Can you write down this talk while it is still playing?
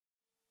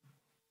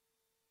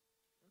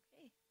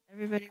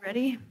Everybody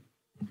ready?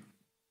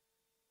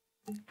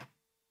 Okay.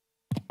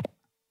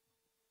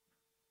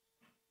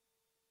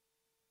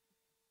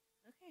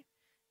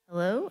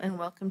 Hello and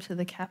welcome to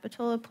the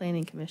Capitola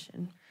Planning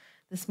Commission.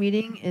 This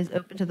meeting is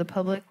open to the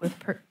public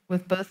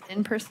with both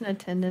in-person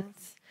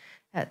attendance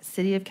at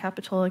City of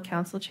Capitola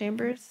Council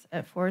Chambers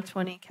at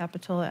 420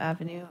 Capitola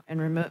Avenue, and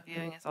remote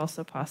viewing is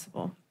also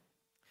possible.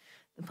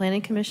 The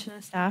Planning Commission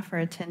and staff are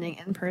attending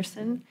in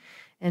person,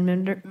 and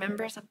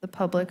members of the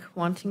public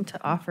wanting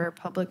to offer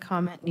public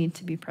comment need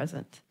to be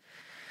present.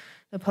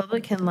 The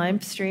public can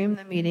live stream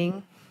the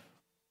meeting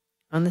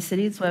on the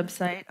city's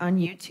website, on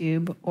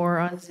YouTube, or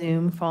on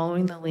Zoom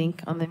following the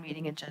link on the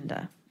meeting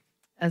agenda.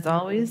 As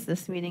always,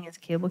 this meeting is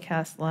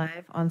cablecast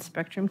live on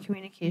Spectrum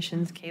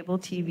Communications Cable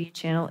TV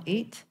Channel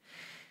 8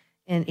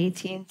 and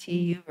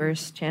AT&T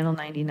Uverse Channel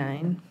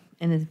 99,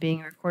 and is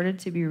being recorded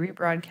to be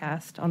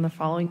rebroadcast on the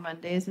following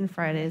Mondays and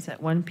Fridays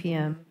at 1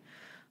 p.m.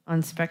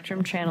 on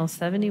Spectrum Channel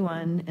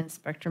 71 and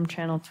Spectrum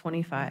Channel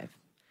 25.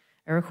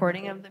 A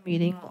recording of the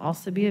meeting will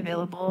also be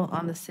available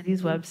on the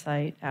city's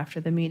website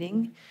after the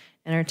meeting.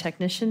 And our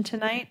technician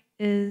tonight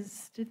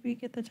is, did we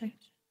get the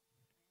technician?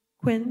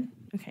 Quinn?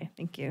 Okay,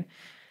 thank you.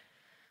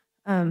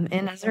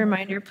 And as a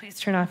reminder, please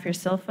turn off your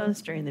cell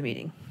phones during the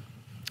meeting.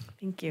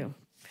 Thank you.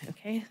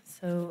 Okay,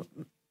 so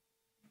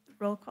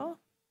roll call.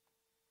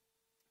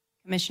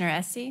 Commissioner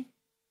Esty?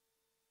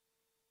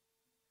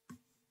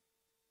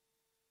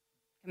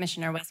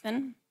 Commissioner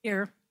Westman?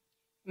 Here.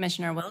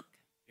 Commissioner Wilk?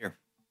 Here.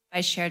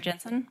 Vice Chair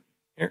Jensen?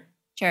 Here.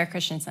 Chair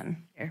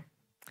Christensen? Here.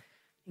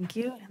 Thank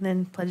you. And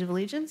then Pledge of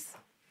Allegiance.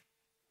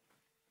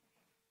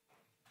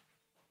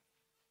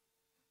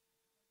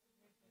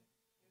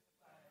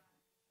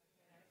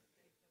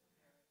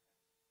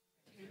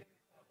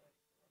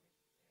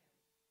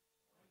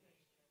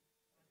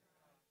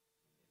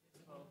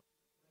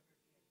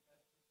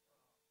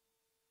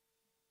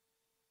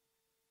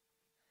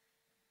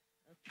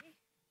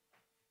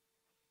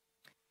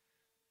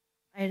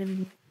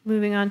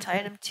 Moving on to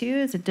item 2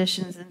 is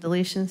additions and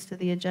deletions to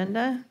the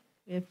agenda.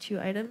 We have 2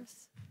 items.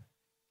 Is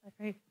that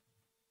right?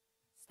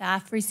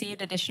 Staff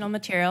received additional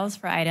materials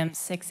for items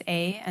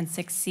 6A and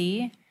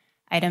 6C.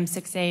 Item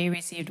 6A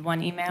received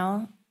 1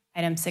 email.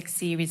 Item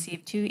 6C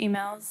received 2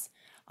 emails.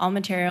 All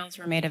materials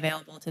were made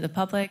available to the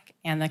public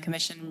and the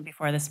commission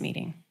before this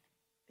meeting.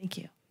 Thank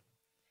you.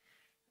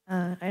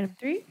 Item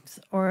 3 is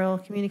oral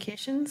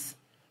communications.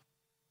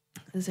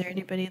 Is there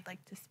anybody who'd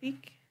like to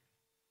speak?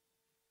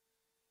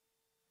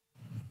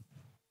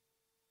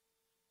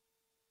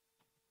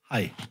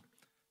 Hi,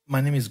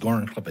 my name is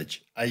Goran Klepic.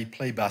 I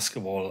play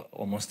basketball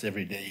almost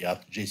every day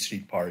at J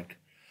Street Park.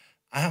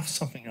 I have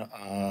something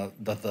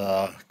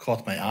that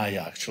caught my eye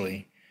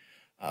actually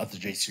at the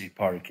J Street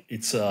Park.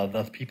 It's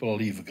that people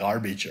leave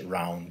garbage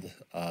around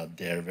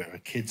there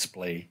where kids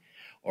play,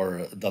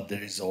 or that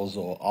there is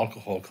also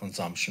alcohol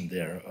consumption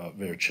there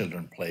where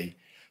children play.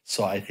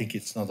 So I think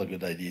it's not a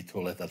good idea to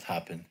let that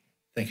happen.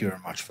 Thank you very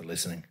much for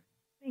listening.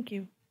 Thank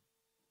you.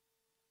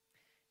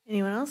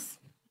 Anyone else?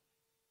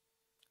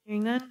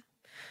 Hearing none.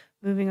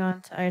 Moving on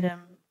to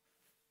item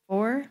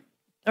 4.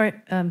 All right,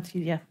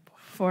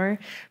 4,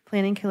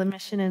 Planning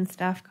Commission and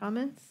staff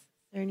comments. Is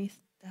there any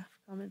staff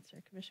comments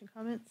or commission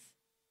comments?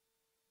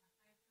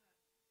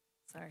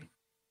 Sorry.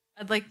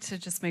 I'd like to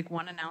just make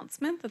one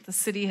announcement that the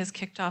city has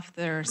kicked off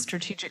their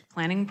strategic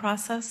planning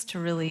process to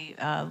really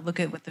look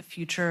at what the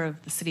future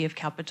of the city of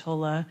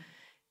Capitola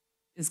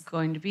is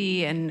going to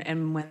be,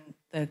 and when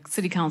the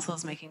city council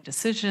is making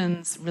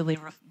decisions, really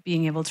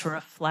being able to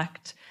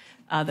reflect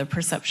the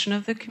perception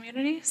of the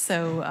community.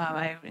 So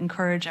I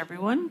encourage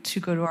everyone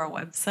to go to our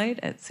website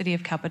at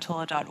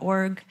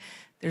cityofcapitola.org.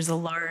 There's a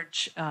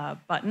large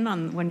button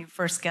on when you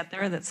first get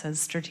there that says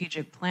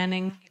strategic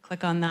planning. You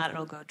click on that,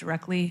 it'll go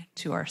directly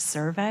to our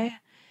survey,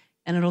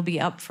 and it'll be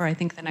up for, I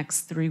think, the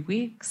next 3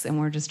 weeks. And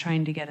we're just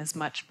trying to get as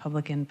much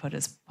public input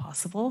as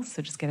possible.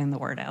 So just getting the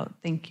word out.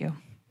 Thank you.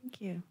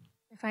 Thank you.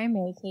 If I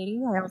may,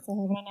 Katie, I also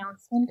have an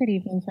announcement. Good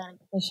evening, County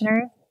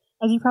Commissioners.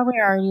 As you probably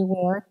are already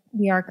aware,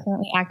 we are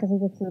currently actively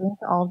recruiting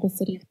for all of the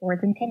city's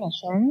boards and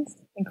commissions,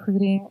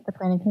 including the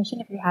Planning Commission.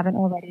 If you haven't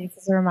already, this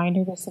is a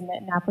reminder to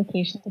submit an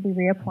application to be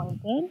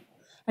reappointed.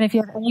 And if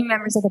you have any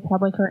members of the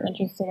public who are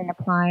interested in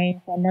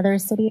applying for another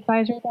city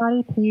advisory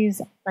body,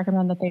 please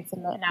recommend that they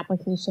submit an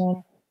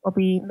application. We'll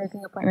be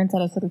making appointments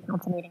at a city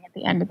council meeting at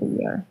the end of the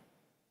year.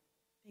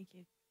 Thank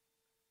you.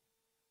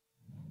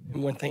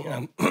 And one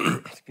thing,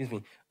 excuse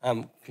me,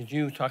 could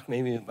you talk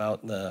maybe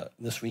about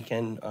this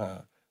weekend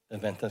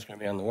event that's going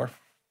to be on the wharf?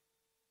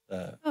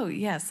 Oh,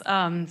 yes.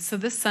 So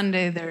this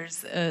Sunday,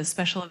 there's a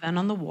special event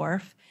on the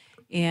wharf,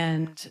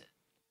 and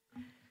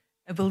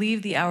I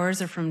believe the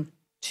hours are from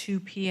 2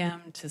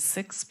 p.m. to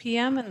 6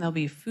 p.m., and there'll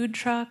be food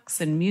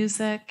trucks and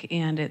music,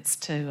 and it's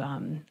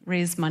to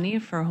raise money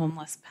for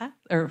homeless pets,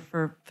 or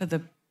for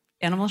the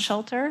animal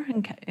shelter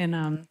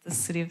in the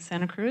city of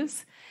Santa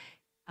Cruz.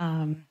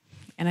 And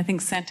I think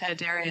Santa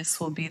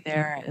Darius will be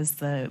there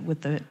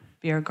with the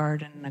beer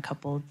garden and a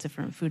couple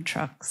different food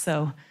trucks.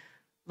 So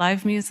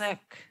live music,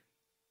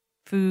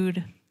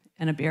 food,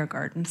 and a beer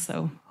garden.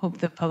 So hope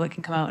the public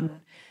can come out and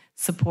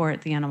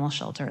support the animal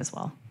shelter as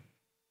well.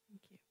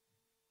 Thank you.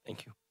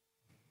 Thank you.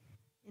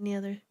 Any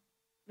other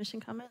commission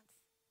comments?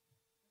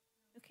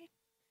 Okay.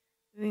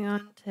 Moving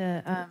on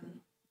to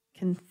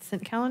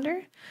consent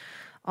calendar.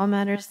 All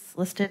matters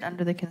listed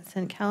under the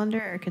consent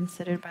calendar are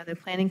considered by the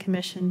Planning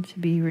Commission to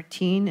be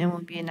routine and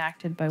will be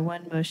enacted by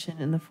one motion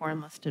in the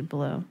form listed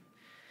below.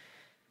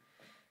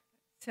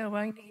 So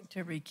I need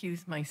to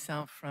recuse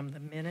myself from the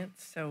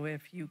minutes, so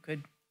if you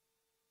could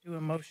do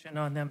a motion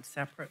on them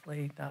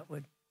separately, that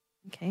would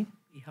Okay.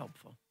 be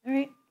helpful. All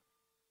right.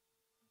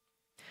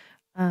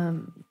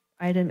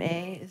 Item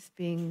A is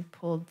being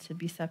pulled to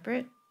be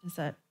separate. Is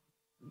that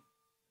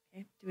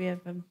okay? Do we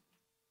have a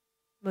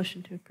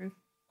motion to approve?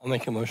 I'll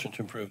make a motion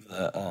to approve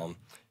the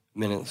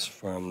minutes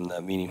from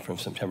the meeting from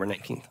September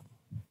 19th.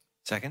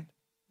 Second?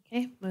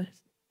 Okay.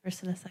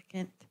 First and a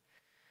second.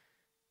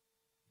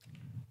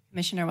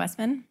 Commissioner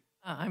Westman?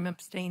 I'm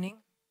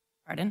abstaining.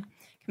 Pardon.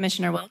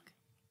 Commissioner Wilk?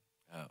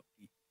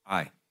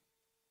 Aye.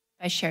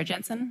 Vice Chair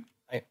Jensen?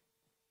 Aye.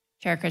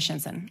 Chair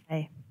Christensen?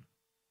 Aye.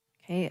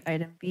 Okay.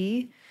 Item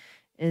B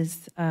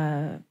is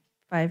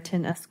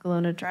 510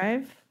 Escalona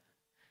Drive.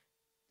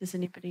 Does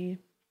anybody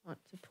want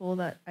to pull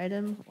that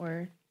item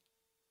or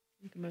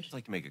make a I'd motion?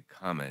 like to make a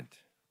comment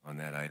on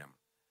that item.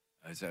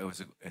 As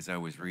I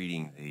was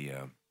reading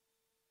the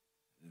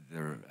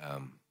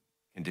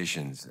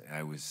conditions,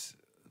 I was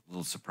a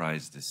little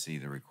surprised to see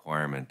the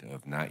requirement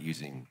of not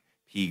using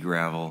pea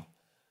gravel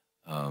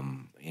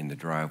in the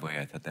driveway.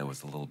 I thought that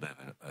was a little bit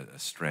of a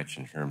stretch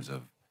in terms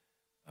of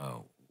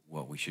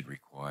what we should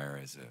require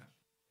as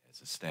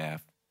a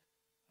staff.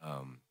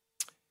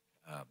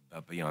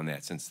 But beyond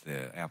that, since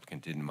the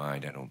applicant didn't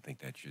mind, I don't think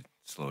that should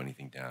slow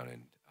anything down.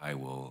 And I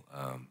will,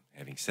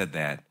 having said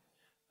that,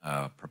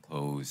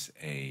 propose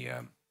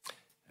I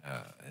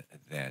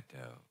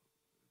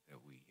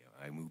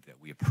move that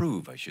we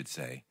approve, I should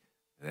say,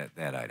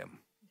 that item.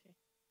 Okay.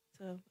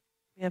 So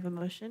we have a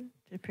motion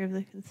to approve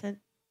the consent.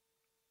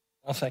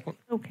 I'll second.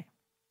 Okay.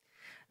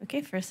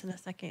 Okay, first and a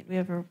second. We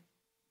have a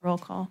roll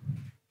call.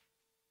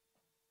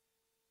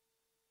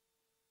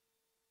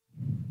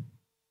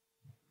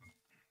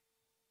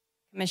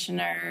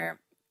 Commissioner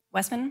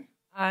Westman?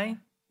 Aye.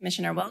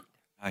 Commissioner Wilk?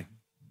 Aye.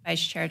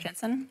 Vice Chair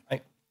Jensen?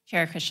 Aye.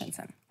 Chair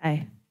Christensen?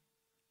 Aye.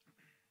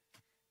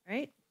 All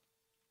right.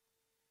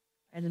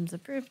 Items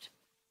approved.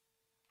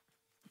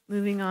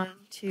 Moving on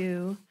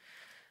to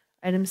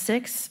item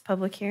 6,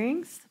 public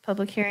hearings.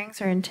 Public hearings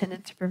are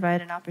intended to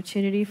provide an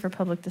opportunity for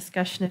public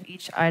discussion of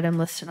each item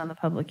listed on the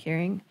public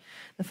hearing.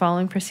 The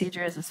following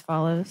procedure is as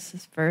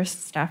follows.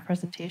 First, staff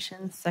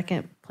presentations.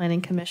 Second,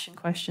 planning commission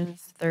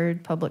questions.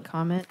 Third, public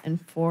comment. And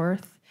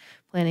fourth,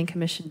 planning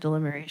commission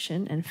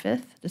deliberation. And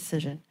fifth,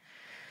 decision.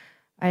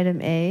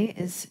 Item A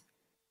is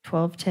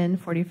 1210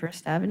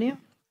 41st Avenue. Do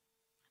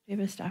you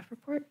have a staff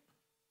report?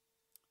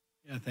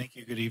 Yeah, thank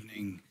you. Good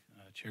evening,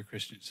 Chair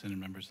Christensen and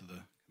members of the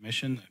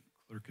commission. The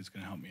clerk is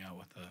going to help me out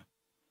with a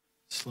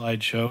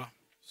slideshow. As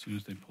soon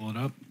as they pull it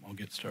up, I'll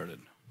get started.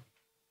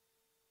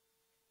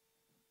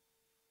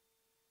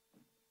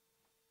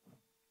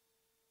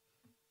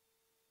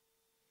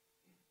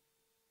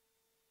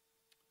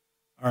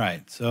 All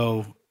right,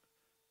 so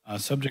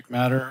subject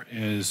matter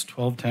is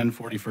 1210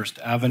 41st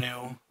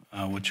Avenue.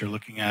 What you're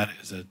looking at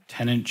is a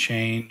tenant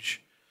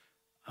change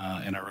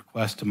and a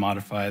request to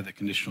modify the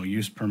conditional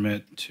use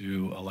permit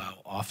to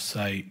allow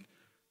off-site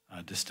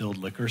distilled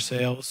liquor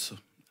sales.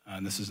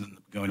 And this is in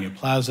the Begonia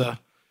Plaza.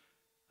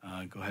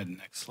 Go ahead and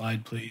next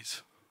slide,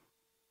 please.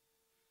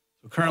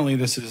 So currently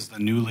this is the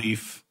New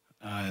Leaf,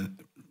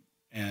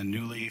 and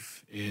New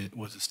Leaf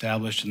was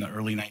established in the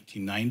early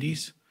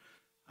 1990s.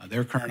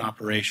 Their current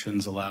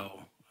operations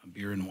allow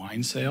beer and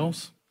wine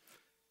sales.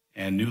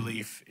 And New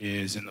Leaf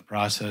is in the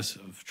process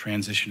of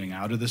transitioning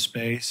out of the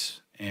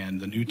space,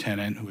 and the new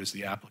tenant, who is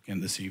the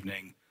applicant this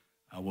evening,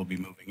 will be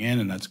moving in,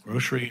 and that's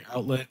Grocery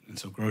Outlet. And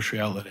so Grocery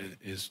Outlet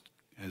has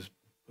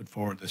put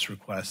forward this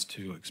request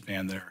to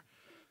expand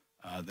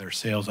their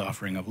sales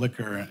offering of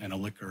liquor and a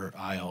liquor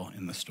aisle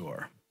in the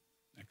store.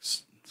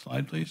 Next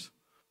slide, please.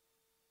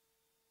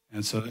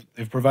 And so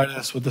they've provided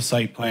us with the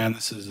site plan.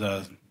 This is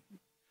a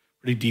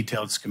pretty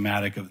detailed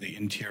schematic of the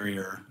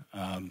interior,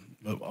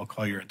 but I'll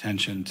call your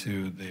attention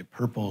to the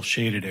purple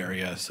shaded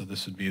area. So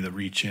this would be the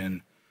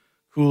reach-in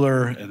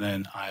cooler, and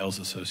then aisles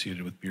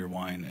associated with beer,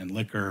 wine, and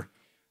liquor.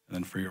 And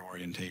then for your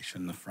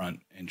orientation, the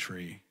front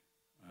entry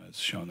is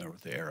shown there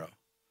with the arrow.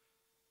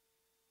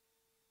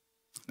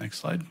 Next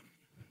slide.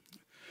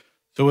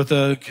 So with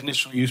the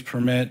conditional use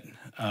permit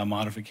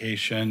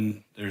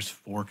modification, there's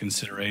 4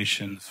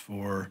 considerations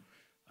for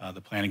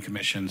the Planning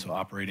Commission: so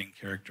operating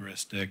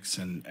characteristics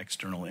and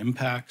external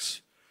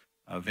impacts,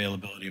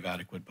 availability of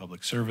adequate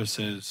public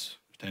services,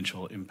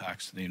 potential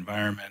impacts to the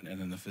environment,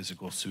 and then the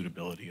physical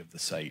suitability of the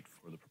site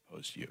for the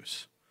proposed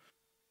use.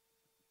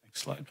 Next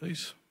slide,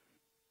 please.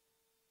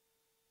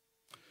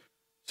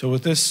 So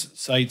with this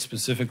site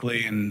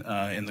specifically, in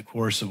the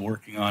course of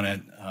working on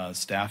it,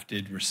 staff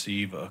did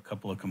receive a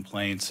couple of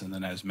complaints, and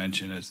then as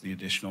mentioned, as the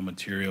additional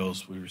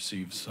materials, we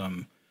received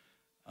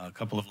a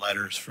couple of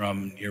letters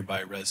from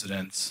nearby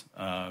residents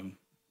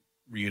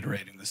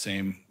reiterating the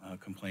same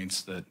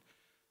complaints that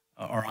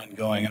are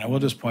ongoing. And I will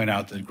just point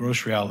out that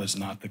Grocery Outlet is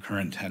not the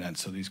current tenant,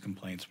 so these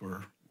complaints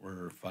were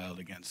filed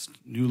against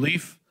New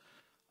Leaf,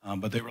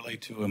 but they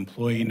relate to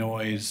employee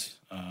noise,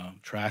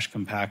 trash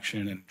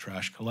compaction, and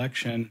trash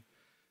collection.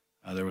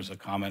 There was a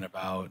comment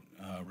about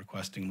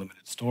requesting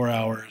limited store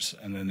hours,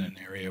 and then an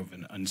area of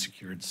an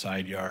unsecured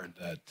side yard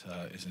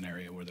that is an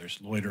area where there's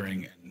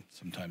loitering and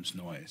sometimes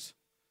noise.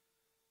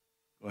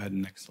 Go ahead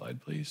and next slide,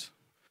 please.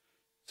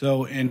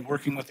 So in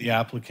working with the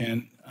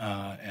applicant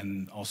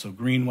and also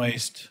Green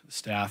Waste,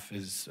 staff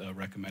is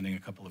recommending a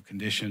couple of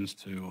conditions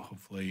to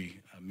hopefully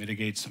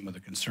mitigate some of the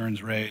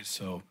concerns raised.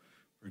 So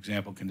for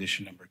example,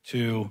 condition number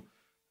 2,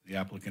 the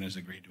applicant has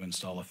agreed to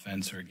install a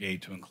fence or a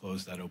gate to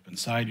enclose that open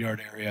side yard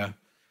area.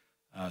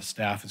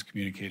 Staff has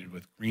communicated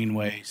with Green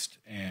Waste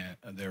and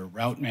their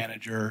route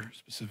manager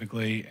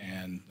specifically,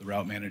 and the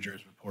route manager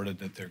has reported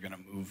that they're going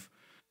to move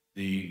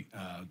the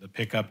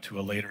pickup to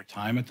a later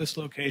time at this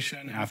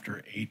location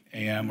after 8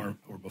 a.m.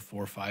 or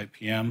before 5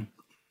 p.m.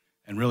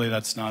 And really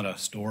that's not a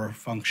store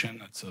function,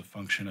 that's a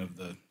function of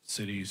the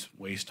city's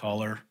waste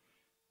hauler.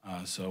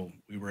 So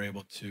we were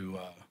able to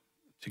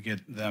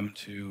get them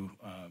to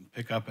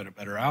pick up at a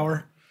better hour.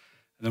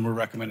 And then we're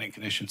recommending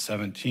condition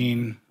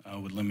 17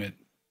 would limit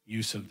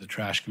use of the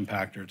trash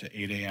compactor to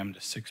 8 a.m.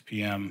 to 6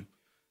 p.m.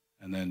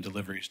 And then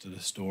deliveries to the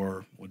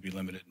store would be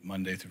limited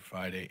Monday through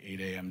Friday,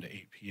 8 a.m. to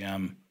 8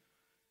 p.m.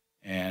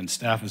 And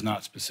staff is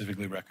not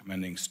specifically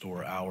recommending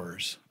store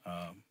hours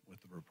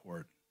with the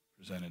report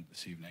presented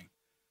this evening.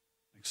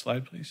 Next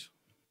slide, please.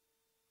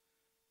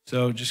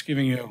 So just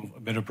giving you a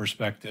bit of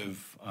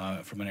perspective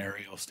from an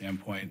aerial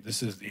standpoint,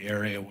 this is the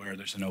area where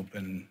there's a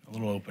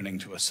little opening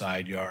to a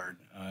side yard,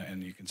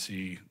 and you can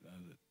see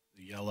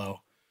the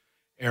yellow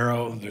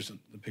arrow. There's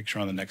the picture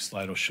on the next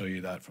slide will show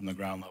you that from the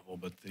ground level,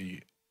 but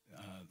the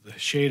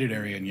shaded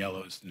area in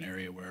yellow is an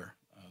area where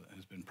it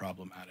has been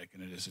problematic,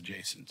 and it is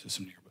adjacent to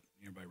some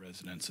nearby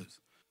residences.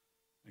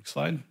 Next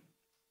slide.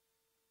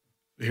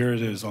 Here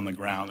it is on the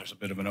ground. There's a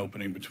bit of an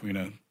opening between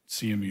a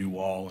CMU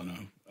wall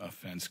and a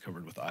fence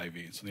covered with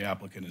ivy. So the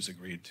applicant has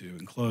agreed to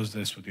enclose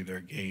this with either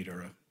a gate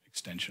or an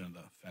extension of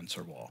the fence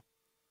or wall.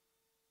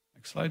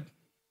 Next slide.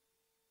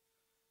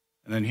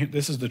 And then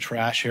this is the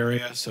trash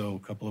area. So a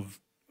couple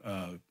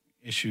of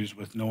issues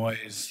with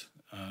noise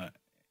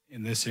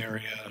in this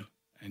area.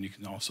 And you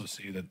can also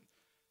see that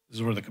this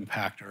is where the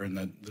compactor and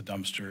the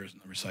dumpsters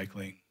and the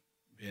recycling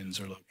bins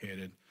are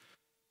located.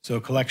 So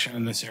collection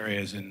in this area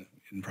is in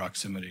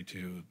proximity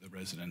to the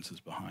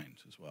residences behind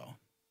as well.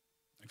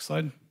 Next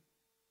slide.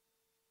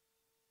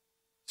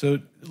 So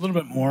a little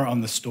bit more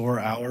on the store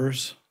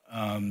hours.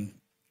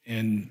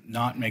 In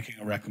not making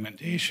a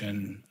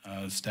recommendation,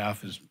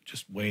 staff has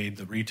just weighed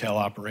the retail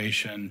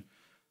operation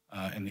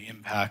and the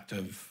impact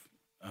of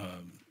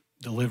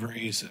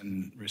deliveries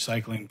and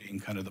recycling being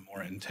kind of the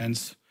more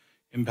intense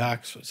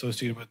impacts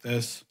associated with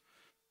this.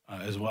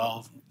 As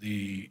well,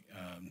 the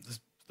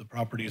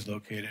property is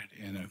located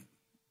in a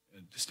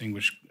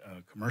distinguished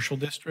commercial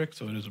district,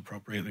 so it is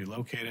appropriately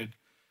located.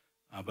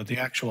 But the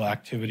actual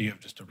activity of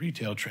just a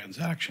retail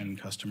transaction,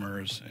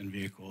 customers and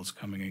vehicles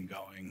coming and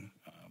going,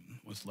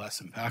 was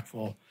less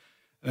impactful.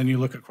 And then you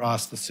look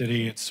across the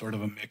city, it's sort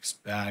of a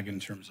mixed bag in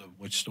terms of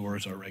which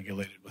stores are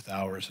regulated with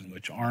hours and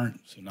which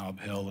aren't. So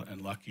Nob Hill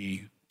and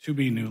Lucky, to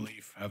be New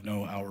Leaf, have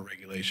no hour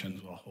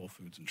regulations, while Whole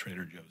Foods and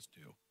Trader Joe's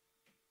do.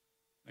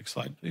 Next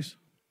slide, please.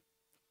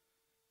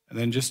 And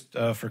then just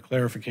for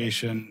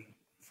clarification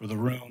for the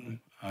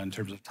room in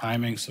terms of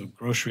timing, so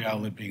Grocery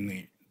Outlet being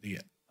the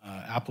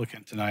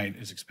applicant tonight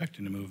is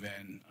expecting to move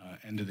in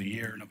end of the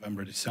year,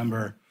 November,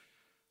 December.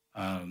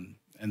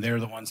 And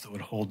they're the ones that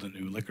would hold the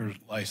new liquor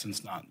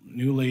license, not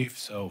New Leaf.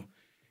 So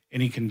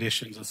any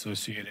conditions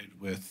associated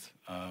with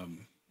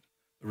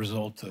the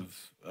result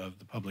of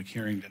the public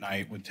hearing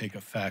tonight would take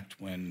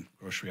effect when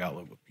Grocery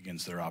Outlet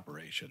begins their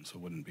operation. So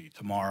it wouldn't be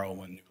tomorrow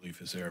when New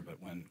Leaf is there,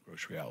 but when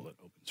Grocery Outlet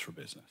opens for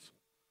business.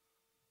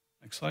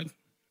 Next slide.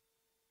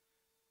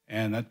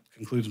 And that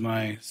concludes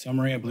my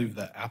summary. I believe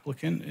the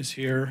applicant is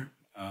here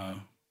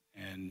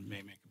and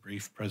may make a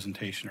brief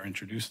presentation or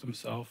introduce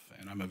themselves,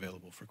 and I'm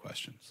available for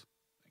questions.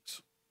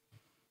 Thanks.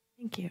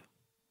 Thank you.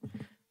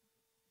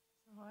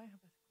 So I have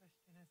a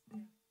question.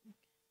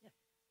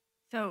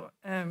 So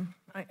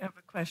I have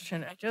a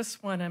question. I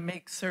just want to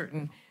make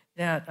certain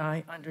that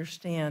I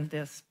understand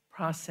this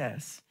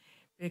process,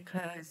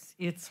 because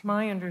it's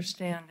my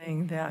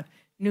understanding that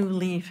New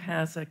Leaf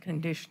has a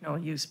conditional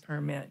use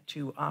permit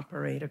to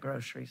operate a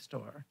grocery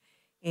store,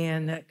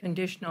 and that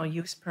conditional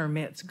use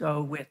permits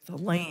go with the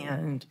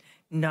land,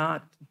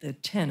 not the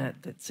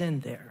tenant that's in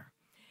there.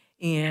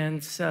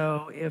 And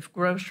so if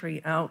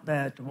Grocery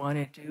Outlet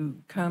wanted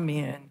to come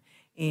in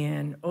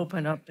and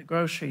open up the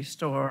grocery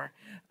store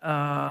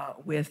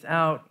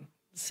without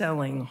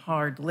selling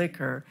hard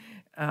liquor,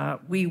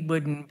 we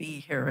wouldn't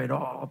be here at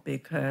all,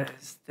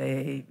 because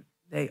they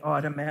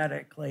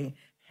automatically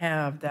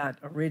have that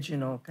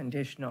original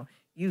conditional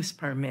use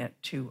permit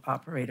to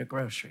operate a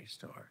grocery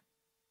store.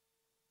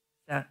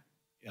 Yeah,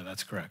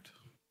 that's correct.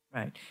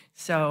 Right.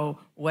 So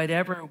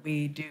whatever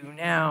we do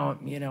now,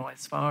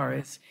 as far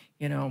as,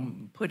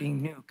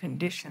 putting new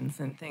conditions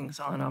and things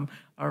on them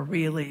are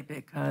really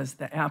because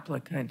the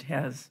applicant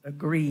has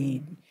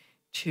agreed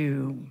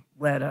to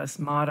let us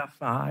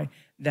modify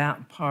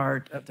that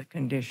part of the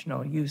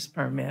conditional use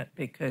permit,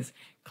 because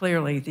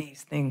clearly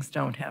these things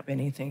don't have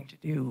anything to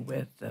do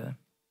with the,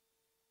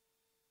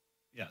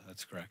 Yeah,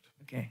 that's correct.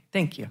 okay,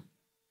 thank you.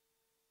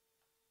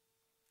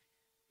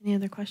 Any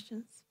other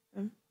questions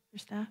for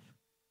staff?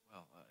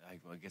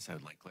 Well, I guess I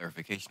would like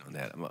clarification on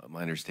that.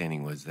 My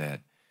understanding was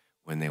that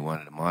when they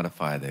wanted to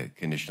modify the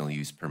conditional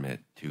use permit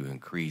to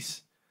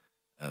increase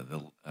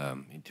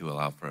to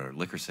allow for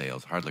liquor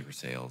sales, hard liquor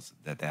sales,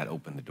 that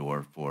opened the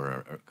door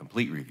for a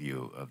complete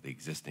review of the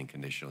existing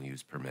conditional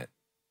use permit.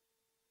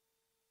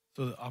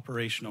 So the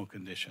operational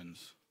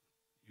conditions,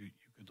 you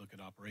could look at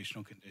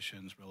operational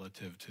conditions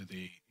relative to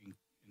the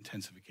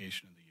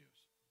intensification of the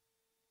use.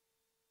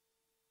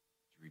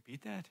 Could you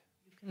repeat that?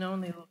 You can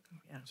only look,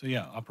 yeah. So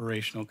yeah,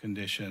 operational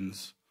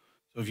conditions.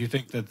 So if you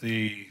think that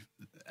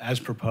as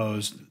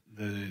proposed,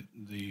 the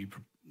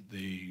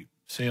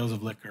sales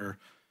of liquor,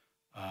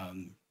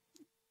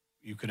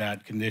 you could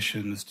add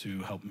conditions to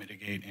help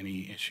mitigate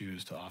any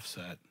issues to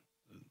offset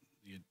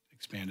the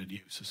expanded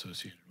use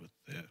associated with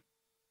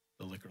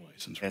the liquor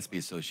license. It has to be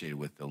associated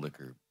with the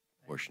liquor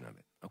portion of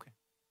it. Okay.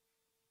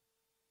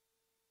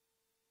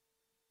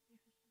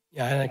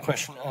 Yeah, I had a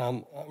question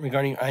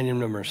regarding item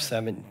number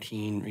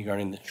 17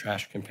 regarding the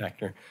trash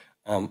compactor.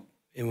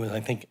 It was, I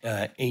think,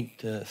 8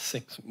 to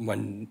 6,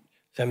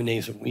 7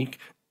 days a week,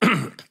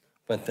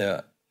 but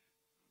the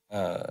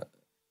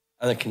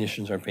other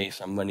conditions are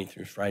based on Monday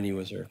through Friday.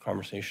 Was there a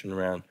conversation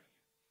around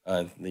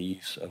the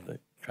use of the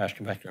trash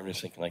compactor? I'm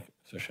just thinking, like,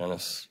 especially on a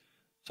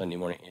Sunday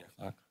morning, 8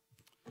 o'clock.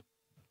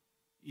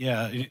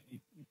 Yeah,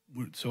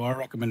 so our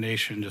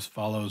recommendation just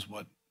follows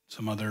what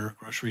some other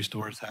grocery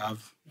stores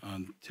have.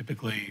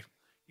 Typically,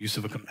 use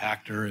of a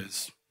compactor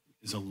is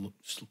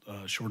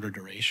a shorter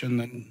duration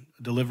than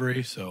a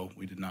delivery, so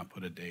we did not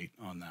put a date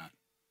on that.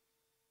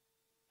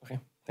 Okay,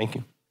 thank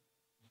you.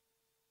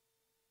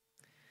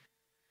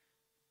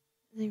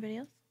 Anybody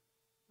else?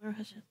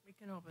 We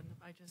can open them.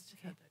 I just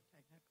had that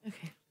technical.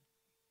 Okay.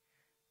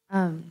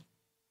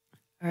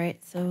 All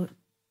right, so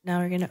now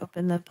we're going to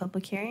open the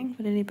public hearing.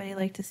 Would anybody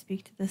like to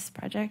speak to this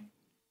project?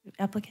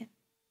 Applicant?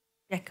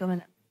 Yeah, go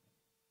on up.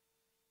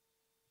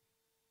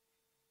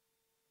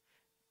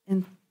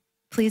 And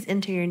please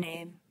enter your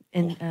name.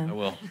 And I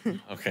will.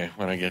 Okay,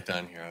 when I get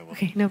done here, I will.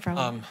 Okay, no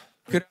problem.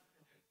 Good.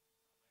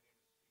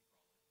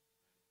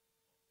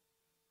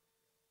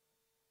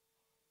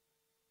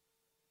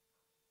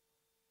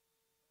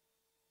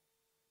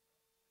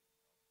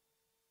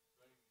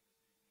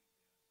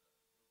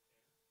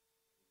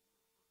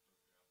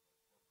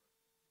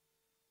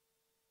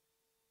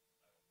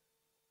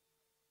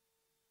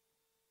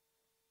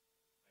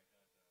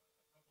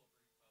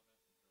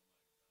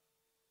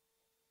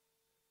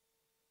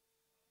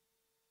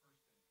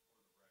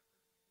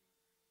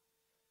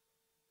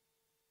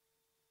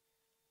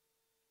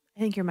 I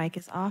think your mic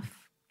is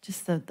off.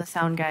 Just the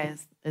sound guy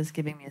is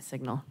giving me a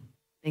signal.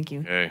 Thank you.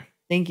 Okay.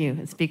 Thank you.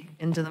 And speak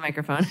into the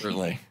microphone.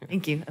 Certainly.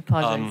 Thank you.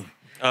 Apologize.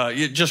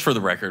 Just for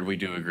the record, we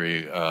do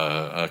agree,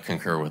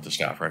 concur with the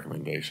staff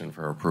recommendation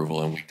for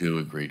approval, and we do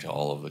agree to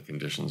all of the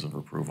conditions of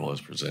approval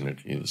as presented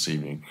to you this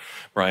evening.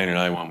 Brian and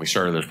I, when we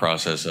started this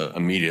process,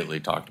 immediately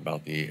talked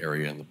about the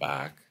area in the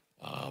back,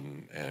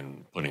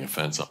 and putting a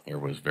fence up there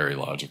was very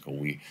logical.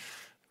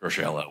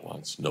 Grocery outlet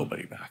wants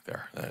nobody back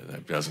there.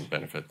 That doesn't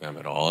benefit them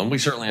at all. And we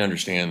certainly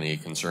understand the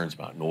concerns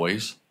about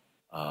noise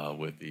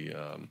with the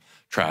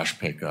trash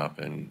pickup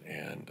and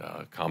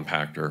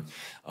compactor.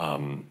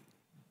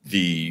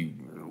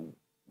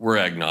 We're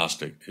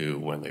agnostic to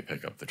when they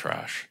pick up the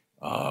trash.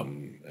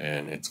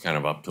 And it's kind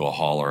of up to a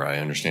hauler. I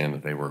understand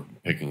that they were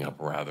picking up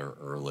rather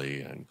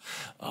early, and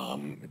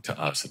to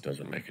us, it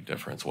doesn't make a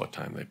difference what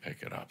time they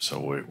pick it up. So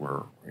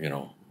we're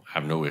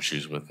have no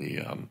issues with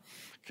the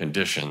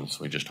conditions.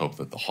 We just hope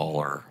that the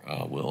hauler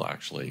will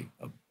actually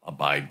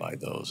abide by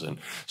those. And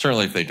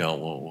certainly if they don't,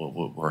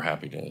 we're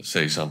happy to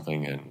say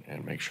something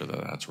and make sure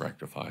that that's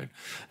rectified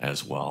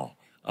as well.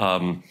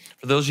 For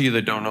those of you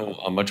that don't know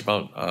much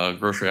about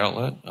Grocery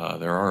Outlet,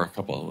 there are a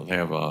couple. They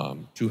have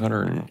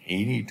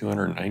 280,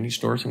 290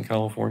 stores in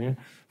California,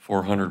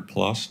 400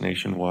 plus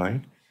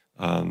nationwide.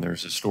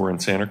 There's a store in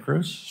Santa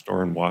Cruz,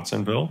 store in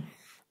Watsonville.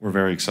 We're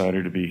very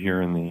excited to be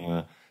here in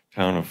the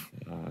town of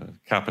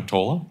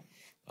Capitola.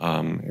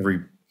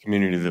 Every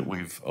community that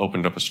we've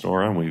opened up a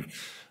store on,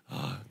 we've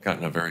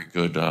gotten a very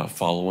good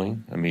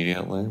following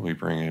immediately. We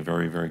bring a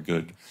very, very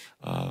good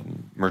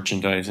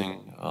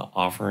merchandising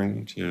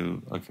offering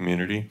to a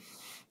community.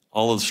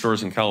 All of the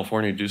stores in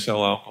California do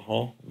sell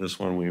alcohol. This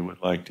one we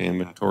would like to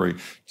inventory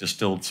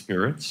distilled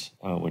spirits,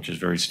 which is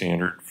very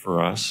standard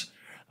for us,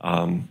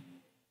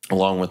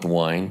 along with the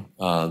wine.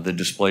 The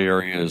display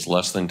area is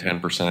less than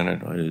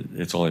 10%.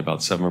 It's only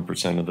about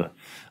 7% of the,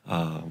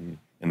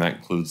 and that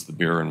includes the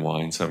beer and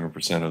wine,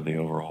 7% of the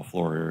overall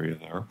floor area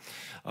there.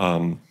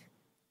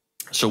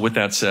 So with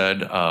that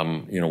said,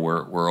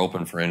 we're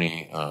open for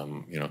any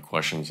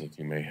questions that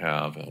you may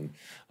have. And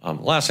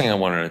last thing I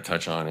wanted to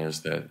touch on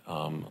is that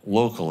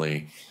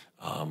locally,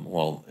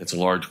 well, it's a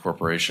large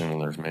corporation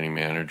and there's many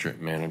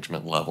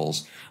management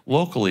levels.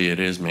 Locally, it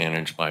is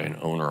managed by an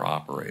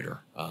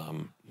owner-operator.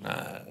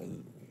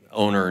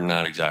 Owner,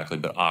 not exactly,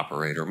 but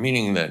operator,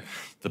 meaning that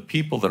the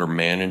people that are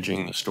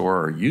managing the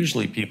store are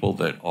usually people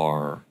that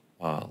are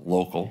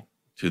local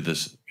to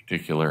this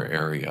particular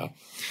area.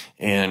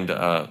 And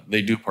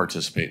they do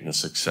participate in the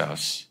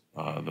success,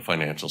 the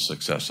financial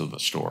success of the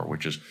store,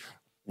 which is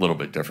a little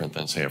bit different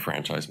than, say, a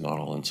franchise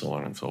model and so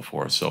on and so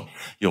forth. So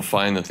you'll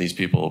find that these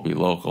people will be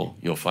local.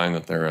 You'll find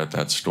that they're at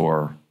that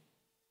store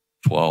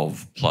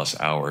 12 plus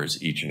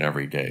hours each and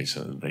every day.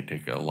 So they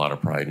take a lot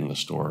of pride in the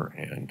store.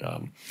 And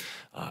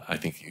I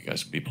think you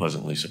guys would be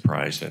pleasantly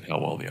surprised at how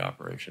well the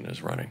operation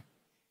is running.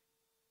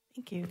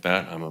 Thank you. With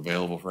that, I'm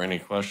available for any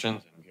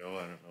questions. And Joe,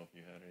 I don't know if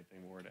you had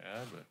anything more to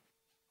add, but.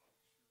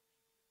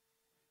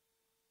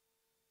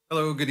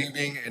 Hello, good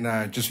evening, and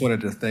I just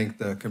wanted to thank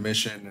the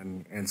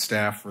commission and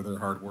staff for their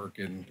hard work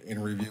in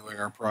reviewing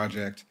our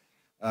project.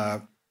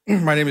 My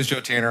name is Joe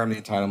Tanner. I'm the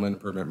Entitlement and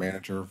Permit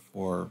Manager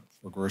for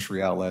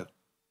Grocery Outlet,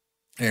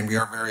 and we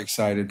are very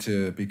excited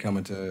to be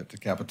coming to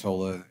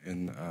Capitola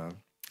in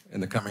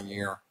the coming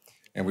year,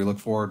 and we look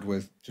forward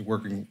to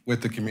working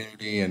with the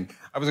community. And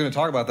I was going to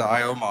talk about the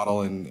IO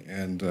model,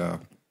 and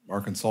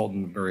our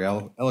consultant very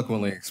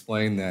eloquently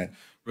explained that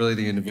really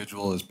the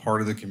individual is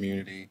part of the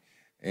community.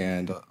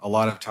 And a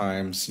lot of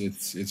times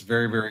it's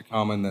very, very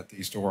common that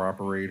the store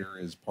operator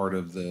is part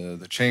of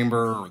the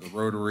chamber or the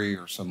Rotary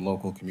or some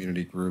local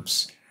community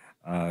groups.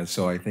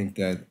 So I think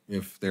that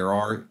if there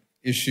are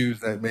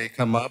issues that may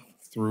come up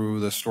through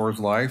the store's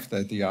life,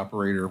 that the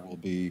operator will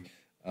be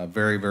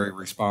very, very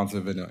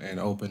responsive and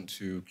open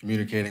to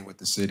communicating with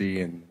the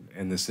city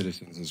and the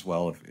citizens as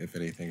well if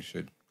anything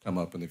should come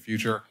up in the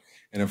future.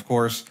 And of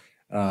course,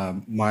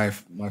 my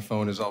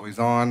phone is always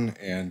on,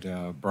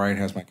 and Brian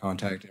has my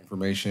contact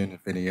information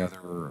if any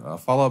other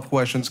follow-up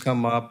questions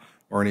come up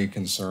or any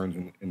concerns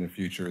in the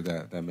future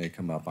that may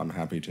come up. I'm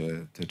happy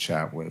to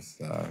chat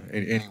with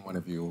any one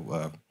of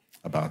you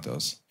about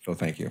those. So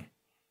thank you.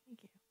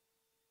 Thank you.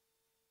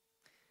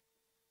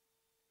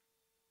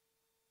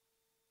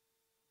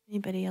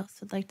 Anybody else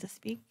would like to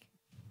speak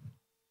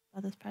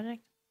about this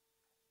project?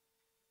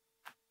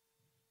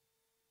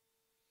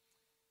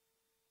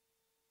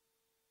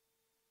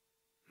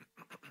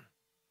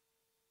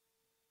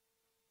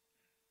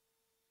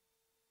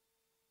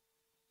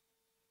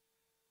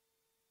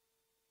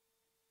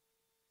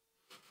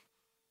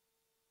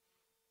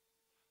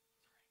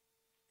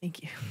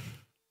 Thank you.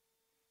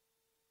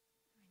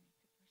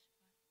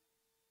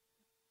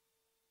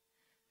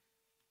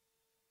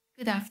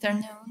 Good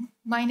afternoon.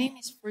 My name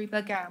is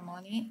Friba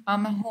Garamani.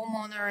 I'm a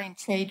homeowner in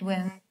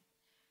Tradewind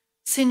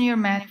Senior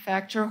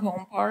Manufacturer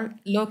Home Park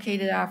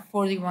located at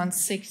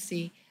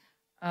 4160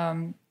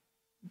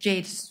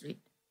 Jade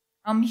Street.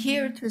 I'm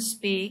here to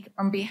speak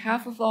on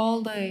behalf of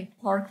all the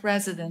park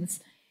residents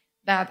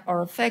that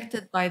are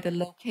affected by the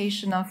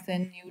location of the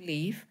new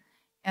Leaf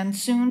and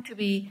soon to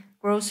be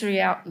grocery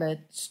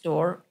outlet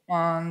store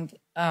on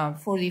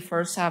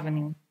 41st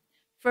Avenue.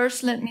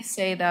 First, let me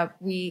say that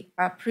we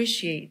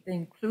appreciate the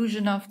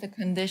inclusion of the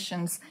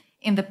conditions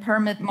in the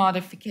permit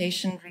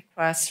modification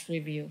request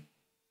review.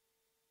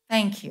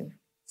 Thank you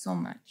so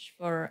much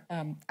for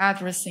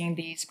addressing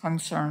these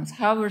concerns.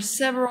 However,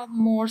 several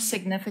more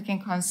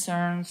significant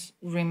concerns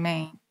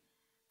remain.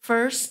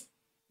 First,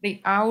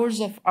 the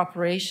hours of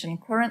operation.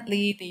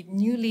 Currently, the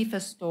New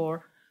Leaf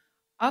store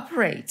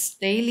operates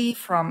daily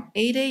from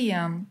 8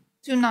 a.m.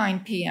 to 9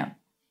 p.m.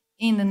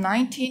 In the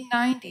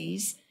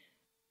 1990s,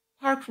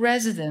 park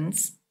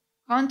residents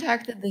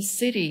contacted the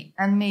city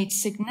and made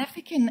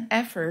significant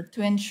effort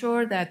to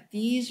ensure that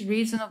these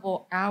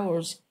reasonable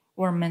hours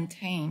were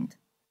maintained.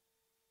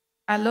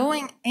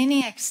 Allowing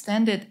any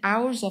extended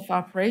hours of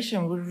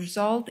operation would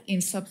result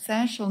in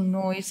substantial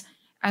noise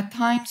at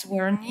times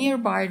where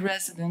nearby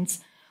residents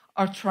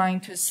are trying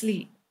to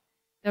sleep.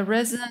 The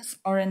residents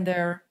are in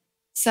their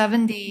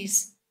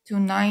 70s to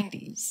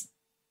 90s,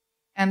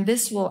 and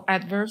this will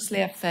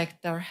adversely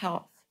affect their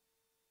health.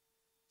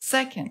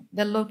 Second,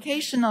 the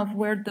location of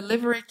where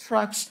delivery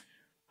trucks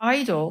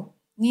idle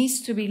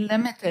needs to be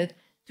limited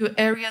to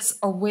areas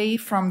away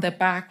from the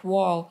back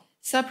wall,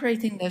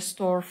 separating the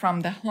store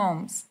from the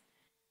homes.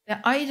 The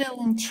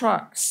idling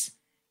trucks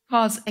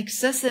cause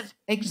excessive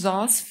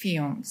exhaust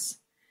fumes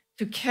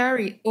to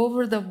carry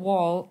over the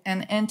wall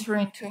and enter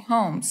into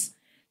homes.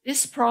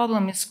 This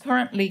problem is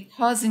currently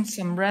causing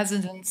some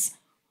residents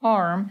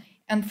harm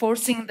and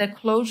forcing the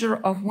closure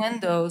of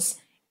windows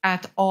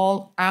at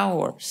all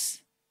hours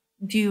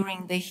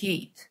during the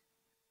heat.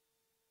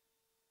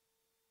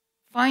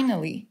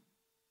 Finally,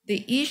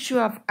 the issue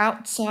of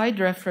outside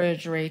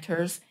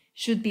refrigerators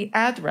should be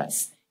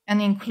addressed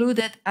and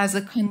included as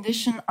a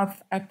condition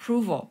of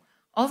approval.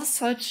 All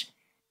such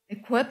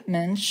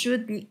equipment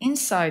should be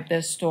inside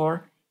the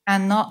store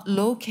and not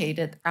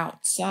located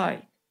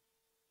outside.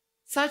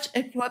 Such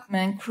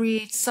equipment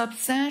creates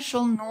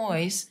substantial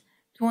noise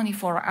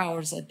 24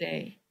 hours a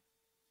day.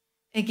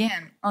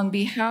 Again, on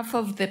behalf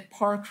of the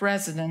park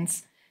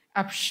residents,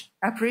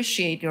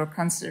 appreciate your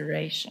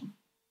consideration.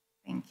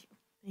 Thank you.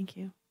 Thank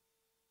you.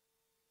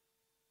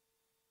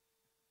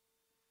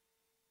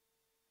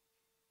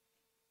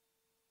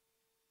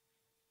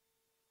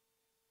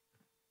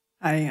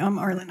 Hi, I'm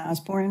Arlen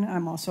Osborne.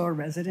 I'm also a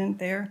resident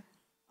there.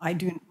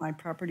 My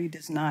property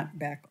does not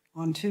back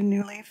onto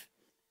New Leaf,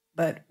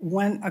 but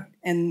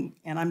and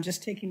I'm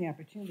just taking the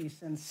opportunity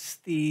since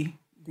the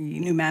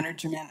new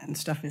management and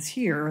stuff is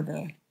here,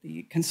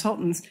 the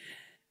consultants,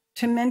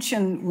 to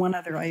mention one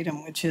other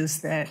item, which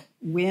is that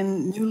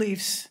when New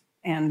Leafs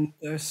and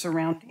the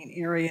surrounding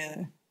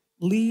area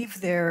leave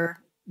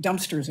their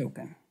dumpsters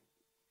open,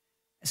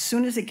 as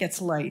soon as it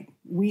gets light,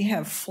 we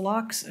have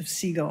flocks of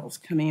seagulls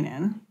coming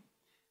in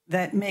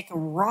that make a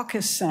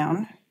raucous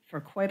sound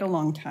for quite a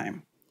long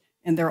time.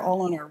 And they're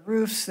all on our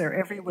roofs, they're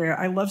everywhere.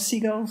 I love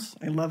seagulls,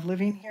 I love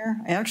living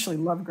here. I actually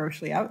love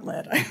Grocery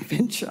Outlet. I've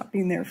been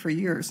shopping there for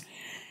years.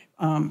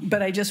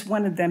 But I just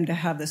wanted them to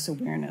have this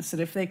awareness that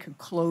if they could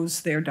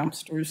close their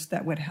dumpsters,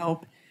 that would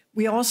help.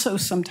 We also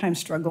sometimes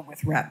struggle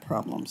with rat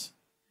problems.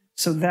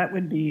 So that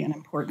would be an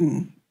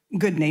important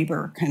good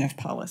neighbor kind of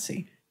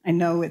policy. I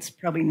know it's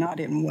probably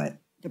not in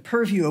the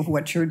purview of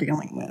what you're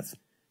dealing with,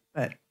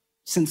 but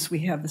since we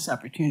have this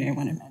opportunity, I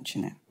want to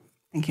mention it.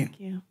 Thank you. Thank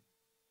you.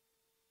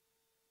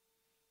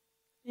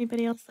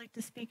 Anybody else like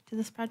to speak to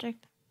this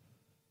project?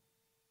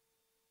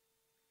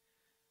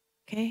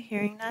 Okay,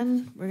 hearing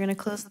none, we're going to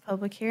close the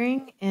public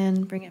hearing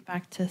and bring it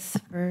back to us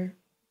for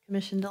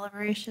commission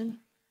deliberation.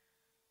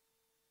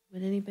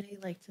 Would anybody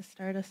like to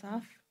start us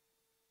off?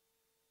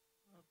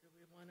 Well, do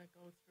we want to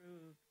go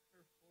through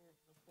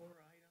the four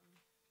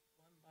items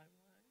one by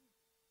one?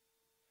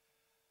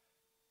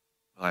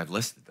 Well, I've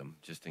listed them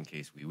just in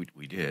case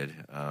we did.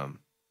 I'll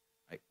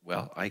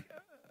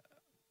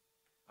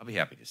be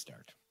happy to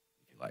start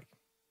if you like.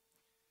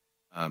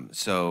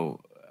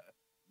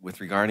 With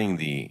regarding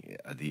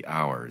the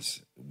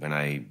hours, when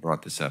I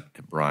brought this up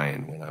to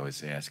Brian, when I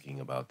was asking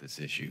about this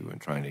issue and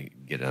trying to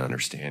get an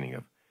understanding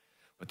of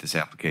what this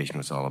application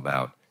was all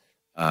about,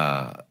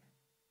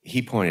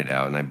 he pointed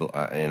out,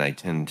 and I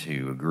tend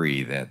to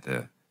agree that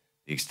the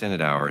extended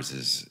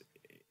hours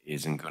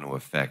isn't going to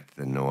affect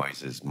the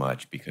noise as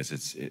much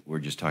because we're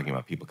just talking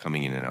about people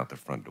coming in and out the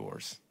front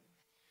doors,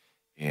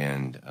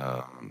 and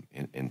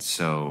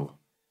so.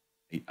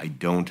 I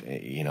don't,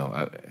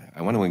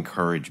 I want to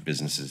encourage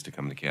businesses to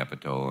come to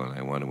Capitola, and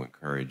I want to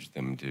encourage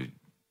them to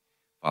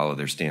follow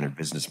their standard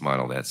business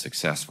model that's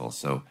successful.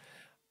 So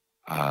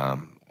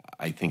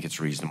I think it's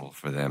reasonable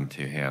for them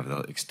to have the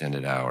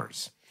extended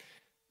hours.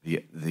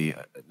 The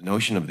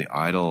notion of the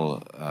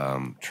idle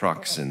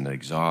trucks and the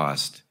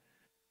exhaust,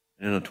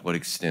 I don't know to what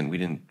extent, we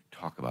didn't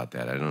talk about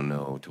that. I don't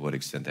know to what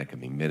extent that can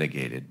be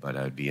mitigated, but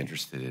I'd be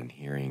interested in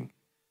hearing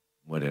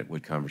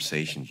what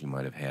conversations you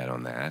might have had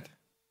on that.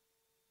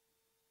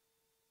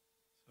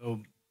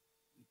 So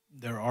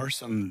there are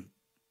some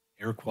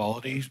air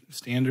quality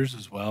standards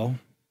as well.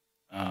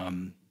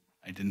 I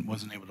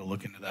wasn't able to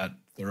look into that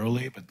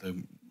thoroughly, but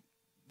the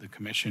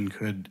commission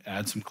could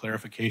add some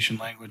clarification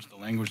language. The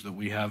language that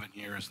we have in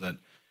here is that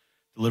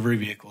delivery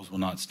vehicles will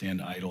not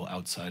stand idle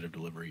outside of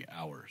delivery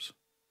hours.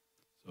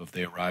 So if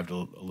they arrived a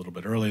little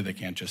bit early, they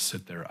can't just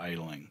sit there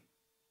idling.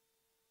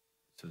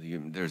 So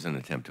there's an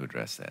attempt to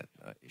address that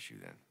issue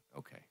then.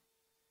 Okay.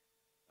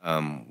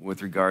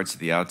 With regards to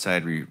the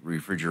outside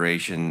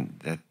refrigeration,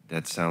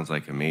 that sounds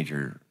like a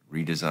major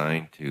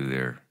redesign to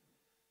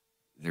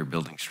their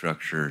building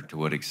structure. To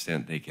what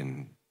extent they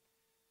can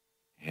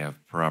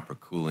have proper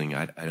cooling,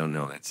 I don't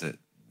know.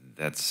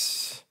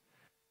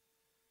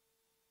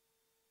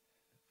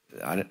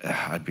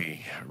 I'd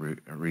be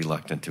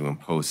reluctant to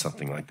impose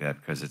something like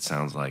that because it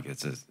sounds like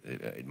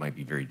it might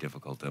be very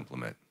difficult to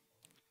implement.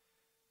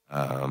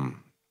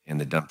 And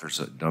the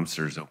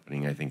dumpsters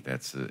opening, I think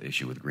that's the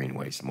issue with green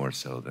waste more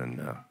so than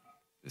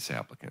this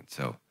applicant.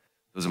 So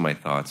those are my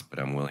thoughts, but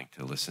I'm willing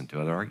to listen to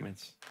other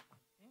arguments.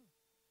 Okay.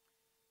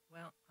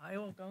 Well, I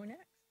will go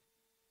next.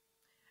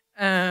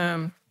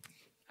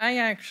 I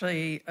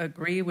actually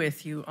agree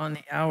with you on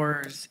the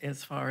hours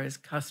as far as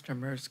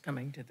customers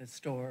coming to the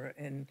store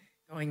and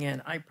going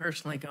in. I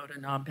personally go to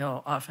Nob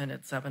Hill often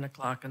at 7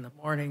 o'clock in the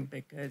morning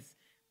because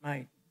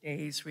my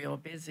day's real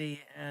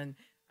busy, and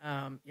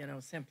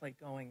simply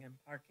going and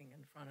parking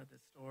in front of the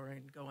store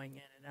and going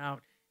in and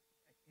out,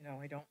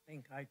 I don't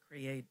think I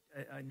create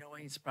a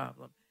noise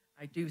problem.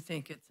 I do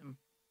think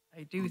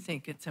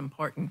it's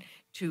important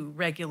to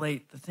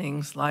regulate the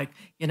things like,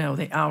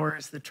 the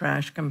hours the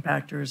trash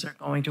compactors are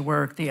going to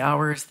work, the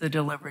hours the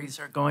deliveries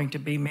are going to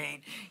be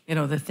made,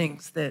 the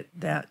things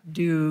that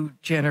do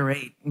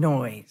generate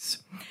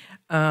noise.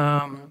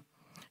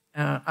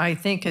 I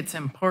think it's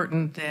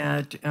important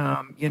that,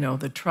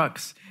 the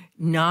trucks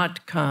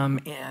not come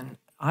in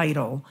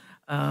idle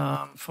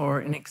for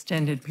an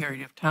extended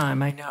period of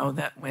time. I know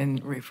that when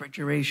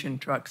refrigeration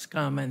trucks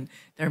come and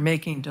they're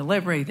making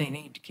delivery, they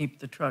need to keep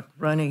the truck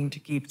running to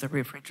keep the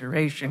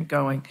refrigeration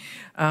going.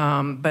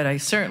 But I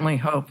certainly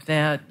hope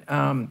that,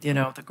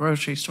 the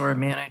grocery store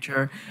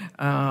manager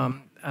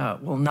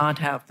will not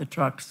have the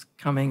trucks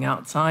coming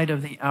outside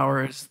of the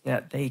hours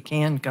that they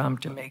can come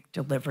to make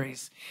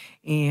deliveries,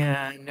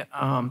 and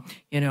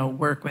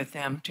work with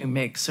them to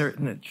make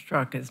certain that the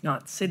truck is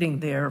not sitting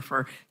there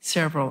for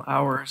several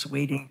hours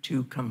waiting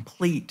to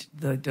complete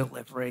the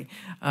delivery.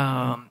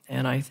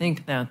 And I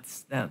think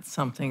that's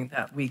something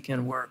that we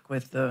can work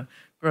with the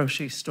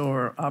grocery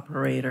store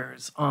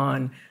operators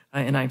on.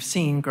 And I've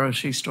seen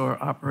grocery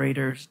store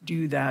operators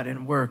do that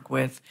and work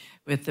with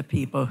the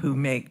people who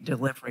make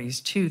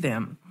deliveries to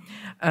them.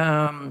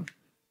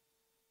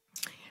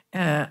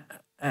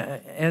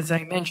 As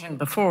I mentioned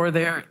before,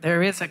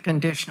 there is a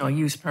conditional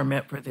use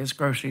permit for this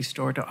grocery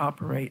store to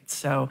operate.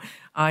 So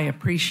I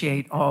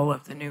appreciate all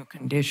of the new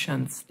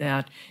conditions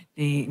that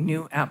the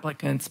new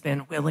applicant's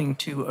been willing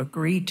to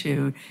agree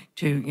to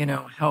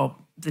help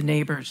the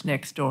neighbors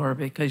next door,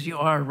 because you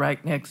are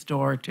right next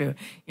door to,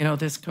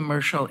 this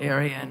commercial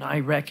area. And I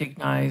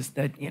recognize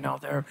that,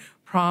 there are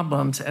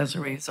problems as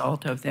a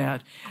result of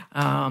that.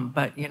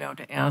 But,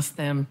 to ask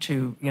them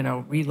to,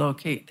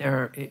 relocate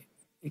their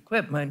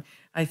equipment,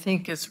 I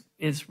think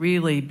is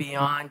really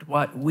beyond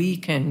what we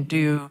can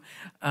do,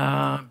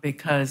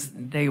 because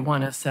they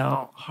want to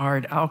sell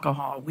hard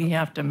alcohol. We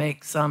have to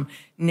make some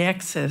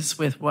nexus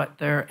with what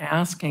they're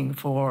asking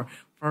for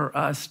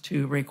us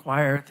to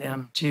require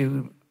them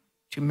to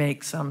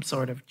make some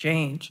sort of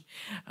change.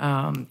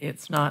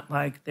 It's not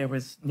like there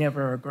was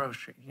never a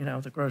grocery,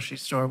 the grocery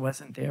store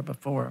wasn't there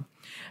before.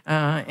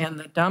 And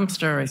the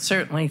dumpster, I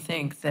certainly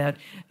think that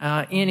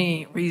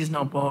any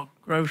reasonable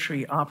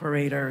grocery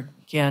operator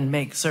can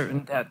make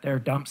certain that their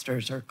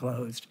dumpsters are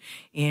closed.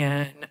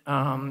 And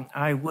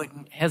I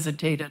wouldn't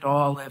hesitate at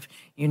all if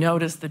you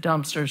notice the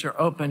dumpsters are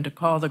open to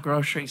call the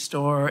grocery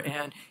store.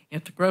 And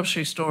if the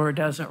grocery store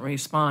doesn't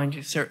respond,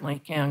 you certainly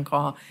can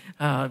call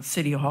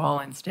City Hall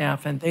and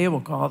staff, and they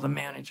will call the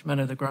management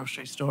of the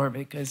grocery store,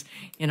 because,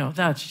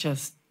 that's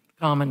just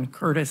common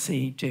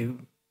courtesy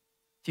to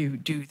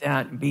do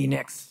that and be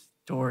next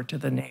door to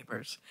the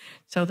neighbors.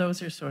 So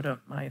those are sort of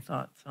my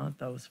thoughts on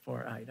those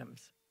 4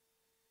 items.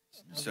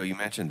 So you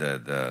mentioned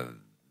the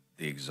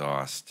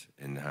exhaust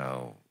and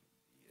how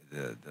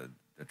the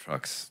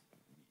trucks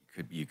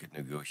you could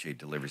negotiate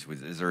deliveries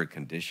with. Is there a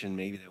condition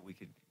maybe that we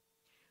could?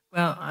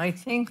 Well, I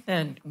think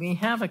that we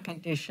have a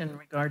condition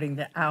regarding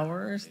the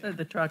hours that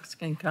the trucks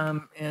can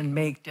come and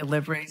make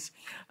deliveries.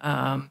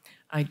 I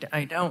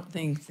don't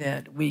think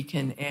that we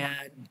can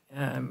add,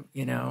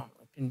 a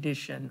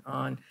condition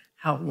on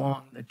how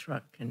long the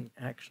truck can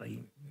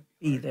actually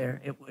be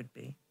there. It would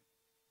be.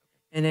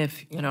 And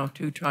if,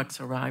 2 trucks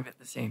arrive at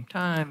the same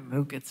time,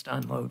 who gets to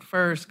unload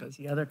first? Because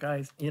the other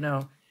guys,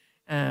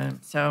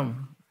 so.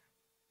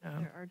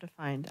 There are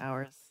defined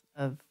hours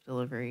of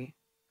delivery,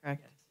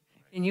 correct?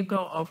 Can you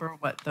go over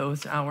what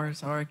those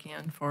hours are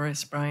again for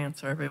us, Brian,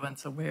 so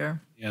everyone's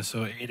aware? Yeah,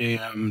 so 8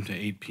 a.m. to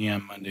 8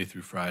 p.m. Monday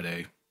through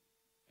Friday,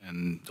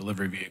 and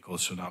delivery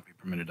vehicles shall not be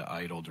permitted to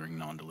idle during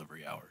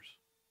non-delivery hours.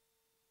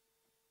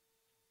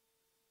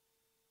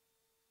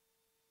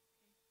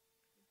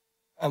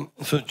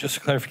 So just a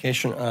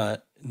clarification,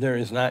 there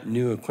is not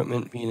new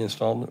equipment being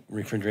installed,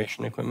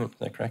 refrigeration equipment, is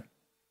that correct?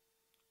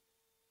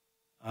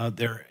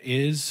 There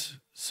is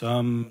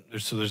some,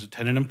 there's a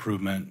tenant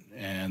improvement,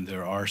 and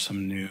there are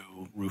some new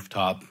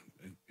rooftop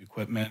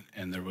equipment,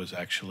 and there was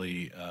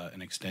actually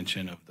an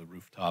extension of the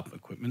rooftop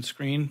equipment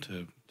screen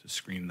to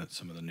screen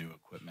some of the new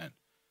equipment.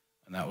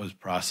 And that was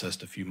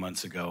processed a few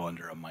months ago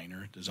under a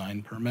minor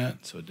design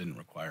permit, so it didn't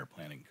require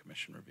planning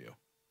commission review.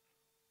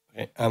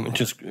 Okay,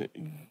 just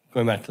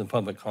going back to the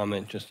public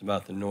comment just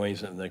about the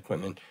noise of the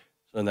equipment.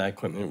 So that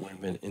equipment would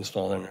have been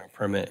installed under a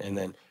permit, and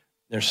then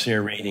there's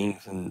SEER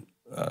ratings and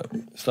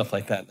stuff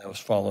like that was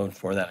followed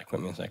for that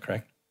equipment. Is that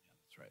correct? Yeah,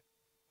 that's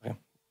right. Okay.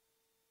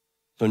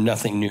 So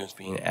nothing new is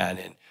being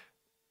added.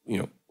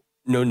 No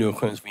new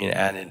equipment is being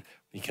added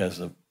because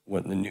of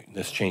what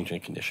this change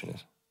in condition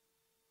is.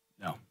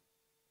 No.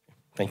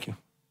 Thank you.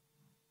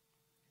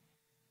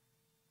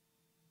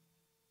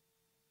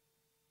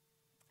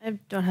 I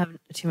don't have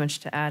too much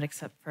to add,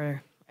 except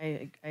for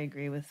I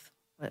agree with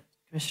what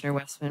Commissioner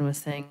Westman was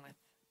saying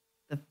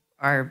with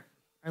our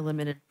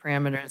limited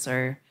parameters.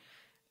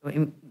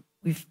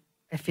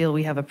 I feel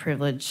we have a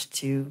privilege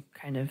to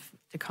kind of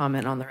to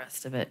comment on the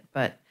rest of it,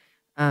 but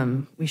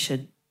we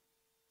should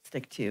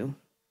stick to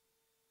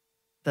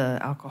the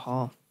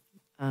alcohol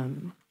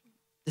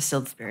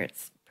distilled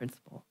spirits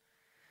principle.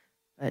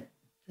 But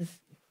do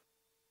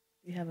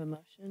we have a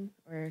motion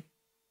or?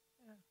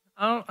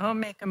 I'll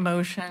make a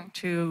motion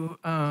to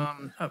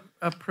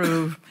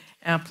approve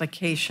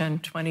application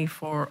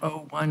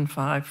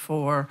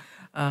 240154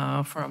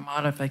 for a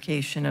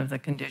modification of the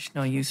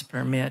conditional use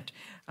permit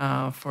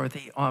for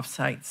the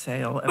off-site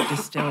sale of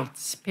distilled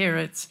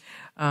spirits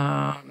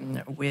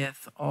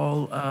with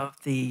all of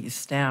the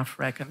staff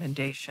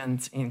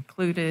recommendations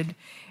included.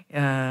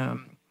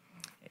 I'll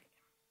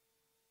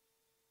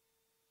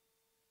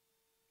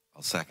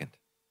second.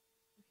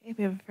 Okay,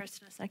 we have a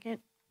first and a second.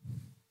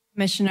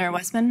 Commissioner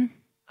Westman,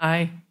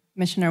 Aye.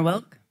 Commissioner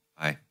Wilk,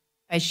 Aye.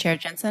 Vice Chair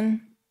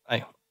Jensen,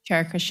 Aye.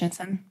 Chair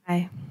Christensen.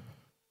 Aye.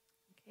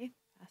 Okay,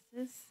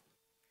 passes.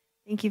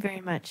 Thank you very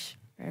much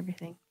for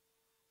everything.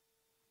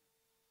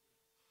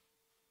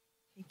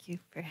 Thank you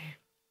for.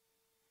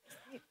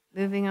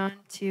 Moving on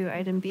to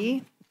item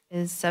B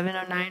is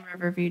 709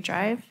 Riverview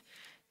Drive. Do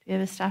we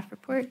have a staff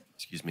report?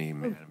 Excuse me,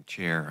 Madam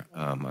Chair.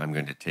 I'm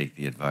going to take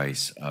the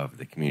advice of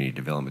the Community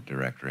Development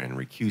Director and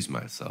recuse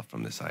myself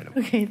from this item.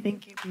 Okay,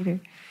 thank you,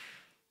 Peter.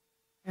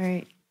 All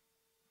right.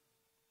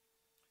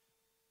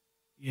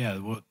 Yeah,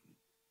 well,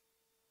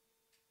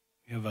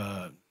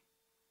 I'll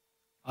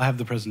have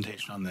the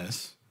presentation on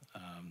this,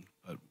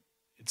 but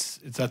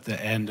it's at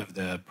the end of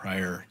the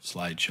prior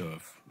slideshow.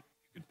 If you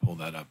could pull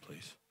that up,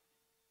 please.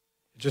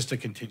 Just a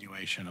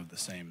continuation of the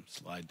same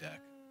slide deck.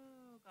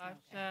 Oh,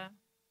 gotcha.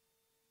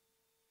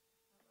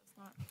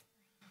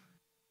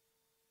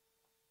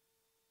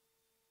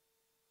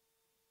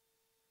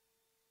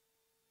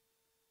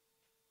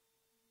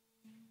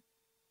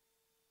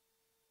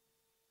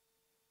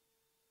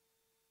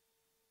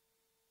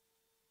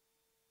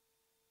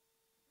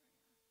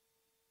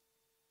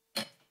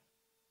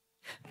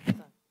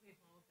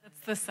 That's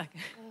the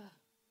second.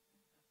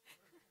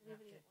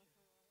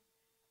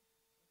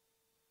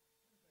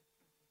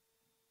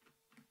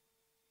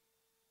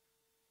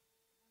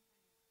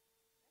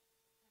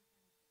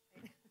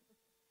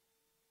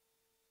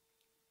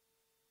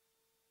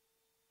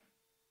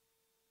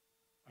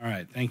 All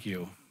right, thank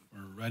you.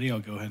 We're ready. I'll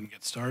go ahead and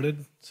get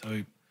started.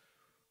 So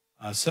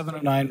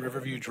 709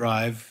 Riverview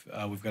Drive,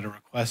 we've got a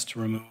request to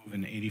remove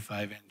an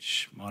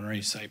 85-inch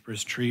Monterey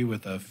cypress tree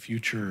with a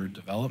future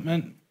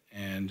development.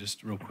 And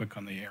just real quick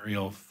on the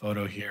aerial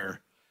photo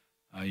here,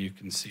 you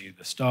can see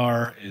the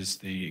star is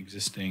the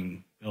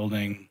existing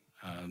building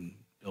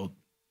built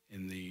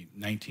in the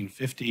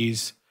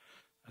 1950s.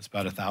 That's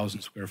about 1,000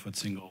 square foot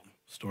single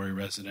story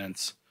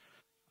residence.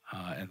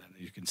 And then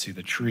you can see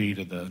the tree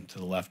to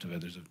the left of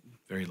it. There's a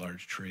very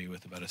large tree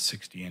with about a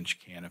 60-inch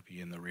canopy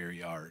in the rear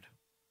yard.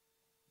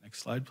 Next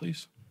slide,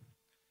 please.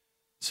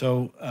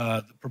 So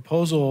the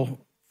proposal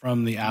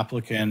from the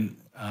applicant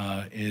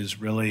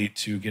is really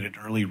to get an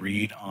early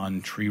read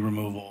on tree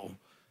removal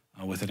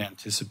with an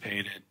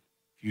anticipated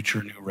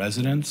future new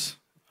residence,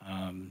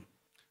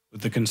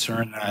 with the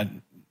concern that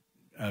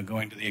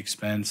going to the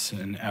expense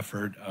and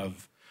effort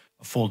of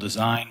a full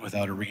design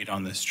without a read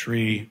on this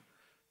tree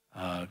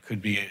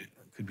could be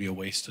a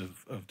waste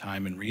of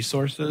time and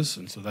resources.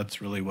 And so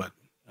that's really what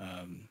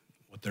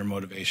their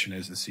motivation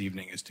is this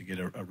evening, is to get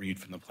a read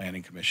from the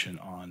Planning Commission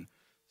on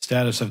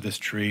status of this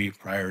tree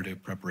prior to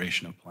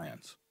preparation of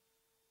plans.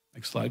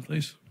 Next slide,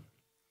 please.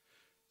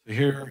 So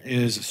here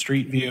is a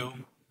street view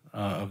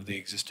of the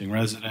existing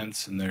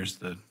residence, and there's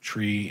the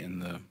tree in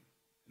the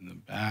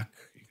back.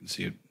 You can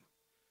see it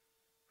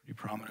pretty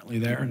prominently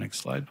there. Next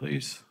slide,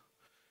 please.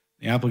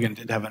 The applicant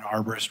did have an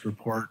arborist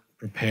report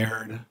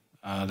prepared.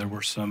 There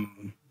were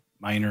some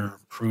minor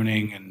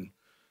pruning and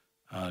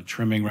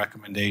trimming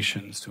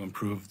recommendations to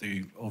improve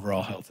the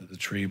overall health of the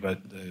tree,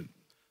 but the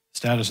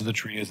status of the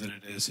tree is that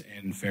it is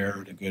in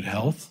fair to good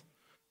health.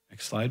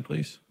 Next slide,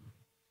 please.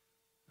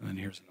 And then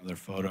here's another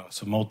photo.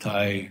 So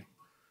multi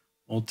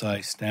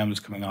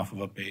stems coming off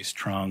of a base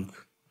trunk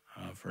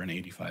for an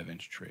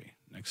 85-inch tree.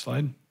 Next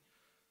slide.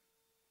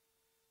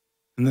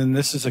 And then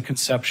this is a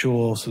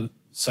conceptual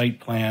site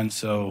plan.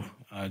 So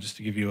just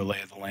to give you a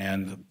lay of the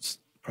land, the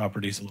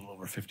property is a little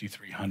over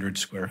 5,300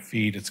 square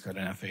feet. It's got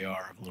an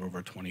FAR of a little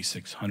over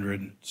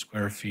 2,600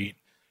 square feet.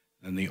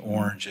 And the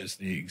orange is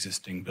the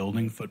existing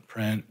building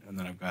footprint. And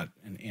then I've got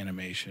an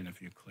animation.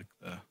 If you click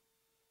the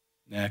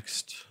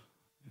next,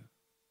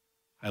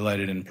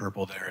 highlighted in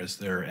purple there is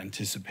their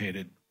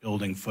anticipated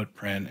building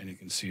footprint. And you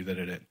can see that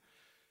it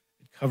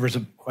covers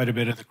quite a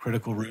bit of the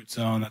critical root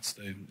zone. That's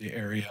the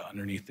area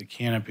underneath the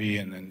canopy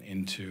and then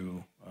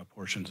into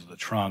portions of the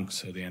trunk.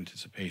 So the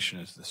anticipation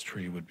is this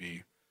tree would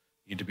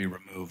need to be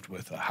removed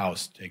with a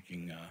house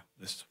taking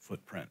this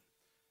footprint.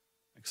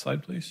 Next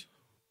slide, please.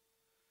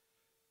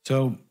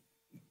 So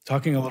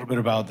talking a little bit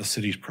about the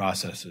city's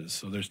processes.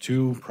 So there's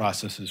two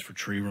processes for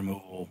tree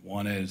removal.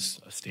 One is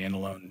a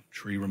standalone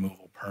tree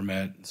removal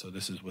permit. And so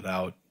this is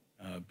without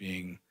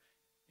being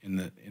in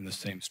the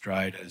same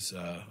stride as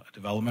a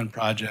development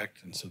project.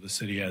 And so the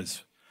city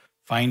has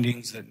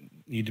findings that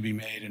need to be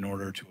made in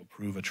order to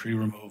approve a tree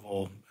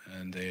removal.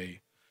 And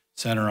they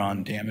center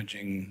on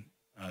damaging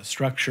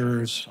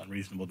structures,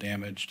 unreasonable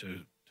damage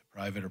to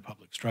private or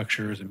public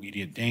structures,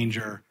 immediate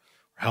danger, or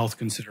health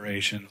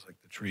considerations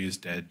like the tree is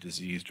dead,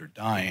 diseased, or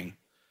dying.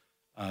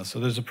 So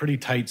there's a pretty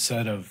tight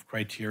set of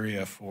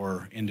criteria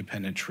for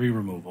independent tree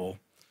removal.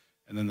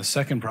 And then the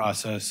second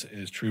process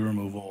is tree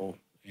removal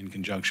in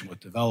conjunction with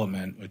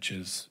development, which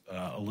is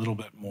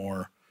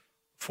affords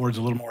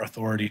a little more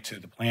authority to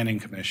the Planning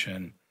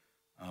Commission,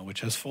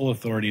 which has full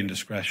authority and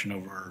discretion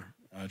over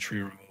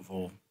tree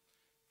removal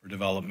for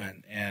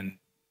development. And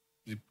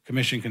the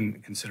commission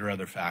can consider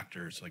other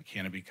factors like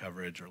canopy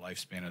coverage or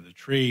lifespan of the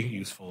tree,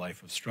 useful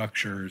life of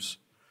structures,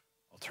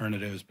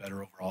 alternatives,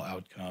 better overall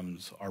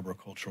outcomes,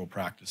 arboricultural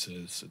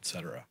practices,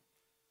 etc.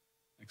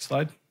 Next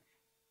slide.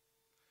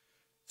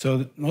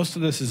 So most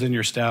of this is in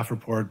your staff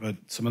report, but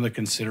some of the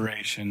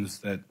considerations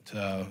that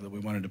we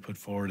wanted to put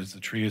forward is the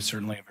tree is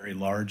certainly a very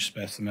large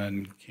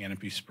specimen,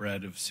 canopy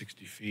spread of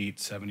 60 feet,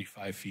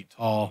 75 feet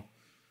tall.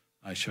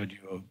 I showed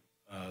you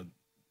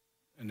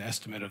an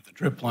estimate of the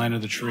drip line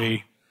of the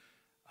tree.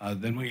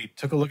 Then we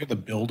took a look at the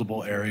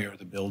buildable area or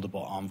the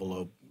buildable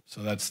envelope.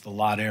 So that's the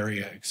lot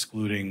area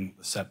excluding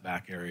the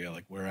setback area,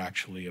 like where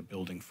actually a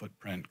building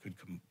footprint could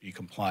be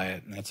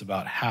compliant. And that's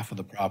about half of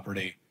the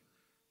property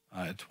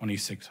at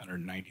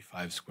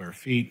 2,695 square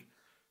feet.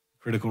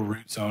 Critical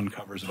root zone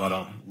covers about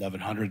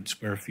 1,100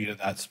 square feet of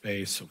that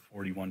space, so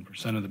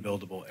 41% of the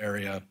buildable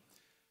area.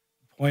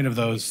 The point of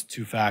those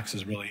two facts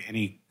is really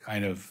any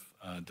kind of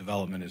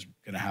development is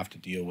going to have to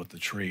deal with the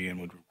tree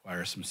and would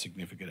require some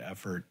significant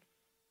effort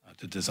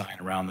to design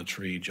around the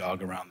tree,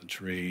 jog around the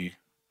tree,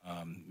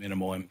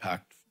 minimal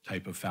impact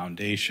type of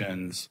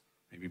foundations,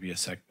 maybe be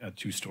a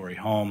two-story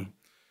home.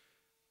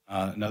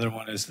 Another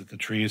one is that the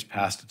tree is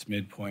past its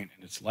midpoint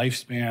in its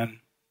lifespan.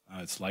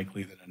 It's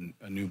likely that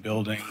a new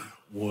building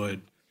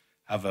would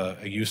have a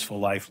useful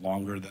life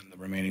longer than the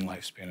remaining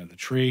lifespan of the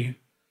tree.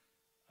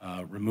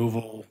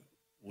 Removal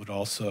would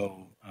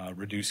also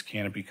reduce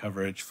canopy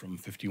coverage from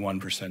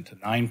 51% to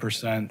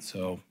 9%.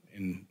 So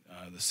in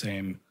the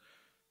same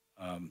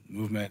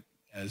movement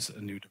as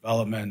a new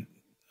development,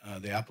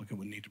 the applicant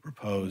would need to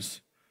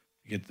propose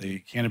to get the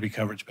canopy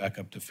coverage back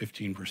up to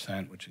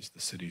 15%, which is the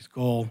city's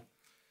goal.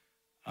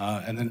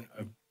 And then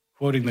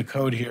quoting the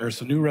code here,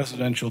 so new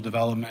residential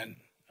development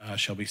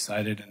shall be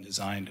sited and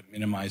designed to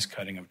minimize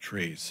cutting of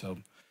trees. So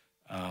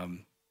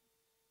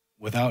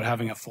without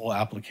having a full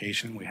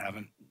application, we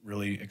haven't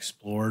really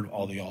explored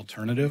all the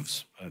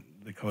alternatives.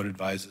 The code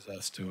advises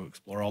us to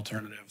explore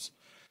alternatives.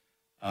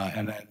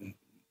 And then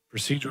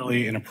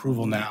procedurally, an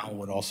approval now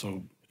would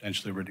also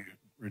potentially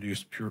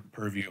reduce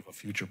purview of a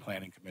future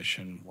planning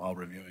commission while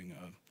reviewing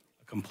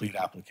a complete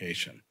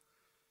application.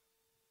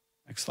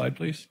 Next slide,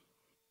 please.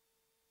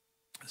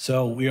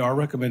 So we are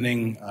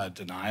recommending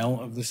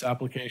denial of this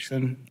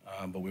application,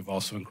 but we've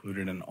also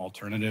included an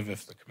alternative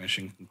if the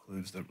commission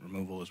concludes that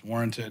removal is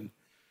warranted.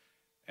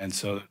 And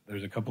so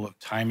there's a couple of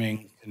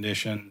timing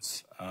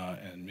conditions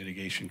and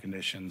mitigation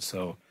conditions.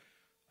 So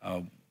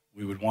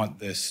we would want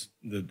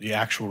the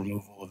actual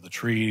removal of the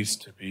trees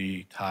to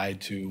be tied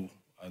to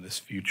this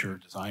future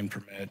design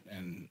permit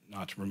and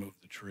not to remove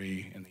the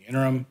tree in the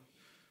interim.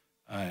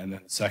 And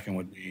then the second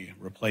would be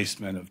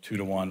replacement of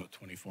 2-to-1 with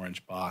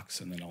 24-inch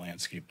box and then a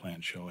landscape plan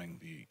showing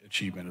the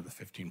achievement of the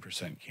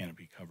 15%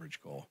 canopy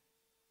coverage goal.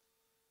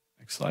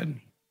 Next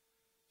slide.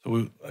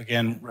 So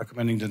again,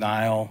 recommending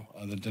denial.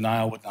 The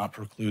denial would not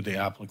preclude the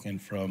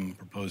applicant from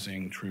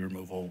proposing tree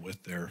removal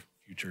with their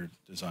future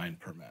design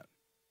permit.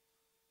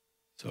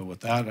 So with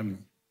that, I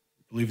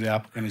believe the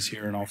applicant is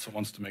here and also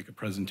wants to make a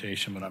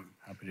presentation, but I'm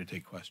happy to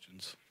take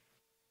questions.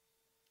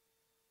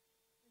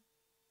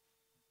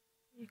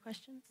 Any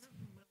questions?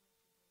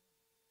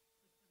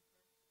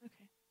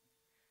 Okay.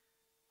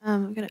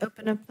 I'm going to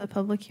open up the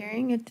public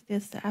hearing. It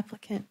is the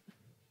applicant.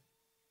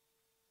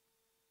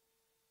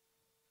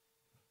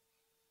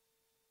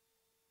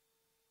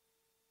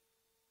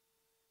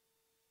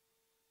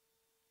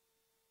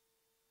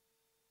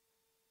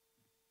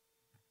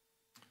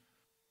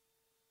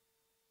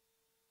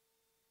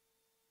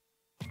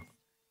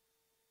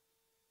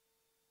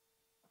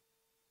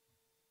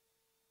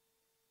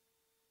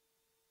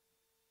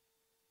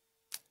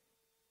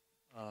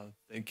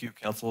 Thank you,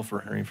 Council, for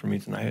hearing from me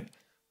tonight.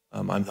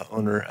 I'm the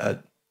owner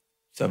at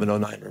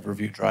 709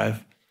 Riverview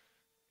Drive.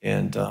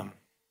 And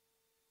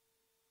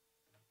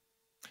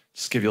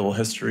just give you a little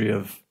history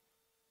of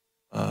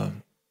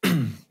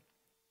me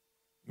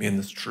and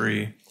this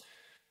tree.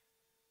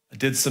 I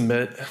did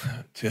submit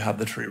to have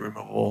the tree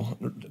removed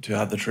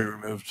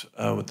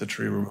with the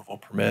tree removal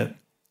permit.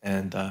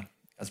 And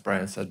as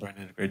Brian said, Brian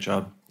did a great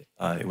job.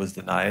 It was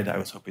denied. I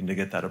was hoping to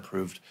get that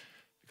approved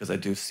because I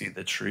do see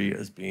the tree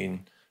as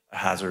being a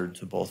hazard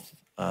to both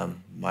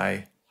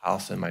my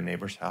house and my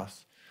neighbor's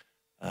house.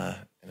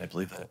 And I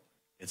believe that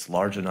it's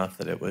large enough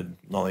that it would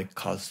not only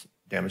cause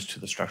damage to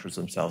the structures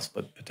themselves,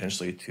 but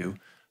potentially to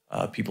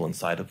people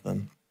inside of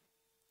them.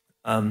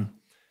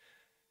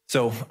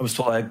 So I was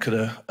told I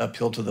could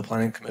appeal to the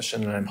Planning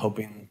Commission, and I'm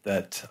hoping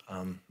that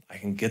I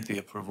can get the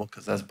approval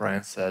because, as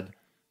Brian said,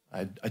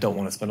 I don't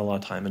want to spend a lot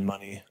of time and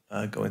money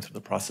going through the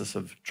process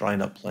of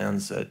drawing up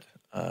plans that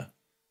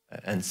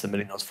and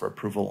submitting those for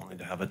approval only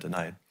to have it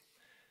denied.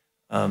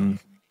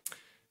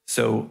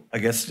 So I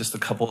guess just a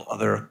couple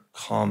other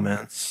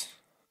comments.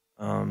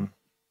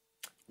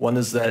 One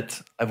is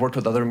that I've worked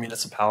with other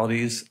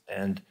municipalities,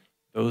 and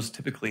those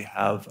typically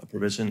have a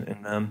provision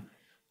in them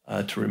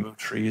to remove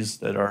trees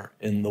that are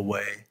in the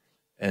way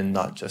and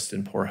not just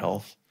in poor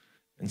health.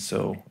 And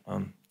so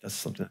that's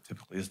something that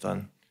typically is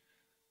done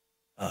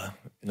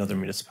in other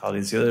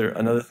municipalities.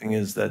 Another thing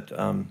is that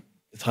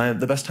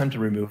the best time to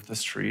remove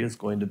this tree is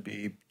going to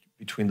be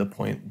between the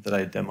point that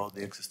I demoed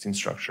the existing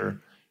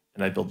structure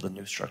and I build the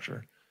new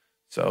structure.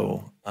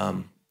 So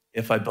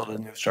if I build a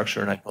new structure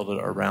and I build it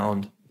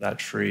around that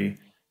tree,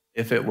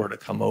 if it were to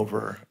come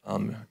over,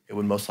 it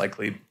would most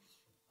likely,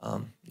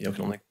 it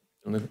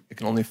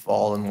can only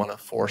fall in one of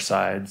 4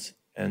 sides,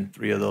 and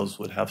 3 of those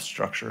would have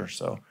structure.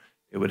 So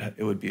it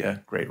would be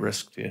a great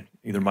risk to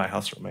either my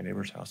house or my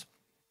neighbor's house.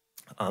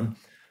 And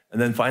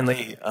then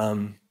finally,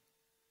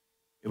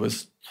 it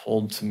was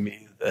told to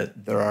me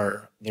that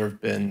there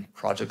have been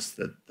projects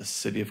that the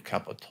city of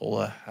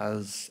Capitola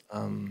has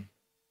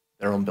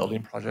their own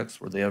building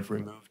projects where they have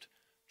removed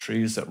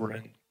trees that were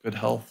in good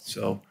health.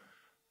 So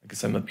I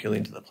guess I'm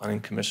appealing to the Planning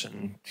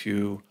Commission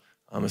to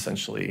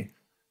essentially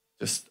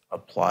just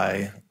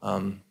apply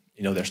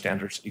their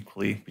standards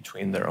equally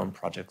between their own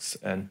projects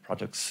and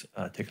projects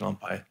taken on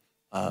by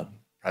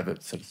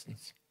private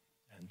citizens.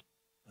 And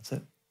that's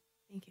it.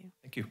 Thank you.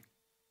 Thank you.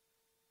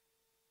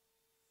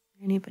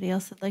 Anybody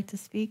else that'd like to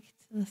speak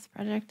to this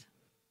project?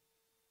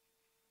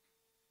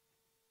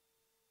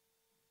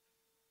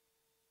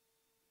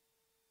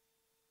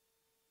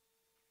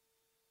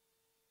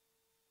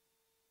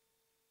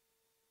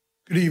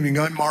 Good evening.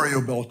 I'm Mario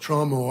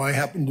Beltramo. I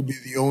happen to be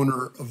the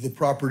owner of the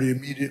property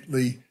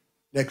immediately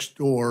next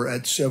door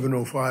at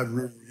 705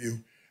 Riverview.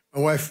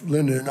 My wife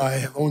Linda and I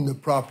have owned the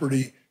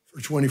property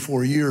for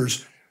 24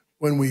 years.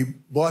 When we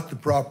bought the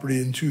property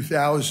in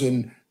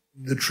 2000,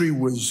 the tree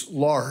was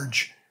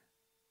large.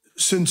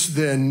 Since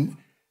then,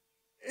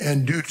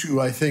 and due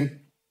to, I think,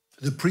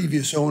 the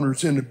previous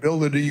owner's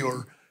inability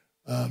or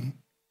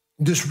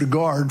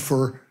disregard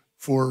for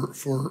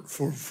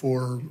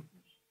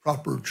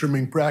proper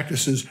trimming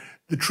practices,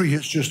 the tree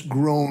has just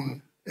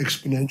grown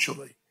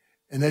exponentially.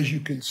 And as you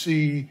can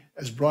see,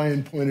 as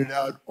Brian pointed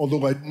out,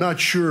 although I'm not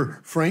sure,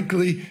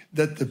 frankly,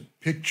 that the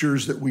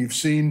pictures that we've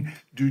seen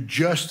do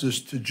justice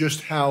to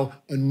just how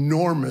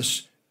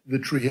enormous the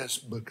tree has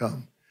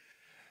become.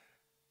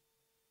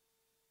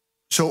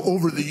 So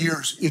over the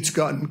years, it's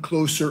gotten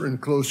closer and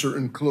closer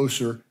and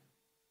closer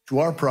to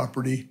our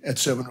property at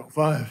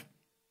 705,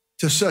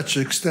 to such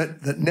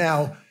extent that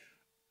now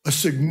a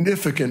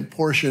significant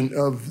portion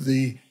of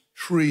the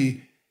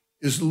tree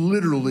is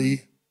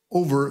literally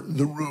over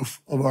the roof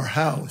of our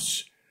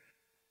house.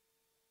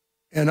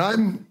 And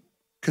I'm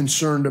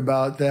concerned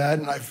about that,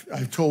 and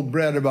I've told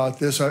Brad about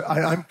this.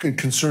 I'm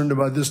concerned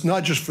about this,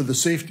 not just for the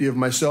safety of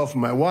myself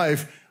and my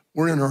wife.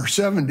 We're in our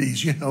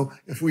 70s,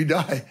 if we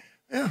die,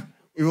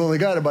 we've only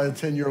got about a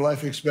 10-year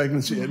life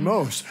expectancy at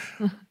most.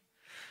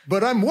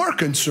 But I'm more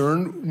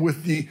concerned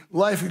with the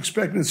life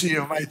expectancy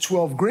of my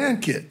 12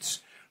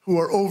 grandkids who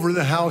are over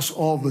the house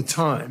all the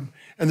time.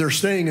 And they're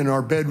staying in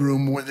our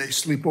bedroom when they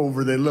sleep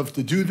over. They love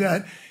to do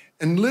that.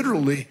 And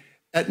literally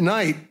at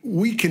night,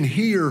 we can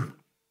hear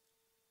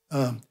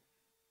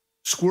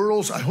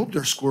squirrels, I hope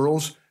they're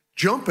squirrels,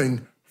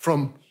 jumping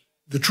from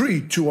the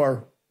tree to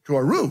our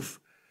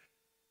roof.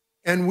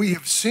 And we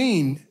have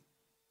seen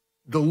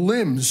the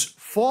limbs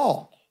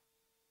fall.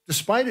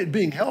 Despite it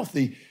being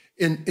healthy,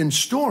 in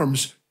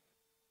storms,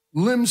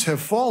 limbs have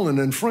fallen.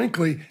 And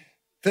frankly,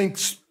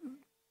 thanks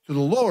to the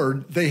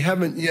Lord, they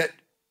haven't yet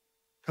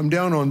come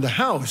down on the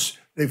house.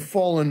 They've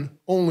fallen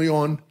only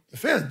on the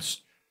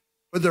fence.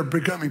 But they're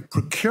becoming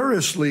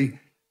precariously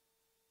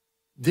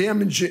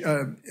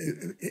damaging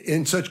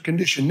in such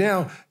condition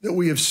now that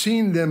we have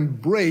seen them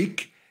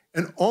break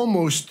and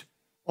almost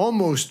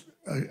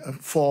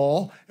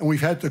fall. And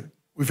we've had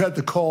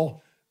to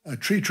call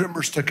tree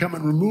trimmers to come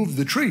and remove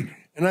the tree.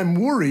 And I'm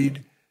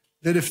worried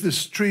that if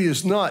this tree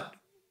is not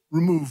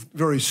removed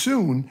very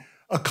soon,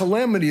 a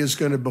calamity is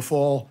going to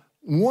befall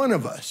one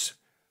of us,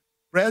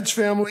 Brad's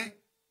family,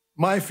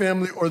 my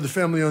family, or the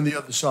family on the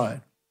other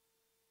side.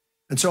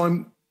 And so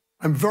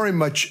I'm very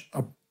much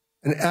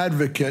an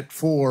advocate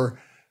for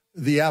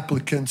the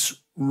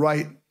applicant's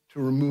right to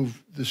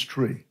remove this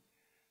tree.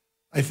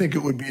 I think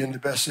it would be in the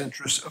best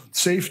interest of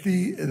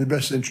safety, in the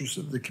best interest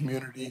of the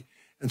community,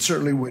 and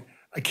certainly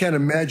I can't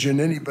imagine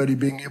anybody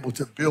being able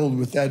to build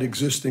with that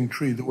existing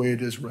tree the way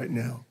it is right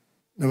now,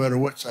 no matter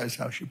what size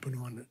house you put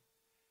on it.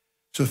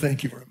 So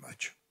thank you very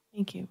much.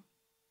 Thank you.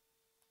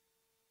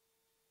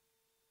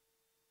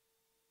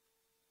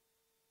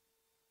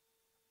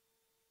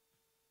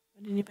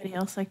 Would anybody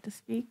else like to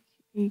speak?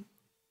 Good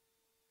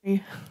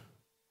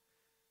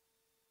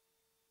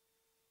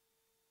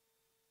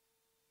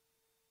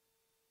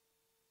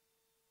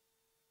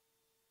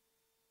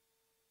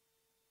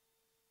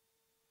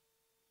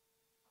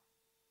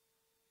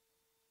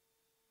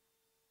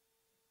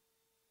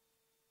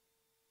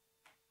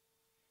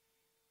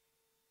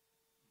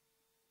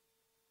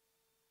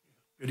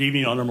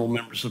evening, honorable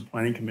members of the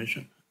Planning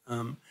Commission.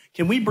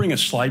 Can we bring a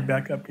slide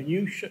back up? Can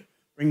you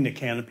bring the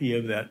canopy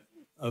of that,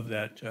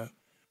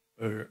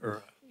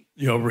 or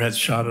the overhead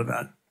shot of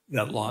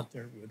that lot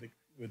there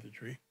with the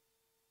tree.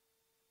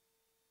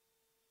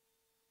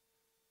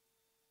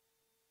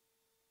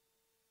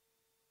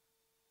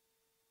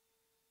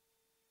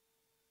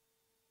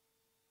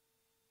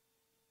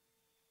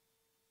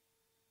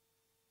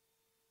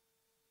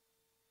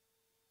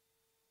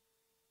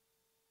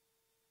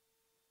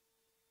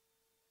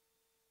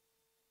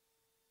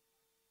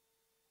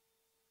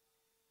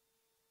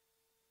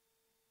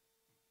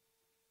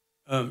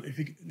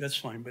 That's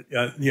fine, but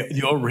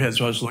the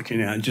overheads I was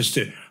looking at,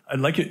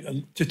 I'd like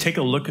it to take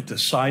a look at the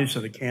size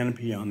of the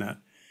canopy on that.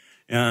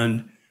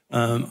 And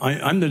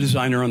I'm the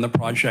designer on the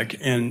project,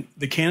 and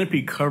the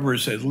canopy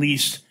covers at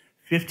least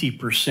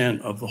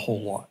 50% of the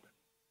whole lot.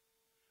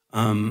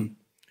 And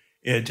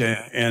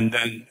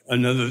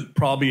then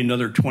probably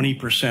another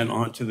 20%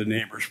 onto the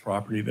neighbor's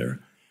property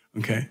there.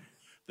 Okay.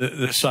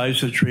 The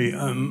size of the tree.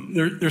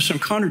 There's some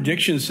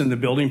contradictions in the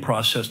building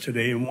process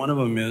today, and one of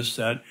them is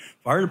that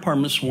fire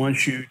departments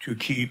want you to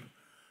keep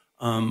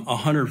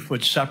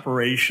 100-foot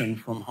separation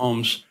from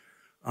homes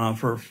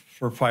for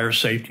fire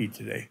safety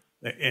today.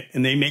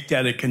 And they make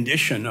that a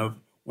condition of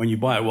when you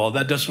buy. Well,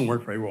 that doesn't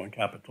work very well in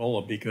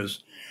Capitola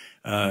because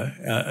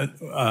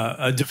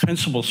a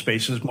defensible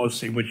space is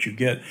mostly what you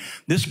get.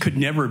 This could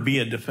never be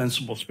a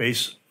defensible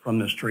space from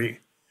this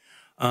tree.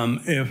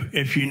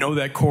 If you know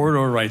that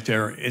corridor right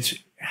there, it's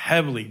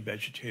heavily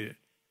vegetated.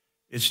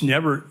 It's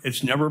never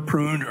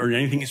pruned or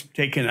anything is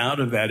taken out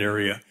of that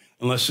area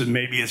unless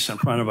maybe it's in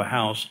front of a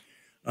house.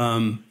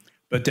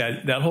 But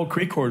that whole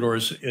creek corridor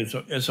is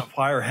a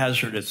fire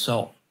hazard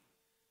itself,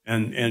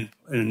 and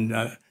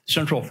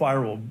Central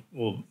Fire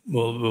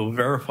will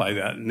verify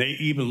that. And they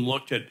even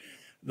looked at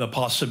the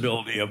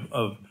possibility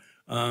of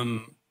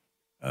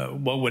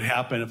what would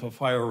happen if a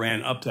fire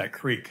ran up that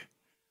creek.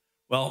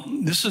 Well,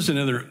 this is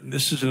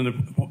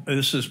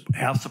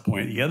half the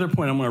point. The other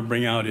point I'm going to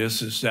bring out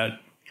is that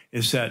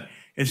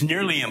it's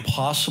nearly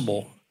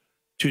impossible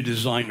to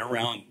design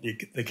around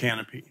the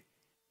canopy.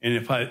 And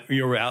if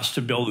you were asked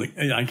to build it,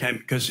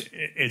 because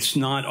it's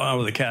not out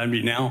of the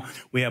canopy now,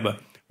 we have a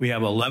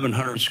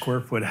 1,100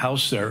 square foot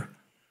house there,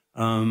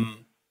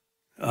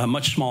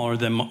 much smaller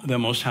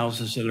than most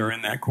houses that are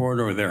in that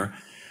corridor there.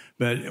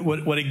 But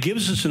what it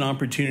gives us an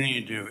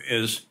opportunity to do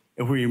is,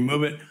 if we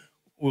remove it,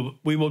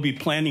 we will be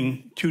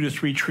planting 2 to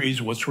 3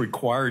 trees, what's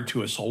required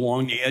to us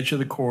along the edge of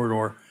the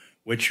corridor,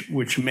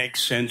 which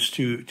makes sense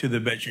to the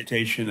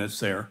vegetation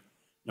that's there,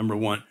 number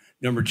one.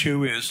 Number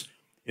two is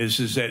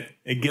that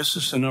it gives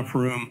us enough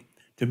room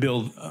to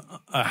build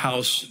a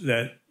house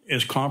that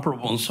is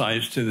comparable in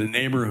size to the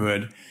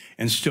neighborhood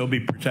and still be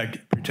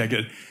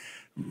protected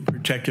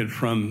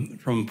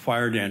from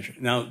fire danger.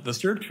 Now, the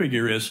third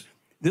figure is,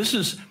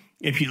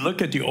 if you look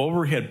at the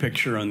overhead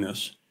picture on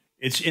this,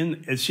 it's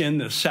in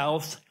the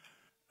south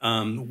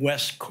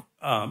west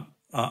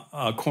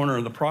corner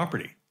of the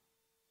property.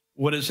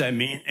 What does that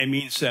mean? It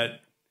means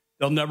that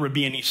there'll never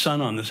be any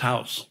sun on this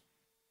house.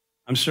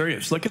 I'm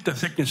serious. Look at the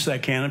thickness of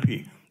that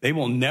canopy. They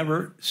will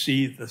never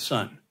see the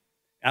sun.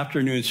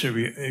 Afternoon,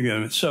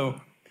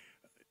 so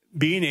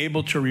being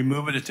able to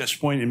remove it at this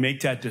point and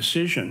make that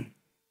decision,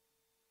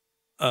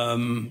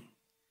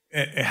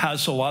 it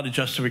has a lot of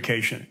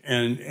justification.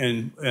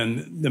 And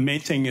the main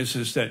thing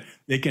is that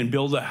they can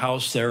build a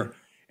house there,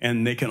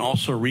 and they can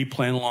also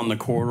replant along the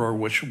corridor,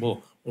 which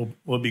will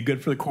be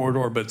good for the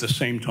corridor, but at the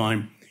same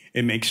time,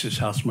 it makes this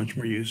house much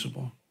more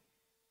usable.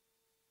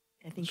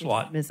 I think your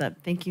time is up.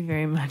 Thank you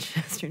very much,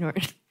 Mr.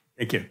 Norton.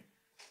 Thank you.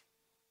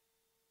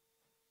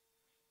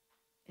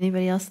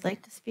 Anybody else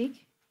like to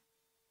speak?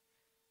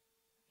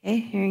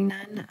 Okay, hearing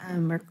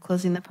none, we're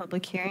closing the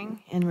public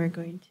hearing, and we're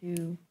going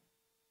to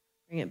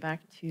bring it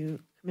back to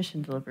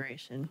commission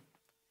deliberation.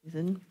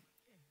 Susan?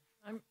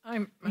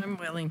 I'm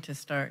willing to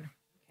start.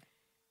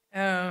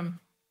 I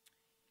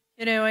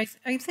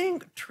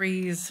think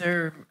trees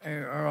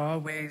are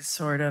always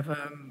sort of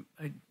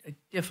a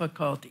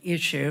difficult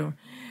issue,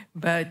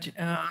 but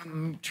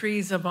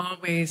trees have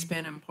always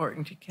been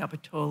important to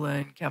Capitola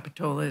and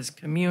Capitola's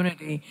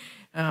community.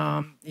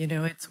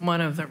 It's one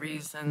of the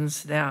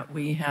reasons that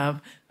we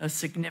have a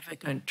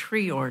significant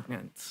tree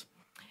ordinance.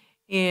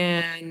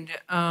 And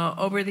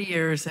over the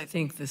years, I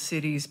think the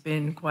city's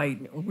been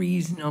quite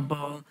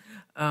reasonable.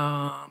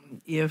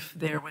 If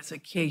there was a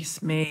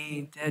case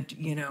made that,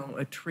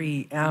 a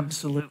tree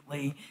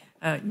absolutely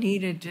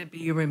needed to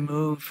be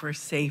removed for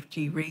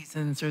safety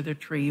reasons, or the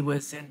tree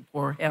was in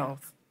poor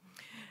health.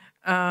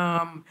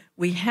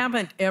 We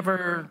haven't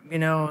ever,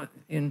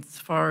 as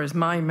far as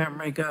my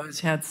memory goes,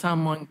 had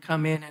someone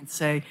come in and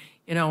say,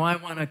 I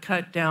want to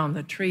cut down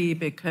the tree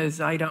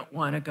because I don't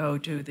want to go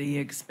to the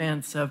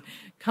expense of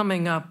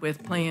coming up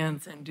with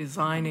plans and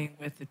designing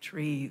with the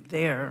tree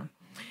there.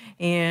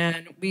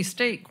 And we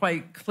state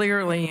quite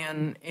clearly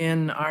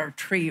in our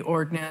tree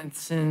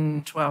ordinance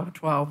in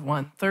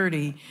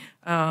 1212-130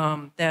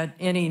 that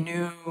any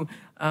new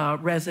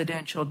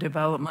residential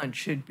development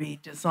should be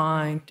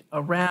designed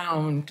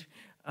around,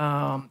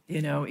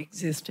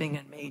 existing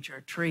and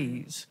major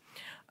trees.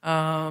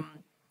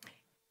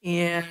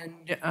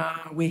 And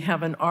we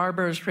have an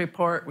arborist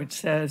report which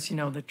says,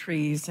 the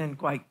tree's in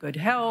quite good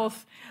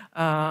health.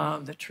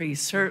 The tree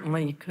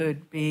certainly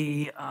could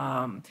be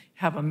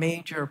have a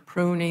major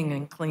pruning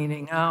and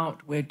cleaning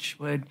out, which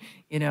would,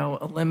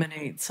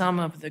 eliminate some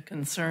of the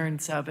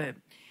concerns of it.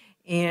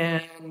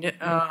 And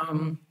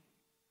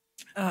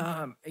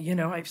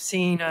I've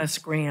seen us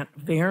grant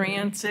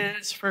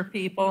variances for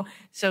people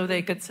so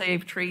they could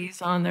save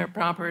trees on their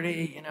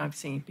property. I've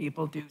seen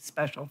people do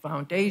special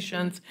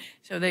foundations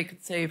so they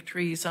could save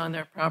trees on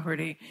their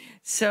property.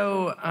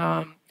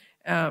 So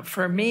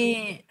for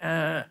me,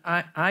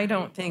 I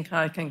don't think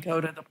I can go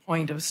to the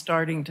point of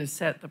starting to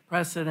set the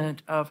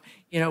precedent of,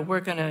 we're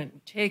going to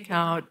take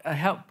out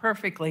a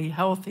perfectly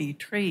healthy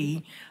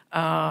tree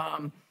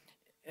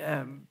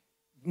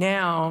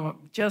now,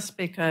 just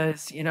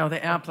because, the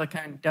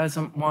applicant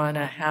doesn't want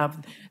to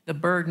have the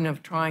burden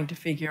of trying to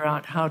figure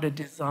out how to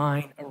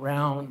design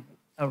around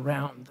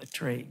the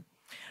tree.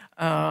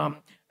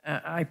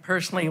 I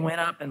personally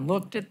went up and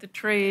looked at the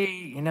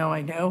tree.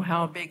 I know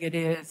how big it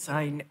is.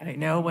 I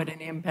know what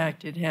an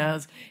impact it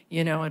has.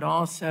 It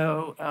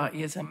also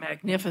is a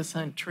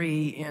magnificent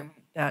tree in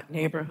that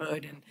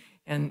neighborhood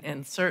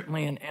and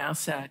certainly an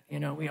asset.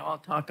 We all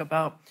talk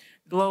about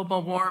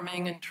global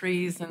warming and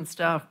trees and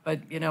stuff,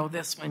 but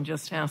this one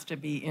just has to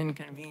be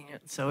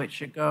inconvenient, so it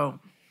should go.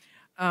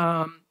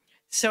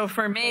 So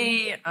for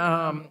me,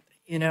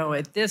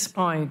 at this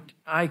point,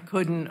 I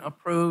couldn't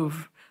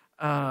approve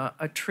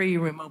a tree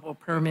removal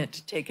permit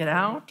to take it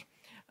out.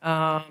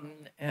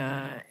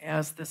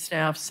 As the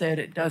staff said,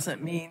 it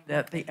doesn't mean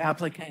that the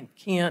applicant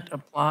can't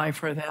apply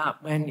for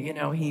that when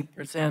he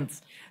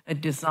presents a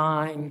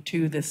design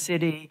to the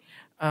city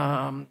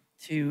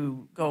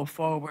to go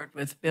forward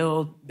with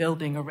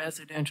building a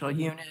residential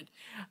unit.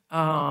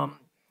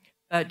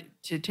 But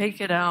to take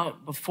it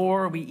out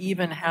before we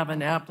even have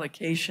an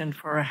application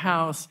for a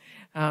house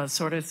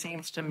sort of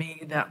seems to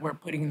me that we're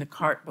putting the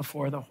cart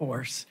before the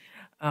horse.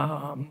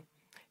 As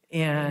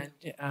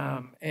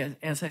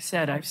I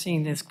said, I've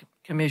seen this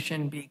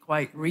commission be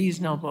quite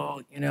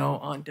reasonable,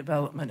 on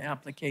development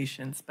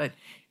applications, but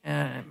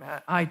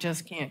I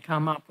just can't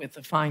come up with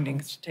the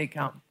findings to take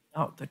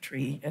out the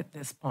tree at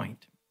this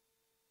point.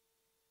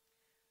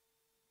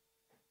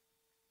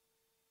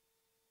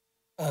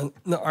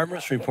 The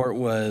arborist report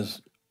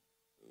was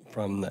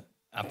from the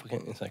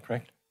applicant, is that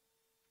correct?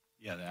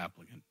 Yeah, the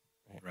applicant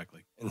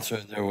directly. And so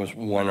there was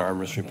one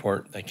arborist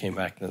report that came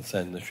back that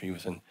said the tree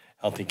was in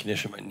healthy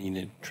condition but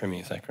needed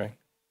trimming, is that correct?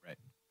 Right.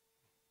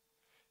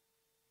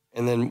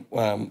 And then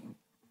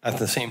at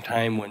the same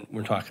time, when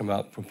we're talking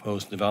about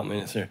proposed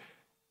development, is there,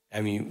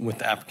 with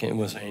the applicant,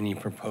 was there any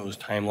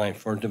proposed timeline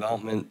for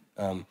development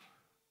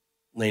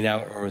laid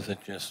out, or was it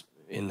just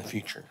in the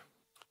future?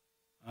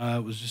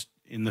 It was just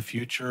in the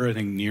future, I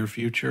think near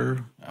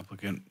future.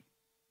 Applicant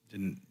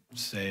didn't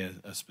say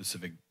a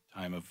specific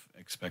time of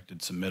expected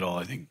submittal.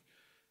 I think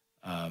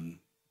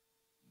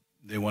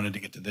they wanted to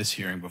get to this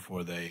hearing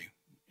before they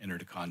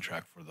entered a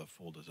contract for the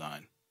full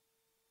design.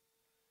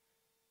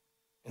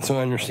 And so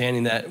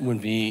understanding that would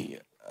be,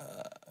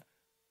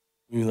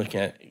 we look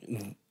at,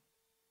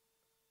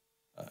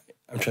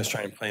 I'm just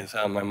trying to play this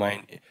out in my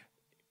mind.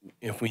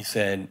 If we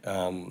said,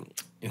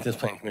 if this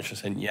planning commission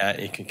said, yeah,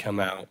 it could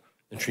come out,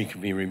 the tree could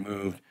be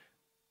removed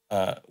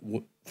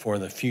for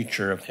the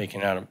future of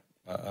taking out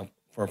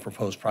for a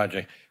proposed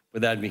project,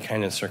 would that be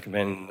kind of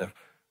circumventing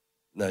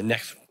the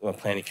next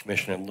planning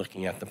commission of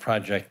looking at the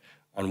project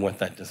on what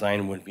that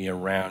design would be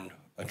around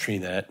a tree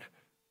that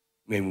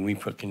maybe we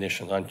put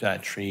conditions on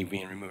that tree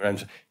being removed? I'm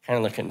just kind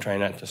of looking,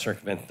 trying not to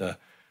circumvent the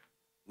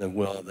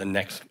will of the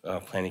next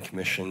planning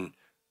commission.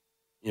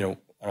 I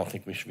don't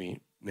think we should be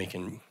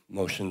making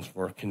motions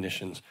for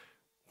conditions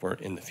for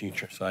in the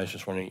future. So I was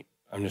just wondering,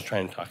 I'm just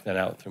trying to talk that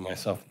out through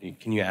myself.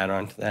 Can you add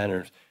on to that,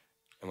 or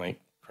am I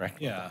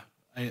correct? Yeah,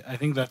 I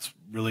think that's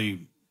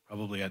really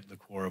probably at the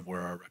core of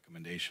where our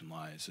recommendation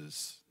lies,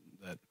 is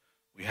that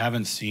we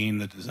haven't seen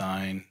the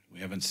design, we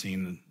haven't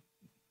seen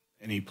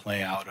any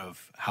play out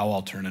of how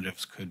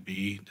alternatives could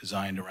be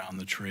designed around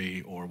the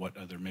tree, or what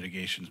other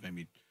mitigations,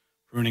 maybe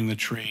pruning the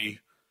tree.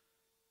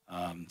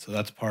 So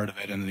that's part of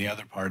it. And the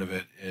other part of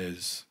it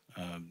is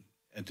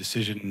a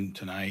decision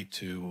tonight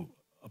to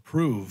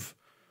approve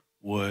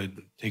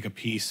would take a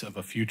piece of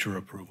a future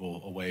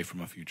approval away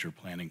from a future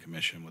planning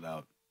commission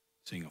without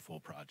seeing a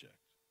full project.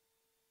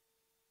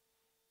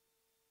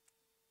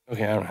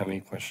 Okay, I don't have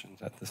any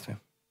questions at this time.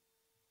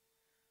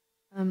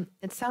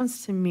 It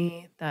sounds to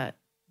me that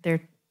the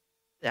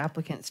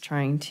applicant's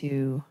trying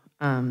to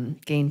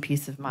gain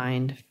peace of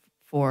mind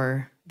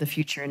for the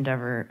future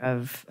endeavor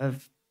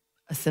of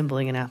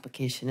assembling an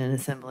application and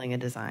assembling a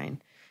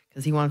design,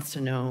 because he wants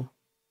to know,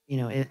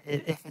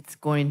 if it's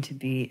going to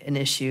be an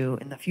issue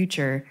in the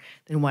future,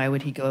 then why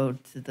would he go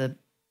to the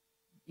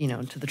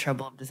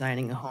trouble of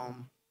designing a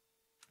home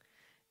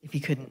if he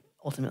couldn't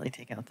ultimately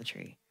take out the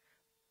tree?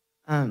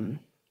 I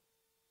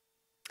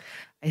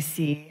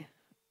see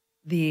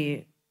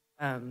the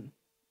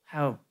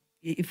how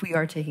if we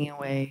are taking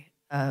away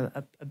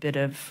a bit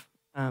of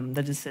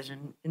the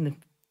decision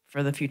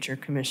for the future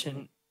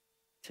commission,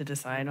 to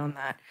decide on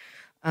that.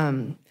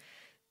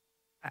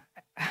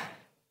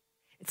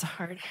 It's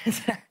hard.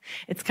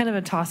 It's kind of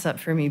a toss up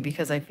for me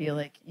because I feel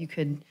like you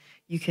can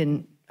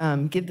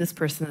give this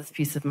person this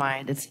peace of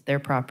mind. It's their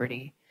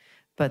property,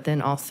 but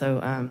then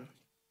also,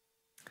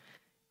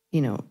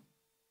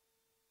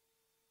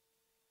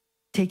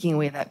 taking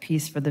away that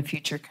piece for the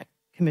future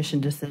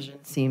commission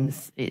decision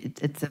seems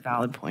it's a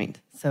valid point.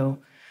 So,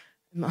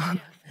 I'm on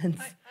the fence.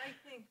 I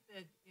think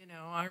that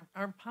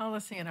our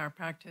policy and our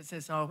practice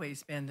has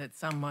always been that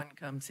someone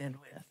comes in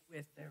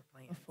with their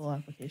plans, A full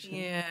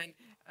application.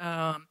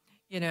 and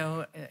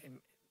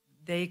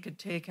they could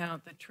take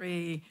out the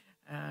tree.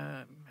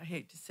 I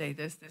hate to say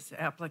this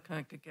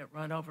applicant could get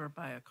run over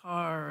by a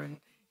car,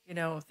 and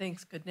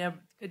things could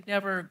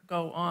never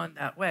go on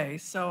that way.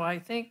 So I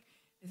think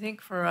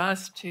for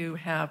us to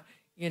have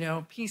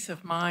peace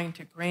of mind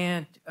to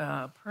grant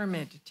a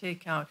permit to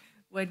take out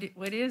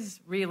what is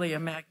really a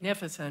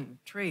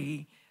magnificent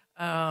tree,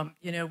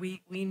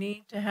 we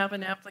need to have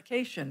an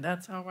application.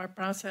 That's how our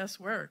process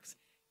works.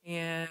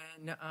 And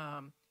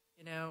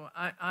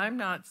I'm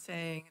not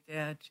saying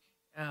that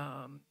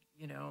the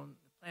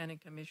Planning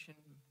Commission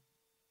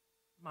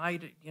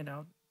might,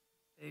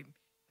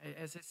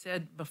 as I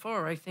said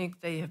before, I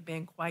think they have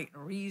been quite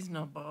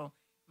reasonable,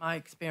 my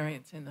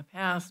experience in the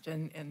past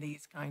and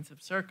these kinds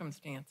of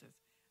circumstances.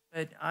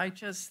 But I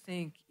just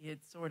think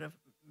it sort of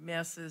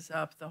messes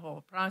up the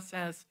whole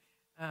process.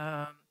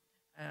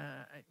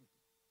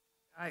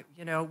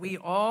 We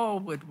all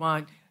would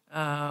want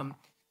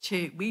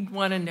we'd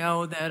want to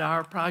know that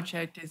our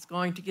project is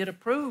going to get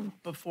approved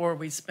before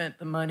we spent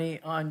the money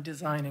on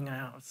designing a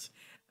house.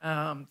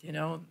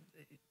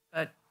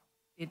 But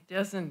it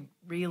doesn't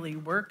really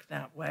work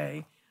that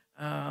way.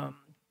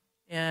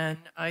 And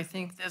I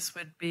think this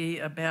would be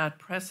a bad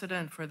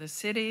precedent for the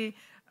city.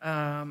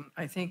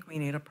 I think we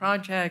need a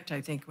project. I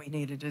think we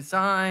need a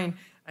design.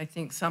 I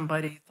think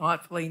somebody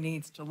thoughtfully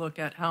needs to look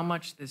at how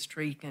much this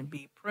tree can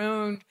be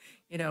pruned,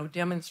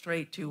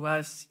 demonstrate to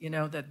us,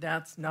 that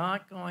that's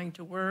not going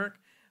to work.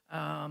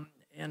 And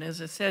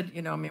as I said,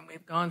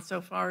 we've gone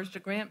so far as to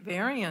grant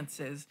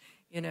variances,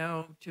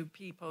 to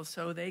people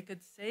so they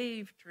could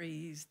save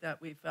trees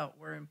that we felt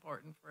were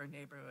important for a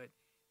neighborhood.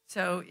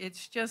 So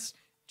it's just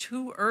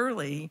too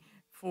early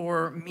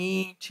for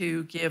me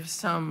to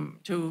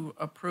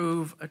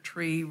approve a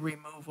tree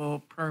removal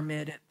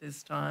permit at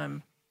this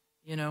time,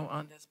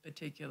 on this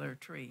particular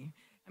tree.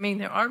 I mean,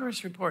 the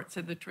arborist report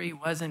said the tree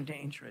wasn't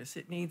dangerous.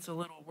 It needs a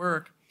little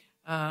work.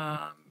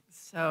 I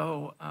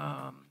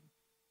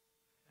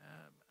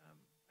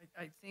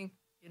think,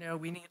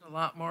 we need a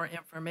lot more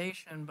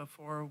information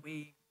before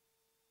we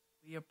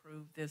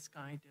approve this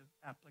kind of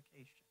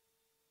application.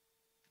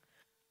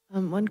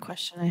 One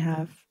question I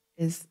have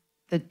is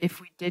that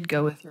if we did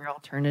go with your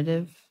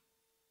alternative,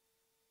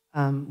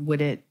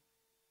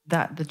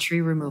 that the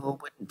tree removal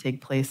wouldn't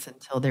take place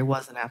until there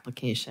was an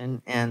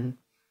application, and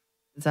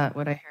is that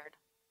what I heard?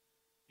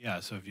 Yeah,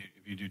 so if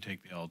you do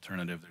take the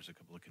alternative, there's a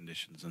couple of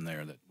conditions in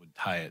there that would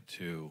tie it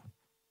to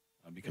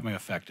becoming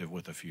effective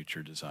with a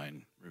future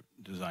design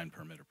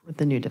permit approval. With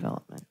the new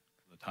development.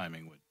 The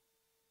timing would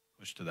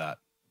push to that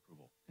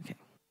approval. Okay.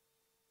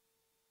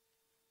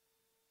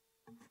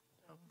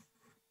 So,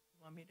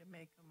 you want me to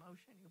make a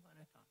motion? You want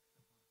to talk?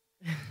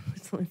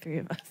 There's only three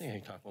of us. I think I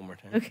can talk one more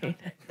time. Okay.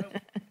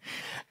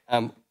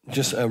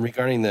 Just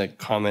regarding the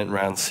comment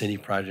around city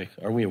projects,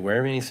 are we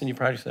aware of any city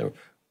projects that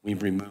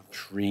we've removed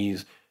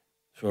trees,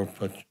 sort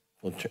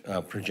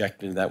of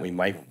projected that we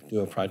might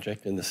do a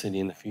project in the city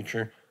in the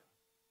future?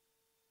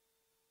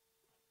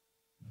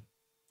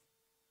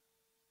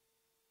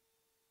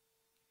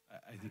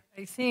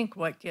 I think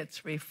what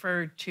gets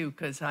referred to,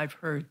 because I've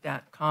heard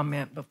that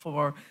comment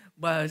before,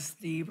 was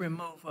the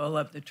removal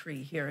of the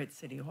tree here at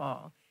City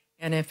Hall.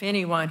 And if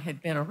anyone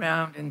had been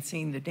around and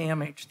seen the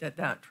damage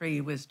that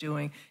tree was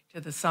doing to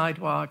the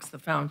sidewalks, the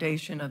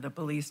foundation of the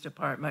police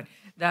department,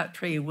 that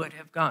tree would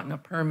have gotten a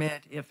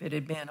permit if it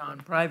had been on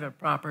private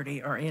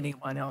property or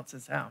anyone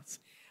else's house.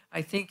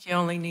 I think you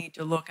only need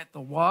to look at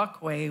the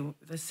walkway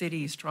the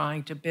city's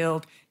trying to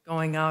build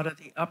going out of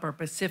the Upper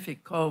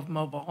Pacific Cove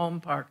Mobile Home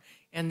Park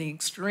and the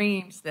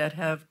extremes that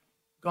have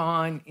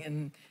gone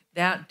in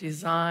that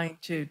design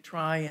to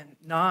try and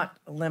not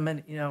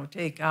eliminate,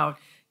 take out,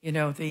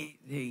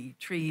 the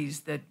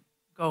trees that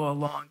go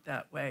along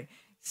that way.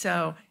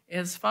 So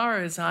as far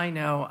as I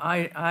know,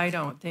 I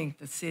don't think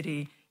the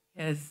city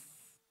has,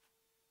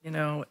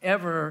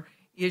 ever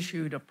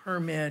issued a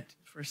permit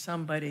for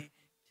somebody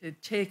to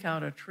take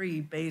out a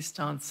tree based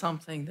on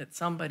something that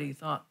somebody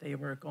thought they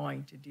were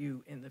going to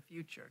do in the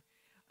future.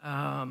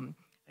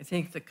 I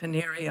think the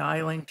Canary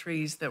Island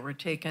trees that were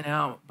taken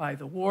out by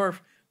the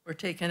wharf were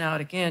taken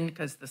out again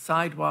because the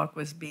sidewalk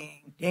was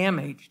being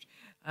damaged.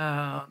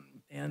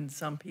 And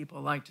some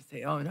people like to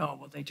say, oh no,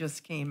 well, they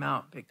just came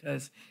out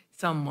because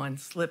someone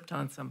slipped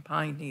on some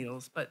pine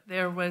needles. But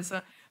there was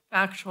a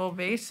factual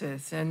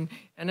basis. And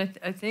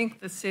I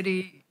think the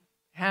city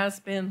has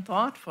been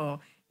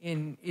thoughtful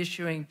in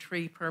issuing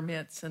tree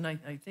permits. And I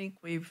think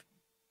we've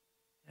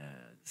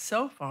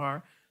so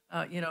far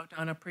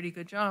done a pretty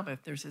good job.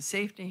 If there's a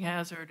safety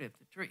hazard, if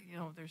the tree,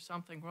 there's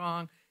something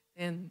wrong,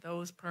 then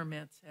those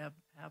permits have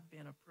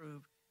been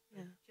approved.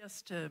 Yeah.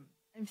 Just to,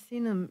 I've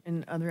seen them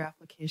in other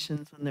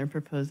applications when they're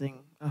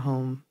proposing a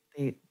home.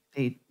 They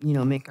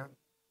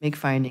make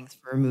findings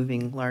for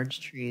removing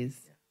large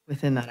trees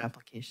within that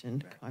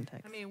application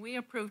context. I mean, we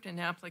approved an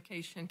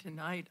application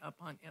tonight up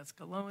on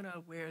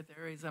Escalona where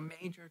there is a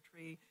major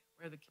tree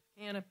where the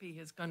canopy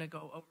is going to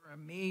go over a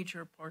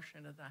major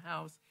portion of the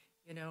house,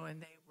 and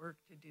they work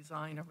to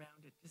design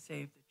around it to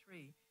save the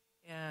tree.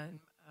 And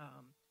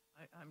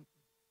I'm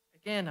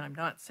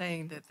not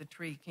saying that the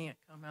tree can't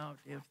come out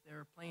if there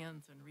are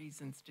plans and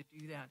reasons to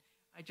do that.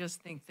 I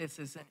just think this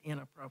is an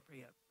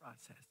inappropriate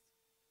process.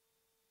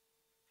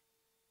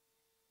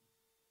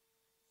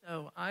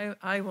 So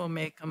I will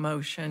make a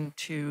motion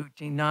to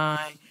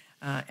deny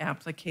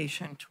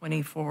application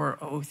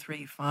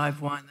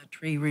 240351, the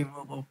tree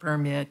removal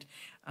permit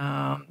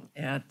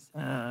at,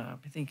 I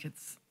think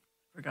it's,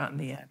 forgotten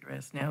the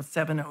address now,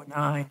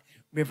 709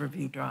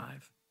 Riverview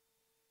Drive.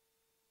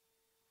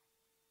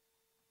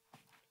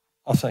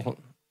 I'll second.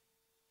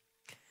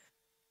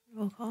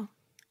 Roll call.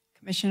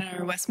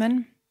 Commissioner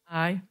Westman?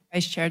 Aye.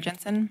 Vice Chair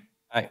Jensen?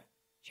 Aye.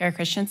 Chair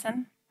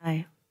Christensen?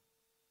 Aye.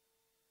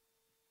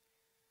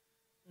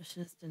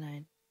 Motion is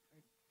denied.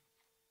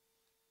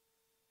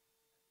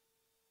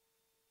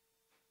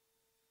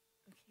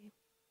 Okay.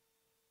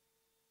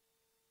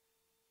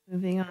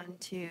 Moving on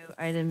to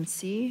item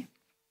C,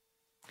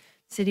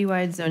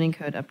 citywide zoning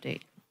code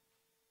update.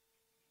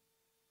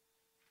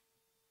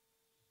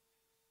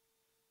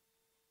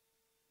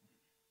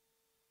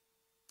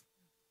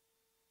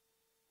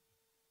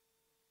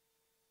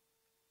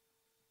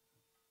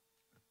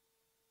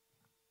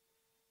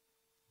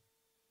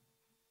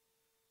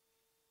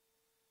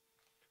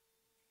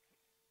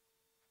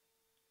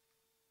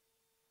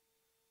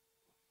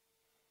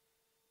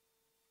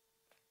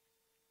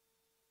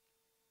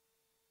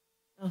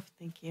 Oh,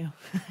 thank you.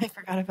 I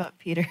forgot about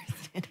Peter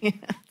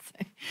standing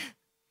outside.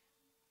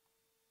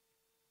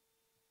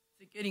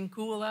 Is it getting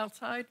cool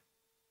outside?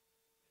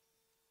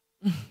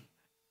 All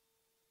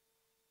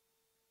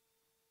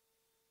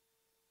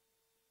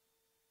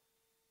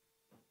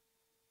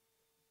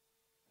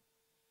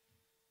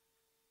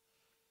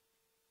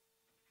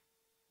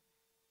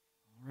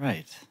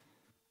right.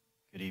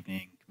 Good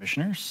evening,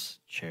 commissioners.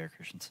 Chair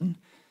Christensen.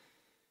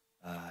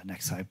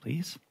 Next slide,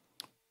 please.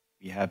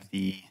 We have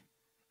the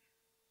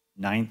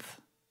 9th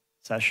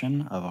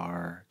session of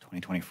our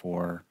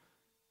 2024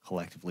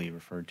 collectively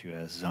referred to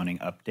as zoning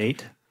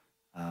update,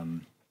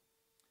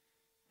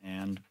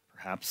 and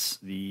perhaps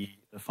the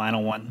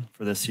final one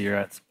for this year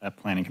at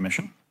Planning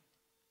Commission.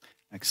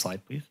 Next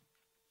slide, please.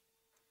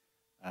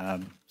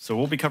 So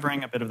we'll be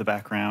covering a bit of the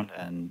background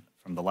and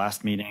from the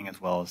last meeting,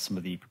 as well as some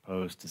of the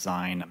proposed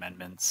design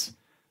amendments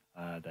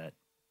that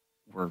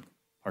were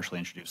partially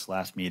introduced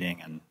last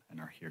meeting and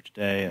are here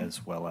today,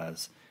 as well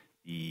as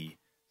the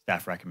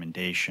staff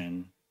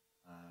recommendation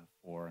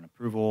for an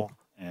approval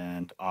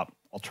and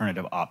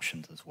alternative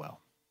options as well.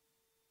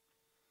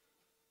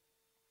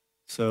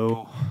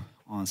 So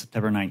on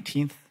September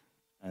 19th,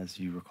 as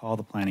you recall,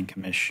 the Planning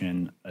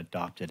Commission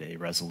adopted a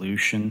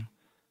resolution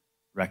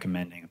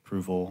recommending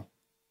approval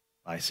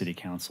by City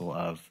Council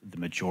of the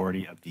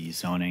majority of the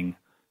zoning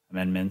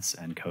amendments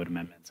and code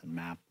amendments and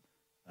map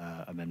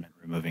amendment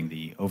removing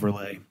the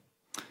overlay.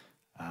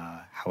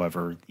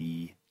 However,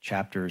 the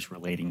chapters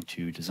relating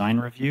to design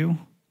review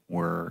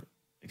were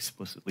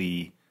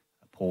explicitly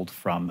pulled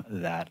from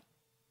that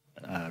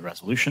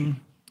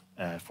resolution.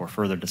 For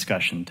further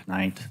discussion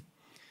tonight,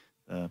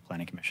 the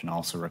Planning Commission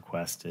also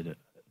requested a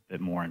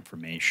bit more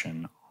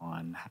information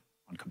on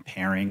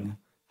comparing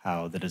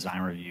how the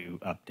design review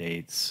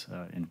updates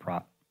in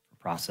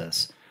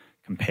process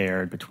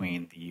compared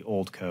between the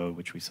old code,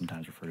 which we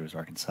sometimes refer to as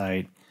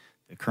Arkansas,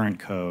 the current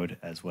code,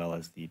 as well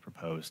as the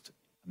proposed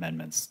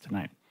amendments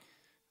tonight.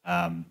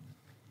 And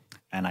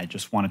I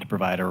just wanted to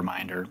provide a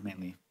reminder,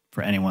 mainly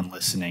for anyone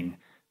listening,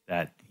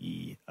 that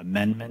the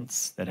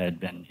amendments that had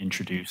been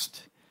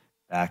introduced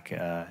back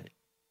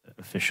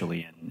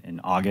officially in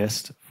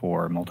August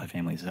for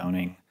multifamily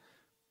zoning,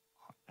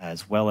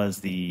 as well as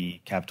the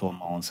Capitola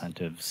mall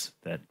incentives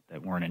that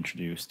weren't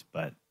introduced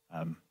but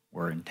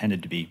were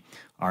intended to be,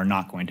 are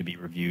not going to be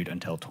reviewed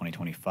until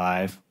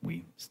 2025.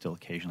 We still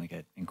occasionally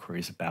get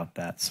inquiries about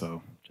that,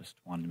 so just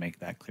wanted to make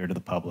that clear to the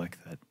public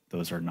that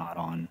those are not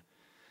on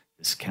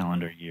this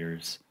calendar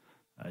year's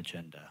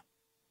agenda.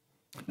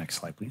 Next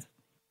slide, please.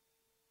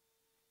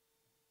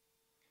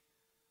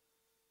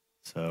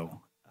 So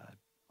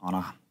on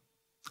a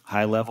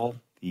high level,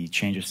 the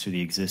changes to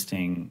the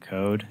existing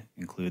code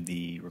include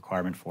the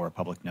requirement for a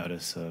public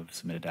notice of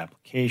submitted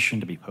application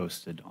to be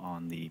posted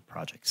on the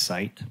project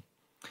site,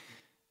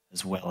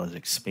 as well as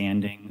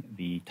expanding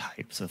the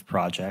types of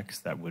projects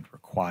that would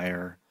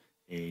require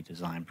a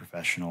design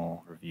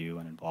professional review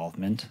and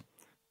involvement,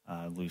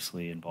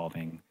 loosely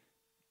involving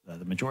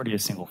the majority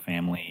of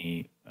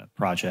single-family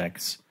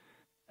projects,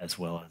 as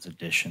well as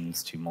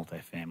additions to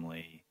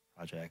multifamily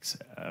projects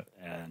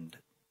and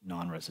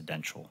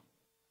non-residential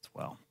as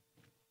well.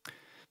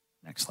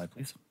 Next slide,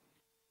 please.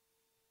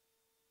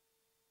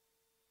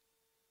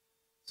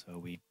 So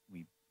we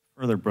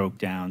further broke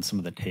down some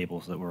of the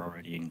tables that were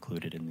already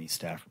included in the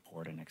staff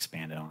report and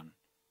expanded on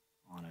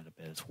it a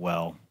bit as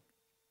well.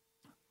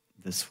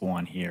 This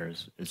one here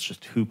is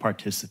just who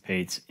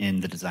participates in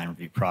the design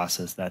review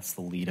process. That's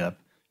the lead up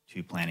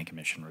to Planning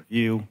Commission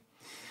review.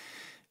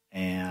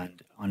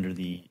 And under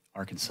the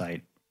Arkansas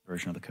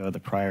version of the code, the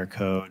prior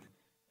code,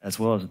 as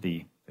well as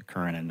the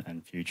current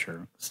and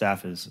future,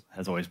 staff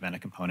has always been a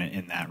component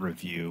in that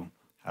review.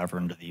 However,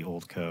 under the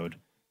old code,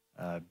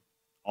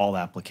 all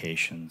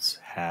applications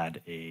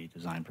had a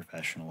design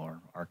professional or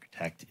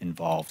architect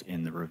involved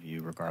in the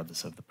review,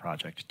 regardless of the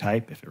project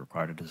type. If it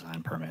required a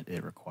design permit,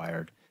 it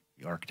required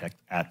the architect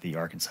at the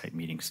Arkansas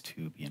meetings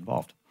to be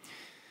involved.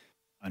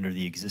 Under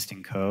the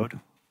existing code,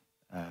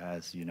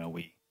 as you know,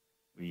 we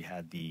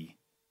had the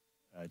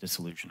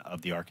dissolution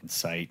of the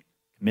Arkansas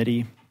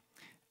committee,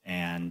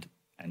 and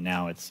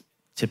now it's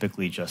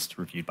typically just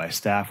reviewed by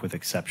staff, with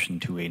exception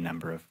to a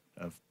number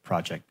of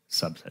project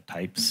subset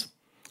types,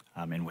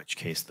 in which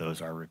case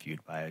those are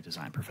reviewed by a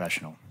design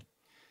professional.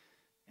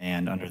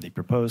 And under the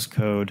proposed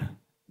code,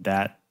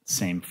 that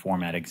same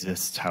format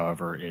exists.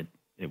 However,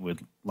 it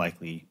would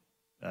likely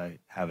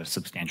have a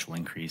substantial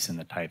increase in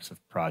the types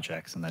of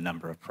projects and the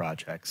number of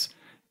projects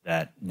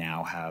that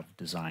now have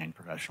design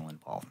professional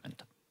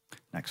involvement.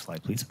 Next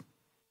slide, please.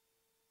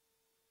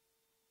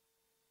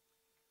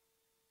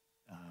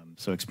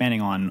 So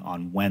expanding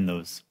on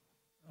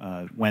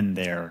when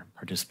their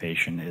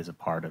participation is a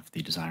part of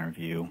the design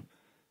review,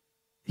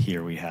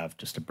 here we have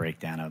just a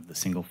breakdown of the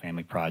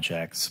single-family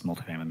projects,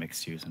 multifamily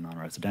mixed-use, and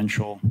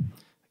non-residential.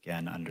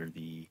 Again, under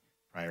the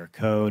prior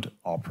code,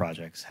 all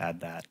projects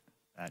had that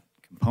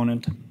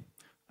component.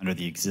 Under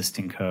the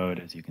existing code,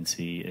 as you can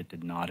see, it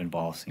did not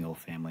involve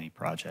single-family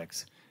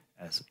projects,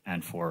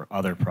 and for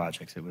other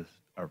projects, it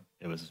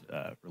was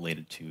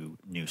related to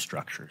new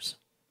structures.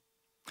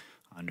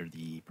 Under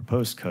the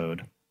proposed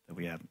code that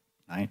we have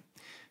tonight,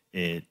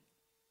 it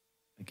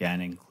again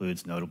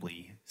includes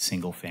notably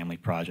single-family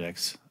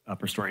projects,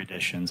 upper story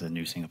additions, and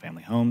new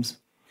single-family homes,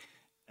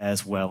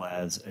 as well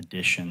as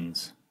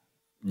additions,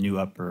 new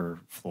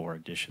upper floor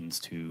additions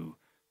to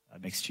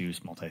mixed-use,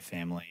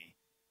 multifamily,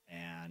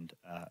 and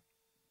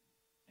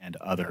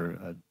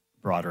other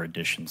broader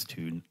additions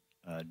to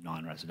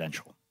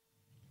non-residential.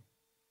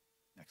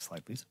 Next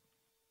slide, please.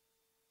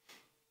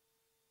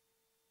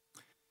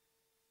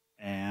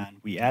 And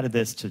we added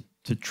this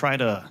to try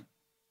to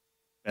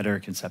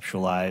better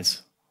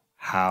conceptualize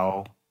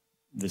how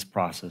this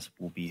process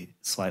will be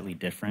slightly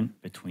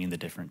different between the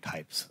different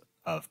types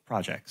of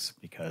projects,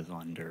 because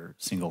under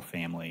single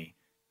family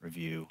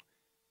review,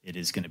 it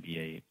is going to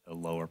be a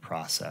lower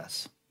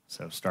process.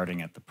 So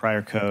starting at the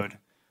prior code,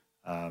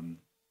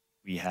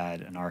 we had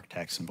an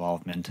architect's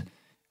involvement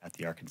at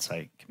the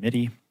Arkansas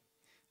committee,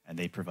 and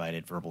they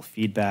provided verbal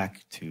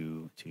feedback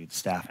to the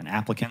staff and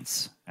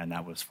applicants, and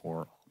that was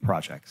for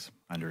projects.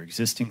 Under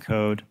existing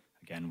code,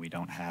 again, we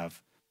don't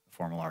have a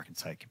formal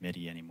Arkansas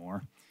committee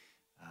anymore,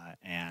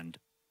 and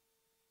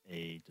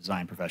a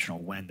design professional,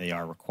 when they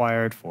are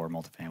required for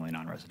multifamily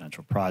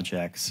non-residential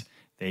projects,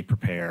 they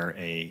prepare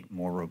a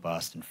more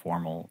robust and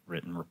formal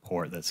written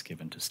report that's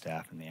given to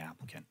staff and the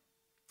applicant.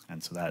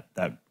 And so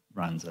that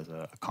runs as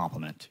a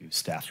complement to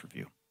staff's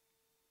review.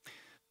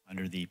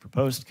 Under the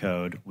proposed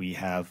code, we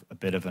have a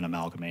bit of an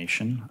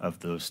amalgamation of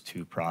those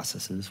two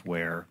processes,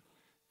 where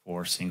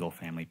for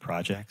single-family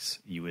projects,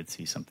 you would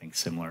see something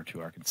similar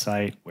to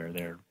Arkansas, where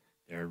they're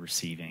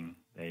receiving,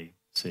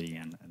 city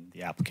and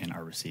the applicant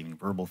are receiving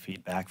verbal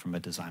feedback from a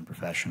design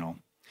professional.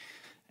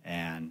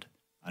 And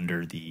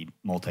under the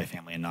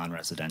multifamily and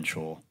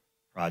non-residential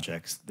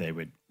projects,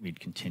 we'd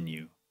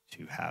continue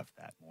to have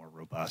that more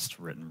robust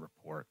written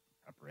report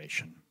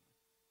preparation.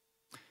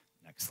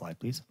 Next slide,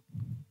 please.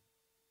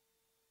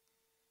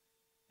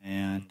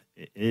 And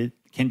it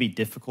can be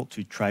difficult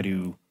to try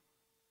to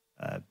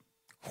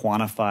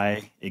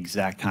quantify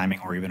exact timing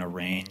or even a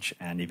range,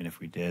 and even if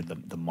we did,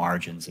 the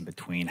margins in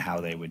between how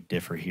they would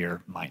differ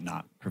here might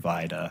not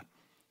provide a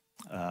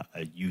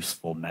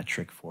useful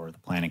metric for the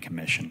Planning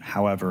Commission.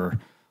 However,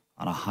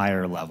 on a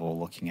higher level,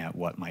 looking at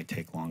what might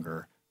take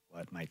longer,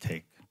 what might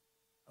take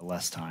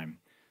less time,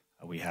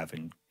 we have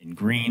in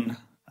green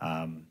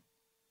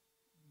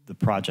the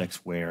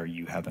projects where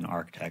you have an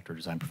architect or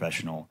design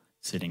professional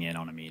sitting in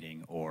on a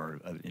meeting, or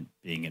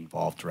being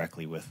involved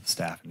directly with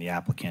staff and the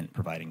applicant,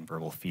 providing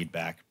verbal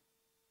feedback,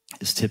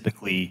 is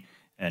typically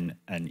an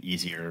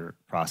easier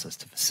process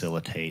to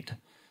facilitate,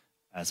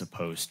 as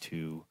opposed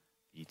to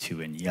the two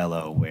in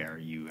yellow, where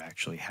you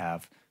actually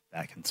have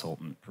that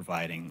consultant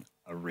providing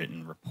a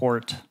written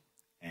report,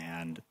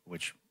 and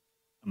which,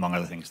 among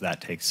other things, that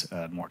takes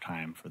more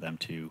time for them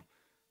to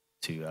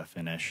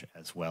finish,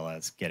 as well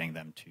as getting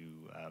them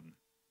to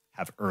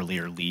have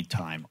earlier lead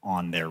time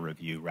on their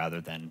review,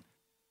 rather than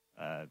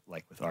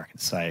like with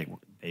Arkansas,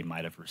 they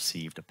might have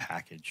received a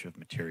package of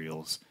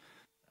materials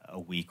a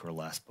week or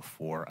less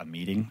before a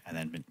meeting, and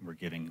then we're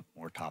giving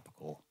more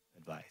topical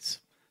advice.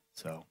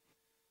 So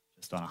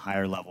just on a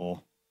higher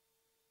level,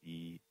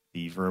 the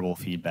the verbal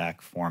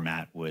feedback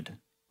format would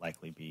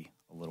likely be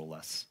a little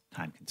less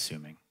time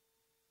consuming.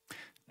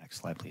 Next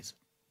slide, please.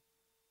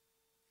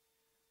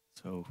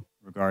 So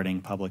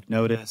regarding public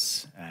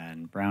notice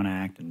and Brown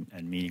Act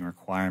and meeting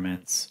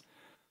requirements,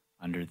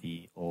 under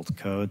the old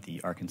code,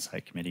 the Arkansas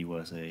Committee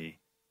was a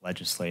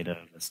legislative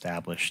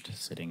established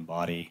sitting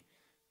body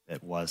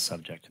that was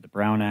subject to the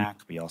Brown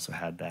Act. We also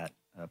had that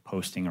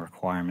posting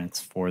requirements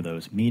for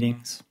those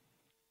meetings.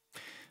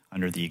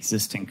 Under the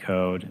existing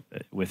code,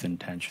 with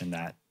intention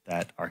that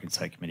that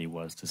Arkansas Committee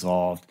was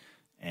dissolved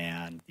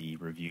and the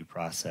review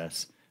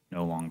process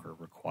no longer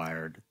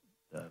required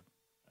the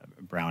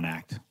Brown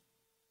Act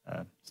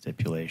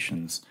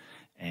stipulations.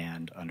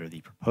 And under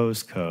the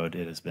proposed code,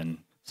 it has been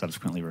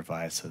subsequently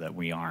revised so that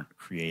we aren't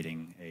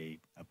creating a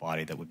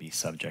body that would be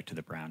subject to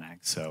the Brown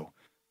Act. So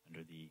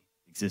under the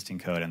existing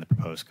code and the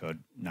proposed code,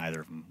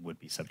 neither of them would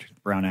be subject to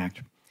the Brown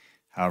Act.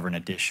 However, in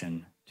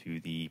addition to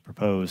the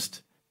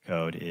proposed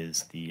code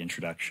is the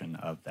introduction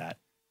of that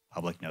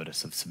public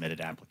notice of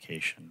submitted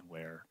application,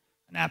 where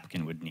an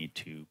applicant would need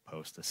to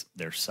post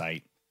their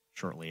site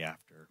shortly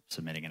after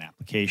submitting an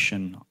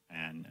application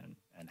and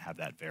have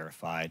that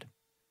verified.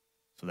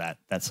 So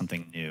that's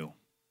something new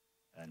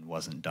and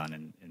wasn't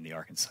done in the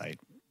Arkansas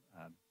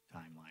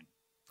timeline.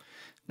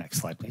 Next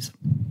slide, please.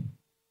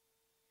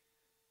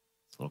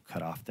 It's a little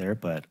cut off there,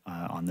 but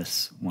on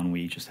this one,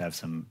 we just have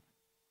some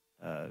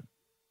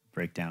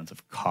breakdowns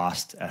of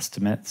cost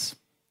estimates.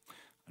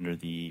 Under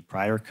the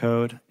prior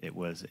code, it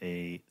was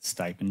a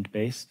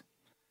stipend-based,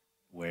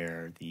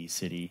 where the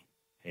city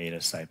paid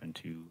a stipend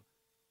to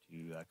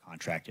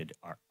contracted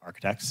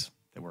architects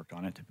that worked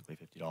on it, typically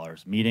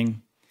 $50 a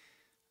meeting.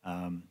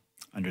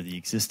 Under the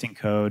existing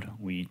code,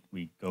 we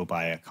go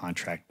by a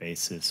contract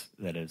basis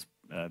that is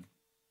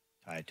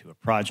tied to a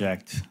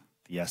project.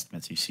 The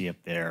estimates you see up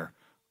there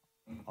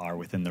are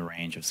within the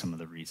range of some of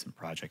the recent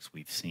projects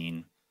we've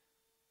seen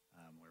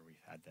where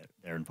we've had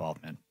their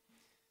involvement.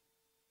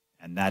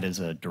 And that is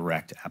a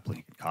direct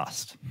applicant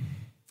cost.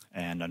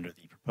 And under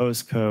the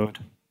proposed code,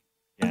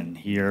 again,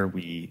 here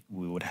we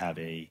would have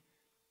a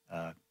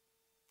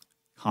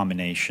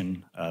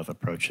combination of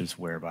approaches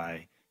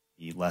whereby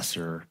the less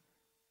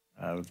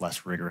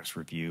rigorous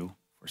review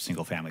for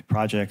single-family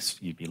projects,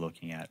 you'd be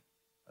looking at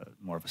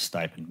more of a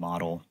stipend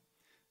model,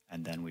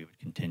 and then we would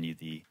continue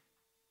the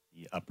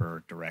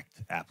upper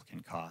direct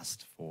applicant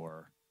cost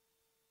for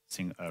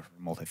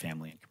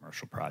multifamily and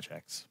commercial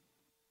projects.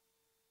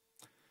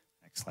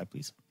 Next slide,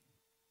 please.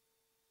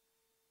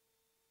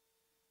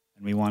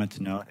 And we wanted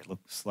to note, it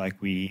looks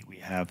like we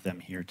have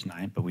them here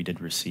tonight, but we did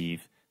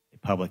receive a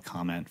public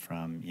comment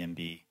from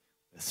YIMBY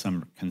with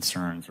some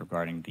concerns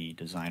regarding the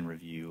design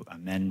review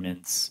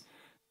amendments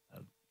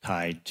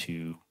tied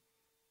to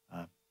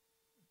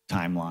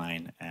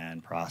timeline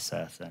and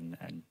process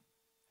and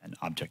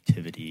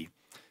objectivity,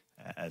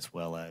 as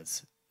well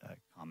as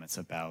comments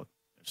about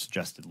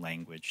suggested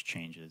language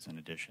changes and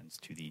additions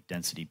to the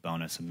density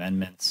bonus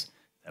amendments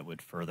that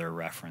would further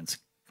reference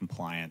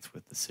compliance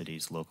with the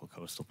city's local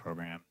coastal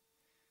program.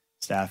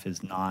 Staff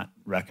is not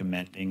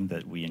recommending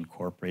that we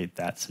incorporate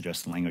that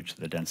suggested language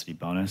to the density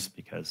bonus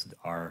because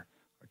our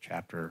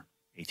chapter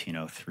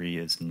 1803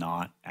 is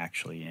not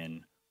actually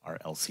in our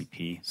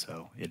LCP,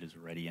 so it is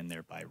already in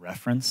there by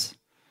reference,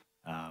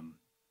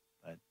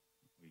 but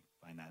we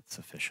find that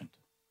sufficient.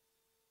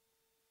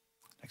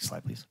 Next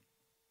slide, please.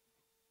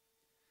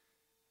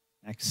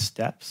 Next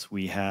steps,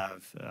 we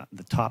have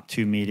the top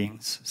two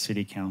meetings,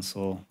 City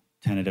Council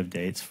tentative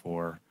dates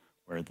for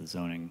where the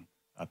zoning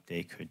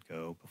update could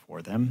go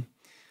before them,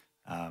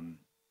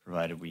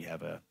 provided we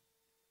have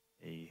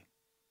a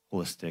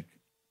holistic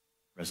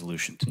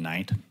resolution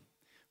tonight.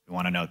 We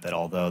want to note that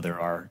although there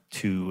are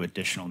two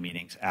additional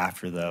meetings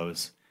after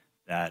those,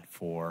 that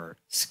for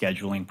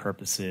scheduling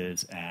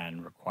purposes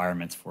and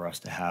requirements for us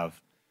to have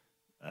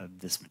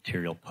this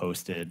material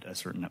posted a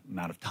certain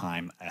amount of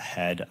time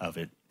ahead of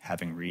it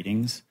having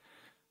readings,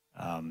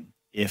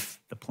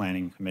 if the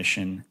Planning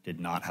Commission did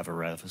not have a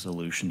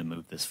resolution to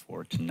move this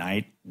forward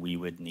tonight, we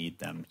would need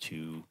them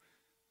to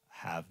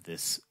have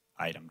this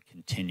item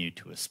continue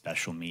to a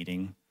special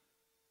meeting,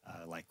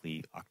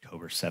 likely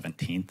October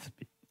 17th,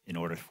 in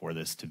order for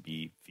this to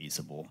be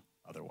feasible.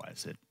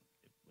 Otherwise, it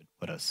would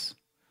put us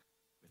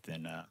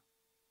within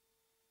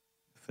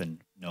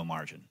no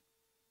margin.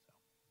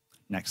 So,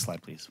 next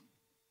slide, please.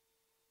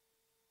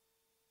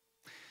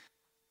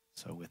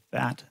 So with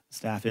that,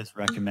 staff is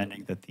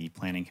recommending that the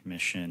Planning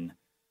Commission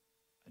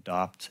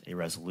adopt a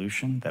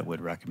resolution that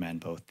would recommend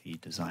both the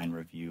design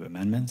review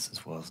amendments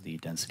as well as the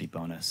density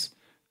bonus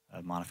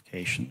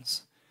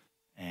modifications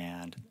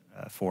and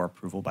for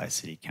approval by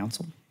City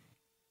Council.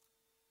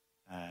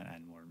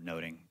 And we're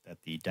noting that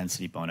the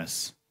density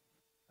bonus,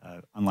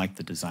 unlike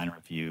the design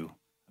review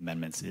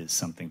amendments, is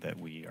something that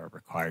we are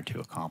required to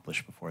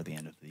accomplish before the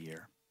end of the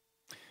year.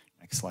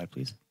 Next slide,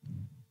 please.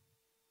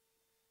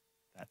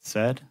 That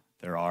said,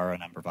 there are a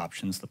number of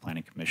options the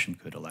Planning Commission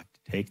could elect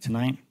to take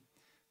tonight.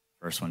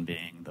 First one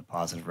being the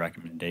positive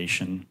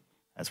recommendation,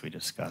 as we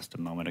discussed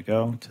a moment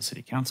ago, to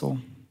City Council.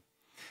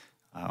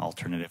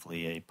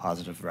 alternatively a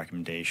positive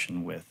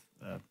recommendation with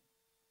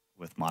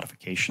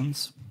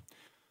modifications,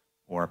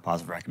 or a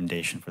positive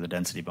recommendation for the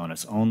density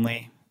bonus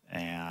only,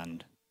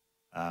 and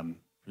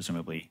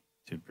presumably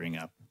to bring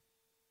up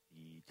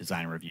the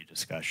design review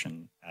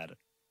discussion at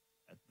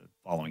the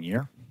following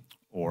year,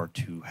 or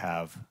to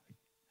have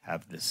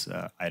this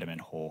item in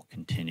whole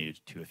continued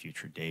to a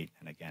future date.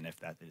 And again, if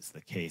that is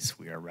the case,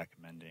 we are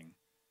recommending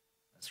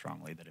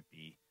strongly that it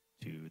be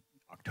to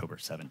October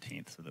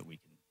 17th so that we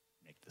can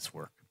make this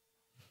work.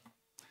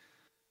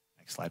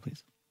 Next slide,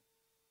 please.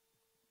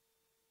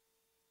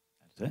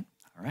 That's it.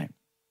 All right.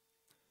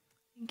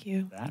 Thank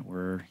you. With that,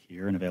 we're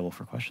here and available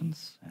for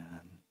questions.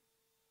 And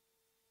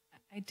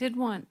I did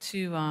want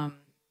to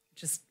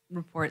just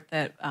report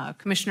that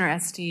Commissioner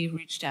Esty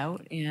reached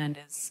out and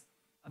is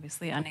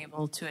obviously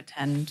unable to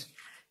attend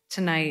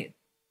tonight.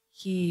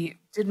 He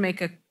did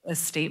make a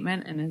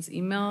statement in his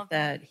email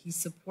that he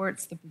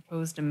supports the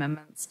proposed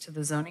amendments to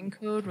the zoning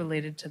code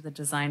related to the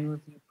design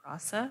review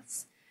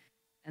process.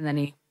 And then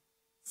he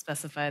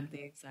specified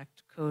the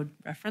exact code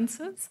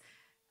references.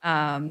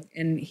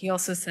 And he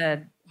also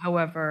said,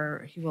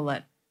 however, he will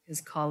let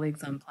his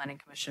colleagues on Planning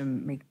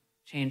Commission make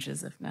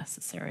changes if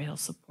necessary. He'll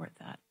support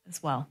that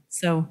as well.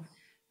 So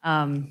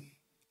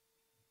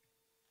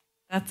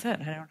that's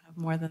it. I don't have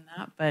more than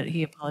that, but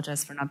he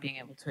apologized for not being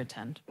able to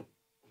attend.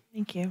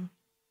 Thank you. Do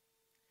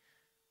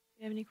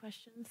you have any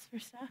questions for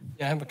staff?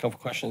 Yeah, I have a couple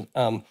questions.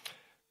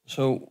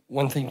 So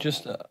one thing,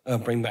 just to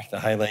bring back the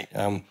highlight.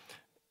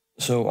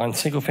 So on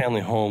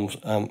single-family homes,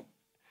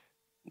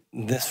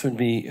 this would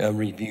be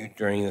reviewed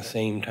during the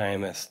same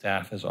time as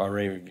staff is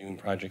already reviewing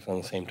projects on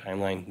the same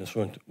timeline. This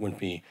wouldn't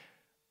be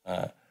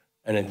an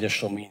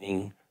additional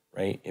meeting,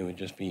 right? It would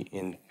just be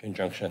in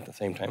conjunction at the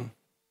same time.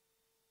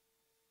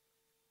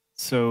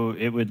 so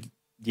it would,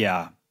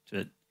 yeah,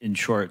 in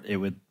short, it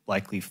would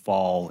likely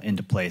fall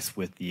into place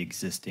with the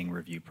existing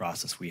review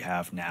process we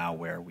have now,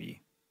 where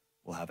we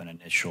will have an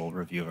initial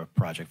review of a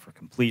project for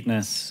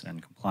completeness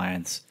and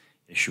compliance,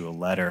 issue a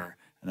letter,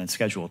 and then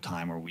schedule a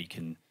time where we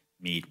can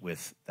meet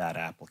with that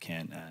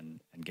applicant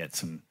and get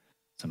some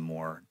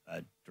more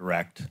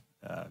direct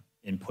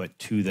input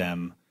to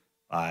them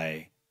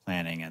by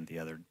planning and the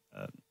other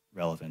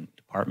relevant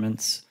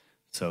departments.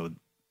 So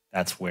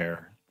that's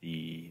where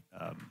the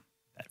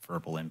that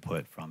verbal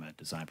input from a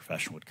design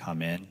professional would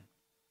come in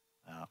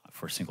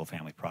for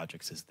single-family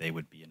projects, as they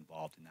would be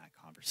involved in that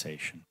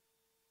conversation.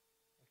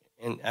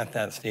 And at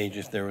that stage,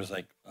 if there was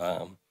like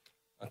a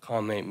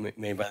comment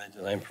made by the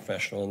design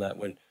professional, that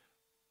would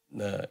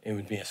it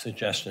would be a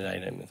suggested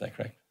item. Is that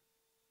correct?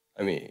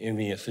 I mean, it would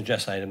be a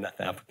suggested item that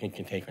the applicant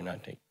can take or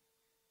not take.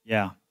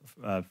 Yeah,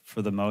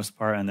 for the most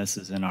part, and this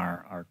is in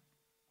our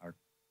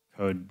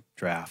code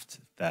draft,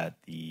 that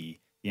the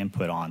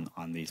input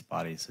on these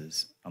bodies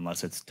is,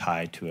 unless it's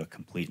tied to a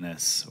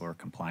completeness or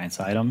compliance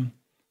item,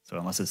 so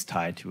unless it's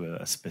tied to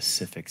a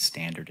specific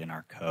standard in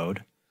our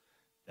code,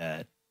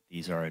 that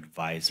these are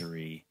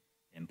advisory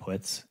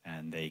inputs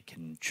and they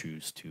can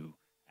choose to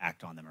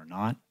act on them or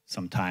not.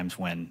 Sometimes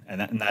when,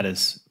 and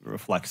that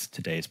reflects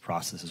today's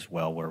process as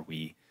well, where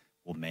we'll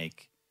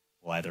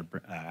either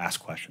ask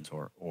questions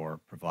or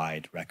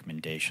provide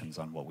recommendations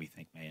on what we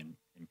think may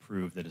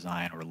improve the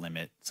design or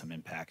limit some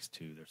impacts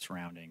to their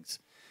surroundings.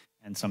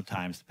 And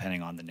sometimes,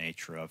 depending on the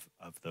nature of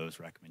those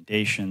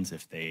recommendations,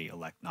 if they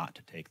elect not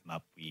to take them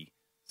up, we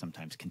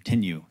sometimes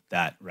continue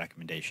that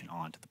recommendation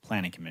on to the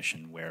Planning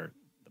Commission, where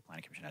the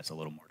Planning Commission has a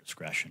little more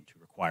discretion to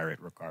require it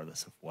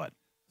regardless of what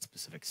the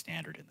specific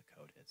standard in the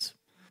code is.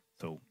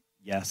 So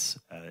yes,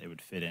 it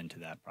would fit into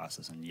that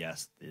process, and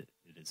yes, it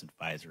is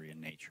advisory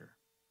in nature.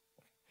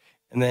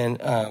 And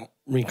then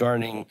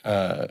regarding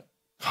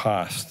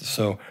cost,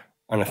 so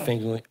on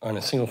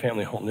a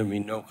single-family home, there would be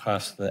no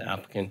cost to the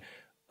applicant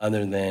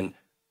other than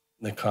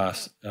the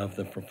cost of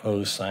the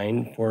proposed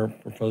sign for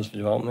proposed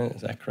development.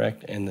 Is that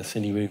correct? And the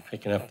city would be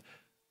picking up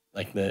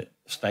like the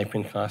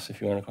stipend cost,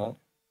 if you want to call it?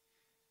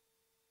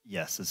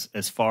 Yes,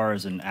 as far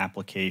as an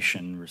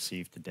application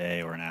received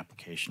today or an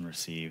application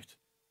received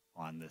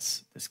on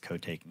this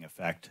code taking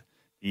effect,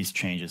 these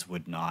changes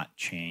would not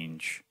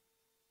change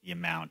the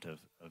amount of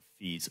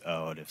fees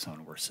owed if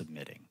someone were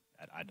submitting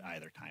at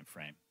either time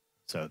frame.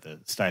 So the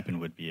stipend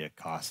would be a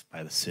cost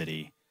by the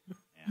city,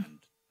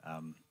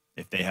 and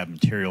if they have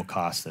material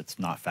costs, that's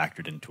not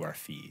factored into our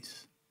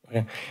fees.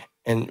 Okay,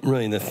 and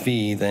really the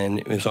fee then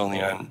is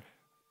only on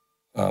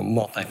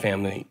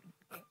multifamily,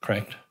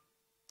 correct?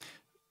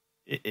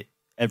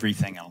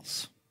 Everything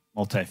else,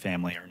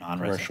 multifamily or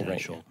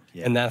non-residential. Right.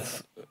 Yeah. And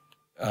that's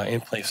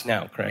in place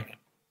now, correct?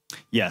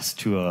 Yes,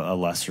 to a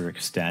lesser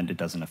extent. It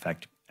doesn't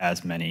affect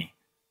as many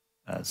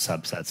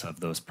subsets of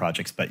those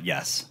projects, but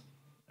yes.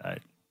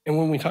 And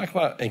when we talk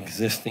about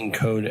existing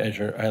code,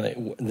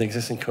 the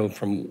existing code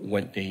from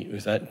what date?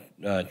 Was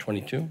that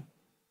 22?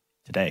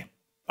 Today.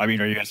 I mean,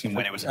 are you asking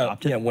when it was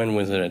adopted? Yeah, when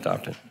was it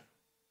adopted?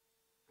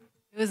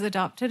 It was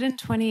adopted in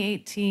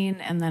 2018,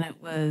 and then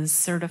it was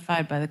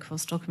certified by the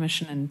Coastal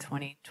Commission in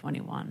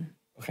 2021.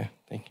 Okay,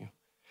 thank you.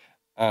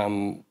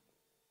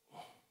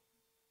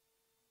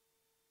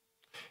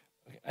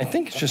 I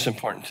think it's just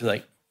important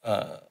to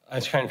I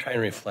was kind of trying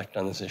to reflect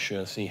on this issue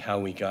and see how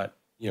we got,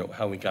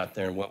 how we got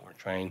there and what we're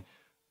trying,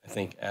 I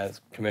think,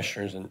 as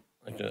commissioners, and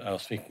I'll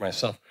speak for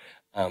myself.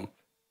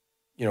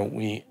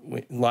 We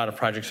a lot of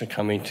projects are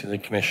coming to the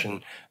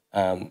commission,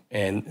 and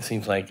it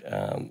seems like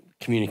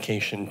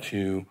communication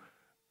to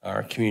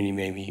our community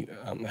maybe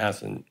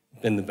hasn't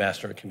been the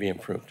best, or it can be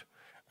improved.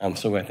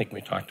 So I think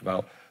we talked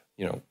about,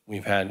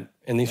 we've had,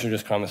 and these are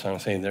just comments I'm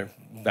saying they're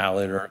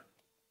valid or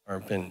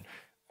been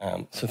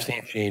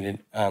substantiated.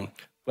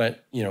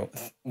 But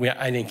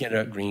I didn't get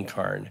a green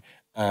card.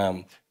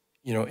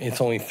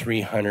 It's only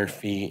 300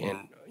 feet,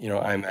 and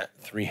I'm at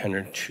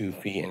 302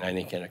 feet, and I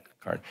didn't get a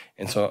card.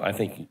 And so I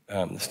think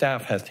the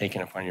staff has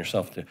taken upon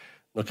yourself to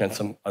look at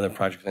some other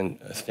projects and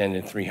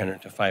extended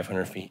 300 to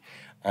 500 feet.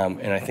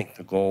 And I think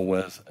the goal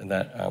was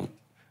that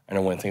I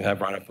know one thing I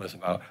brought up was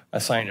about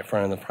a sign in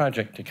front of the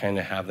project to kind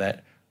of have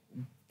that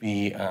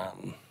be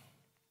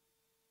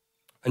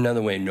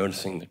another way of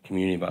noticing the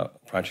community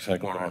about projects that are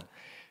going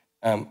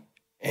on.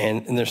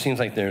 And there seems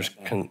like there's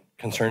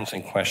concerns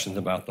and questions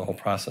about the whole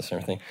process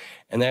and everything.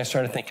 And then I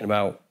started thinking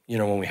about,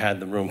 when we had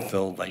the room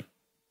filled, like,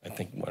 I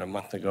think, a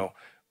month ago,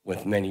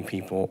 with many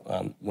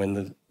people, when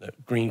the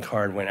green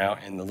card went out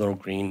and the little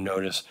green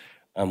notice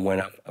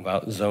went up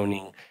about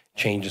zoning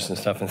changes and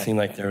stuff, and it seemed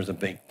like there was a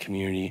big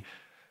community,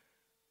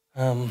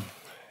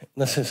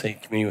 let's just say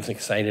community was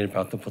excited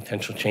about the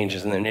potential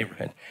changes in their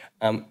neighborhood.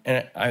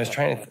 And I was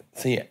trying to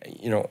see,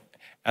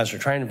 as we're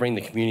trying to bring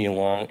the community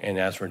along and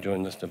as we're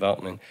doing this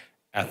development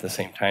at the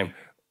same time,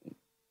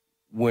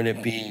 would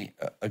it be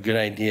a good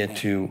idea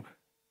to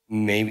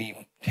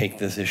maybe take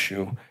this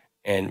issue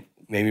and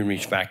maybe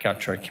reach back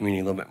out to our community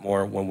a little bit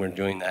more when we're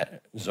doing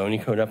that zoning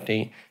code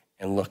update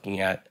and looking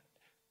at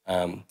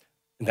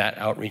that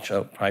outreach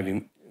will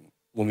probably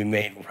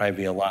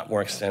be a lot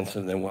more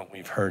extensive than what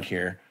we've heard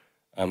here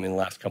in the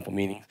last couple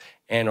meetings.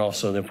 And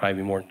also there'll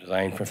probably be more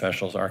design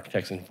professionals,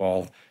 architects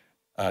involved.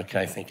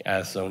 I think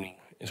as zoning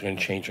is going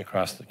to change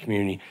across the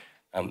community,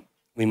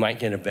 we might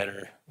get a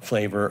better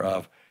flavor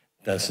of,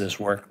 does this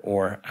work,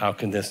 or how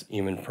can this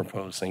even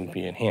proposed thing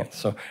be enhanced?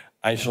 So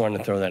I just wanted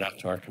to throw that out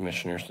to our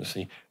commissioners to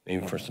see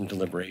maybe for some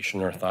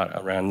deliberation or thought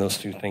around those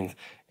two things.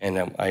 And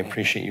I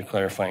appreciate you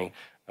clarifying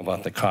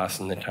about the cost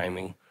and the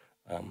timing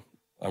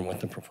on what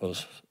the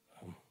proposed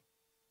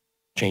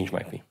change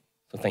might be.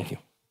 So thank you.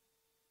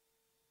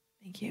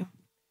 Thank you.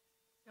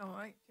 So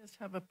I just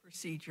have a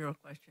procedural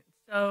question.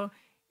 So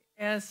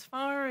as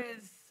far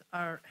as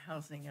our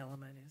housing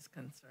element is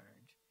concerned,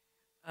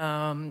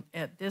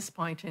 at this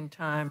point in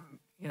time,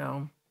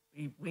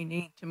 we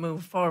need to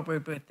move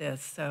forward with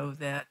this so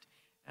that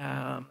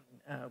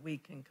we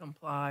can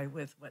comply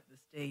with what the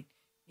state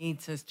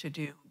needs us to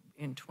do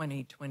in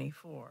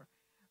 2024.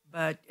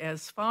 But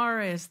as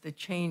far as the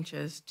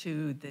changes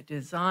to the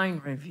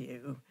design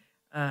review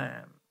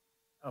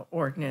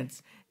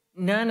ordinance,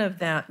 none of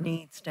that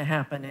needs to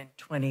happen in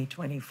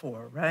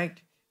 2024,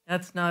 right?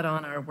 That's not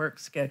on our work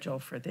schedule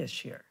for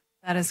this year.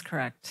 That is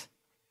correct.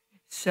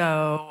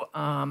 So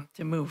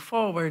to move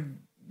forward,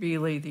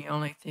 really the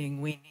only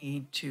thing we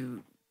need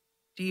to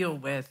deal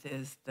with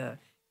is the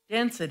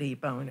density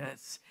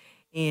bonus.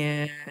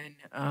 And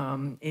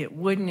it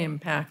wouldn't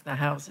impact the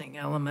housing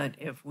element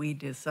if we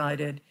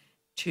decided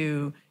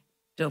to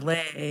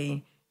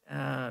delay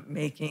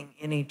making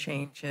any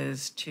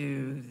changes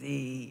to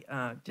the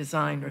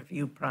design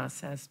review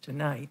process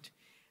tonight.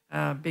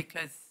 Okay.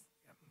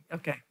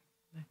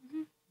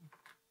 Mm-hmm.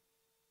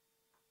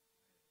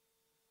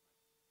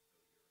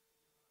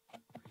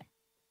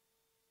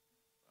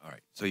 All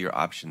right. So your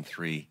option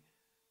 3,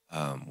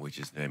 which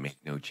is to make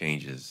no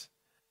changes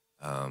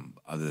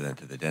other than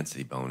to the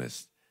density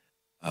bonus,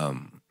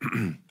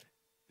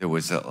 there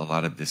was a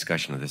lot of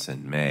discussion of this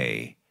in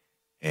May,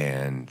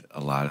 and a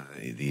lot of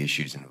the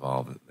issues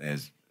involved,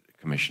 as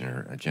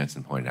Commissioner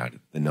Jensen pointed out,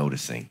 the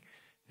noticing.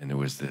 And there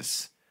was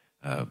this,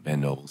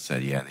 Ben Noble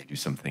said, yeah, they do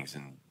some things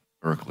in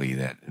Berkeley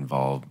that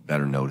involve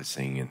better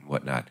noticing and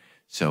whatnot.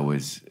 So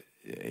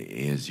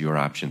is your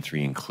option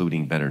 3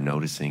 including better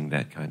noticing,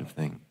 that kind of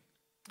thing?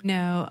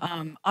 No,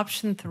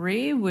 option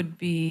 3 would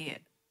be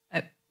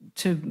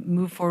to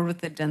move forward with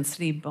the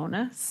density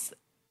bonus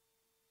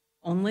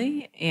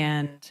only,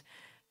 and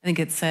I think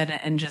it said,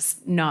 and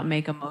just not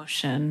make a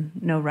motion,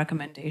 no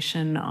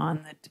recommendation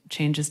on the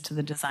changes to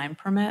the design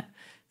permit.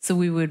 So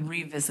we would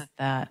revisit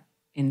that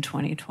in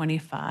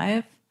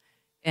 2025.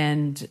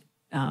 And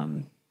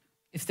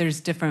if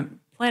there's different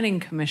planning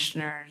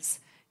commissioners,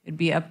 it'd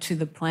be up to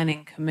the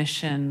planning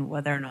commission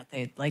whether or not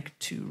they'd like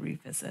to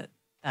revisit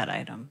that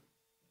item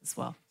as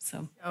well.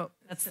 So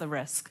that's the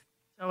risk.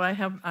 So I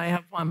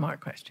have one more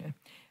question.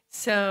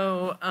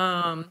 So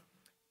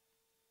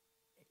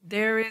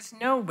there is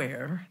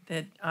nowhere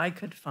that I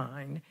could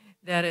find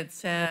that it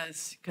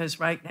says, because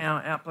right now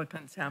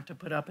applicants have to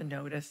put up a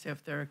notice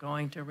if they're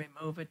going to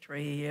remove a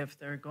tree, if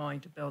they're going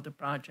to build a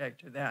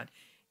project or that.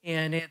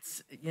 And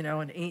it's, an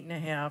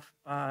 8.5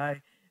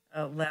 by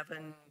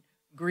 11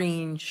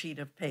 green sheet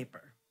of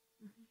paper.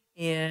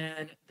 Mm-hmm.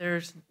 And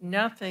there's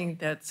nothing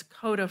that's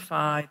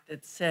codified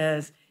that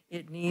says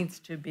it needs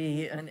to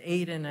be an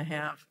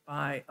 8.5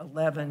 by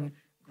 11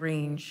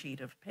 green sheet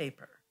of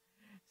paper.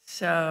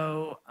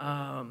 So,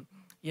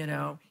 you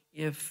know,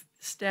 if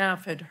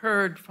staff had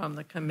heard from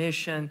the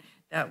commission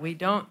that we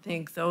don't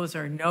think those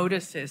are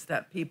notices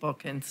that people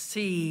can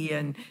see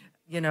and,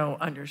 you know,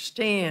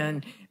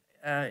 understand,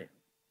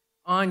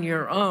 on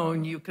your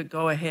own, you could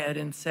go ahead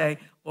and say,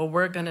 well,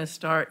 we're going to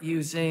start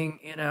using,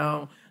 you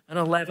know, an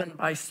 11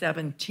 by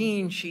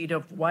 17 sheet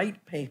of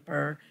white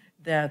paper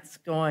that's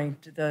going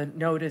to, the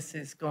notice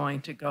is going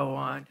to go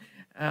on.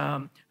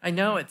 I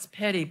know it's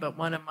petty, but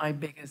one of my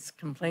biggest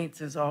complaints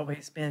has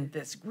always been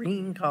this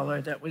green color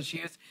that was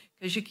used,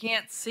 because you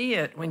can't see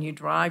it when you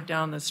drive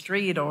down the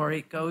street, or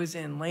it goes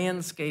in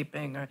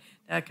landscaping or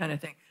that kind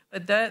of thing.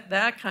 But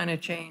that kind of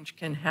change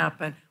can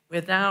happen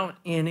without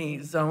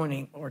any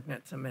zoning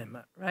ordinance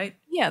amendment, right?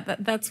 Yeah,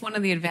 that's one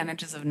of the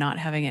advantages of not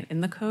having it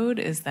in the code,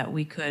 is that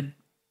we could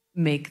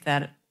make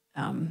that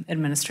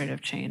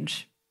administrative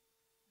change.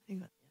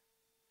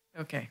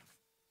 Okay.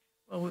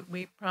 Well,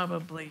 we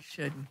probably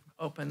should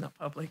open the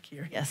public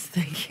hearing. Yes,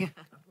 thank you. Do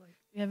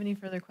you have any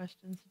further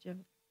questions? Did you have?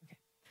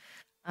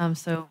 Okay.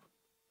 So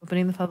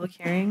opening the public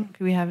hearing,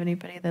 do we have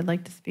anybody that'd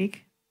like to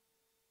speak?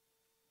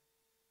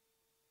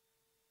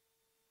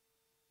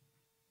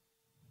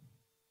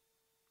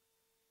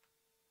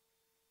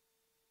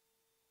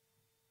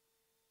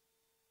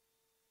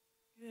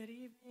 Good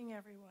evening,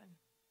 everyone.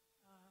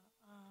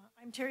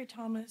 I'm Terry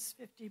Thomas,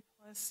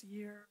 50-plus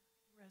year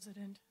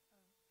resident of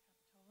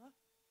Capitola.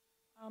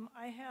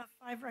 I have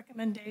 5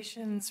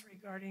 recommendations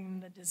regarding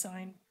the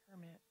design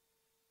permit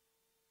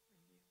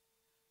review.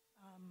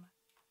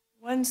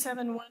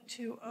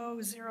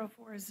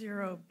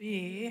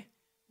 17120-040B,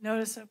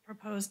 notice of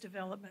proposed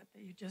development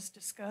that you just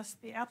discussed.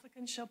 The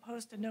applicant shall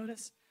post a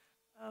notice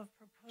of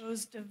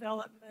proposed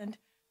development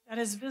that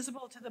is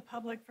visible to the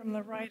public from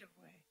the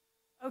right-of-way.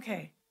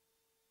 Okay.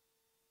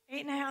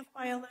 8.5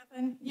 by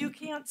 11, you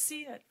can't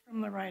see it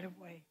from the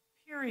right-of-way,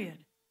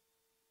 period.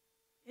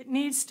 It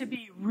needs to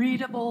be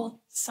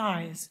readable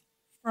size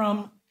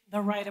from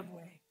the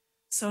right-of-way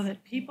so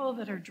that people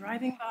that are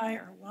driving by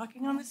or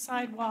walking on the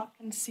sidewalk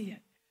can see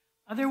it.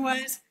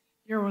 Otherwise,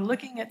 you're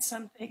looking at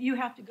something, you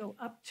have to go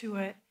up to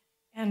it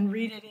and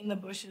read it in the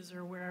bushes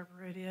or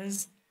wherever it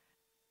is,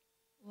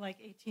 like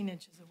 18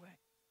 inches away.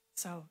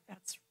 So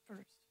that's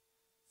first.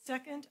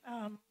 Second,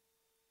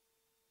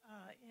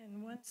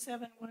 in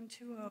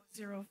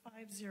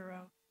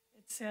 17120-050,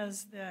 it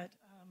says that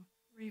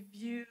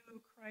review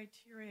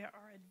criteria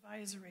are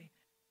advisory.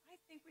 I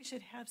think we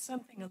should have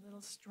something a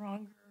little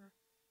stronger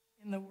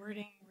in the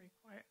wording,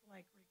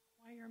 like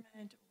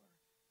requirement or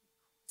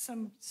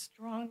some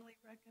strongly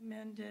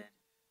recommended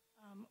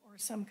or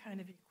some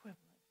kind of equivalent.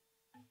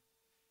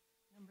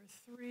 Number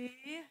 3.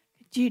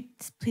 Could you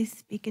please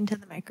speak into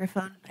the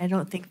microphone? I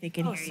don't think they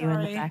can hear you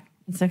in the back.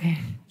 It's okay.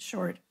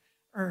 Short.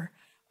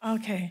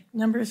 Okay,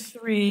 number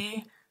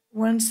 3,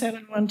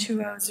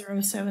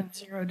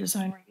 17120-070,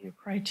 design review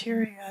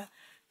criteria.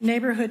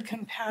 Neighborhood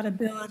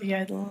compatibility,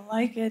 I'd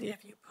like it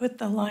if you put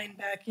the line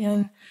back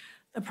in.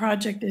 The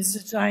project is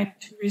designed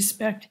to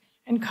respect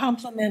and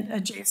complement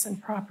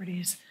adjacent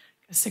properties.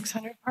 A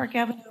 600 Park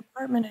Avenue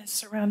apartment is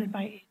surrounded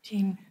by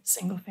 18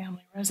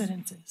 single-family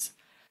residences.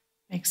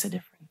 Makes a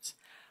difference.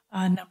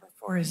 Number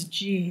 4 is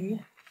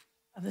G,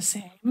 the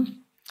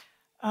same.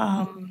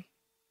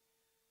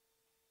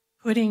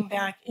 Putting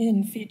back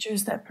in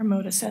features that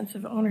promote a sense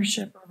of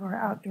ownership of our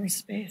outdoor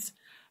space.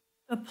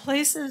 The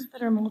places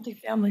that are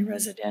multifamily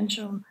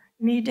residential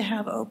need to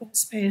have open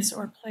space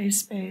or play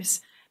space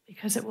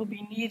because it will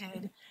be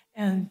needed,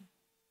 and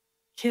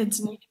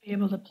kids need to be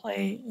able to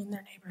play in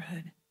their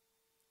neighborhood.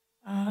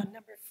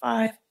 Number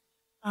 5,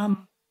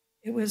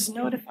 it was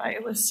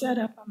set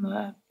up on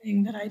the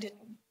thing that I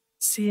didn't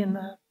see in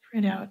the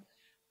printout.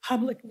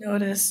 Public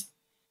notice,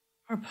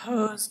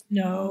 proposed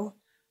no.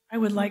 I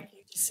would like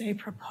you to say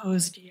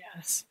proposed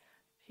yes.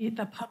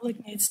 The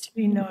public needs to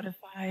be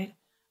notified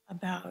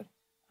about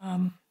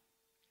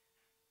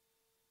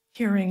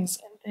hearings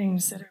and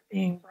things that are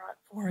being brought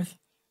forth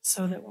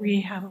so that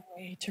we have a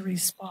way to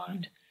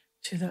respond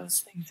to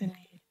those things in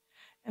need.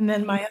 And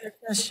then my other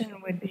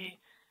question would be,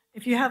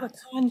 if you have a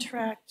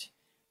contract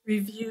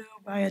review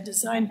by a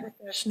design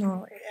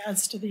professional, it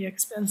adds to the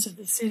expense of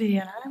the city,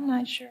 and I'm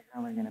not sure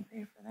how we're going to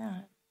pay for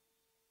that.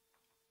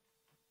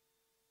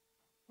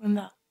 When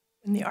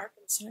the Art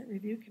and Senate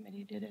Review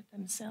Committee did it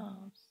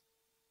themselves.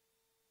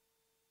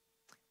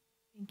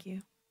 Thank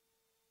you.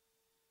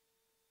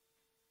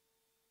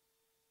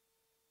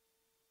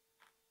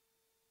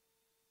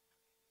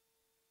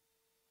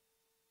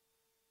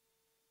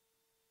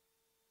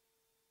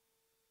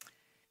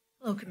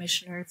 Hello,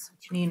 Commissioners.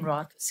 Janine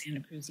Roth with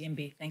Santa Cruz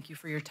EMB. Thank you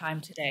for your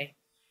time today.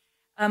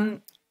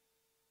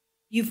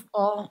 You've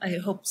all, I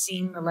hope,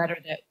 seen the letter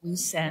that we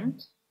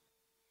sent.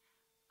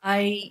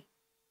 I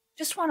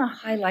just want to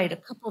highlight a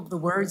couple of the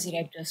words that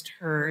I've just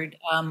heard.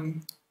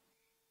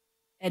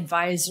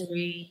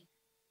 Advisory,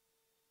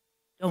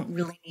 don't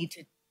really need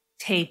to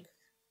take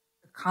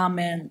the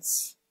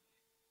comments.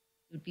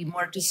 It would be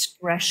more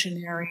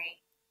discretionary.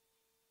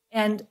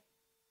 And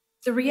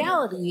the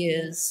reality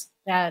is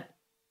that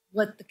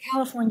what the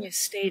California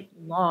state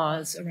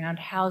laws around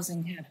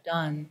housing have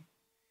done,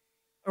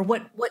 or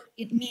what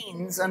it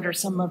means under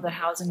some of the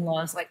housing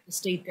laws, like the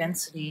state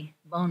density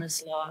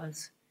bonus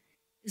laws,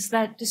 is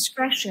that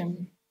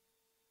discretion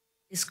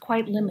is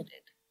quite limited.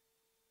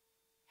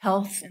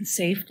 Health and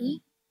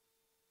safety,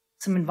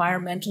 some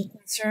environmental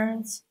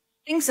concerns,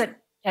 things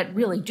that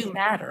really do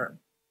matter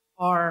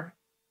are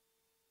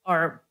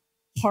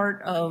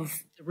part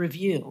of the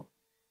review.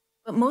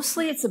 But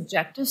mostly it's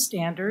objective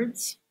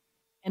standards.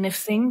 And if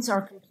things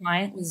are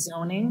compliant with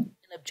zoning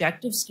and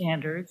objective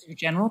standards, your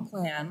general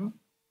plan,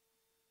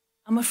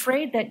 I'm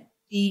afraid that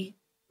the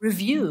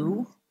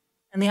review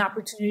and the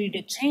opportunity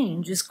to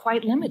change is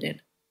quite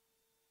limited.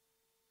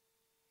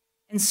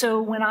 And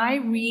so when I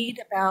read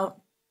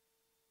about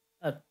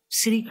a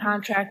city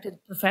contracted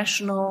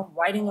professional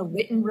writing a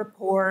written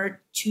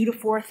report, $2,000 to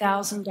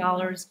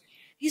 $4,000,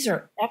 these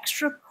are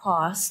extra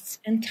costs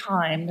and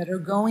time that are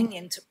going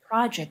into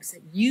projects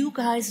that you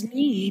guys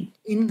need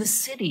in the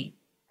city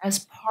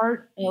as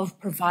part of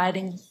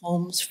providing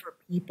homes for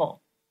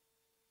people.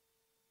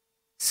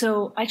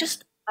 So I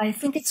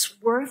think it's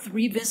worth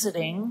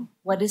revisiting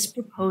what is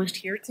proposed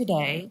here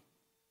today,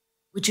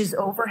 which is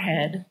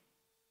overhead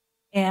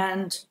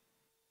and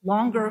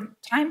longer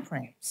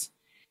timeframes.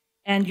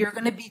 And you're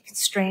going to be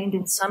constrained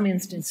in some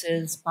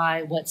instances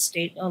by what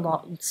state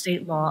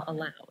law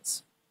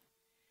allows.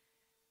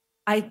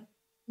 I'm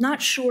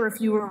not sure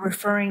if you were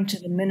referring to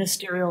the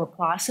ministerial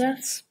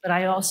process, but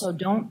I also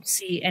don't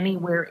see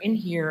anywhere in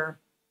here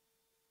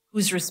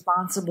who's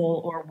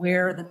responsible or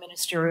where the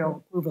ministerial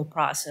approval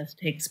process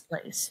takes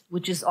place,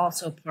 which is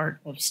also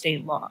part of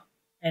state law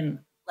and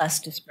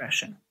less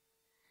discretion.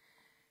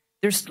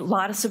 There's a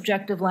lot of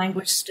subjective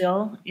language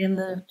still in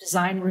the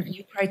design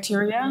review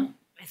criteria.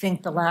 I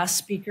think the last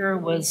speaker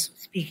was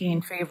speaking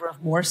in favor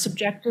of more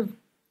subjective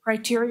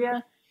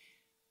criteria.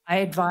 I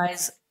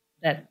advise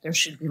that there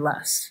should be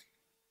less.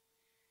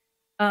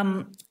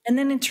 And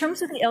then in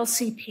terms of the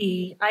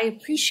LCP, I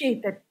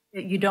appreciate that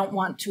you don't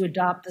want to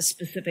adopt the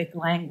specific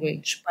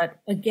language, but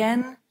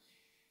again,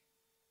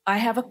 I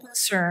have a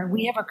concern,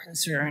 we have a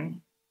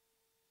concern.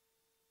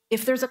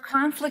 If there's a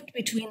conflict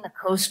between the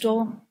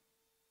coastal,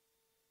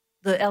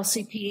 the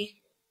LCP,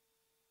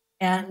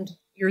 and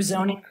your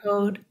zoning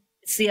code,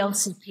 it's the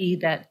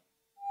LCP that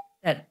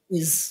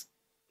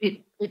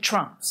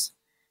trumps.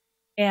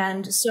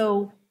 And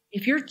so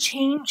if you're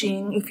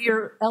changing, if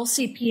your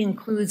LCP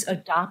includes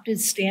adopted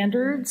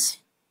standards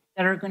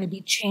that are going to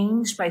be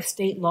changed by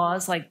state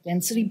laws like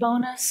density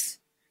bonus,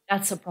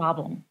 that's a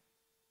problem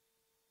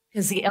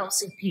because the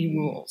LCP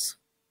rules.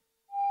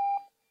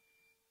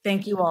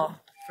 Thank you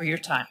all for your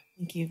time.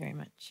 Thank you very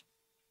much.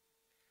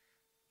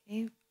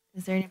 Okay,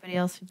 is there anybody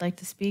else who'd like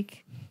to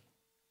speak?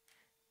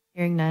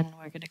 Hearing none,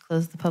 we're going to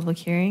close the public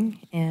hearing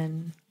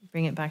and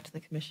bring it back to the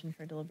commission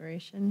for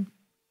deliberation.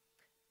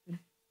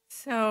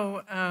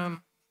 So,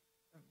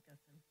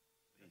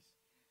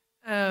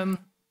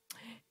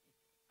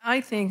 I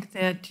think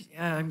that,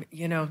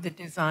 the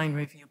design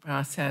review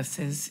process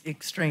is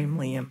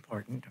extremely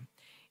important.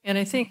 And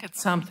I think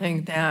it's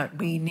something that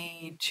we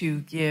need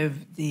to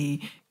give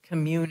the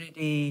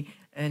community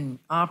an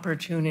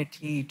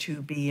opportunity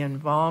to be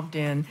involved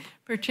in,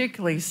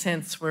 particularly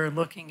since we're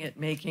looking at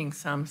making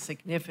some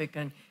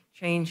significant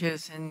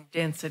changes in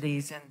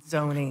densities and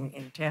zoning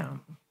in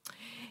town.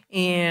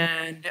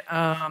 And,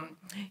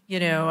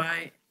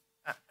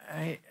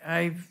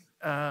 I've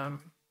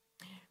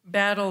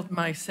battled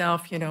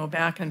myself,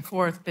 back and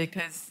forth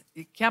because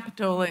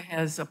Capitola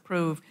has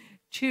approved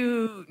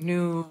 2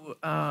 new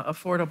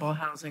affordable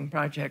housing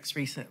projects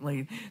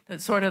recently.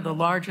 That's sort of the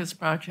largest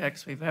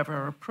projects we've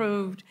ever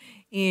approved.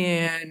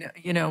 And,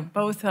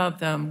 both of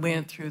them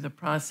went through the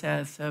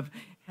process of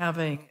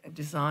having a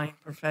design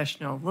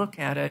professional look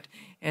at it.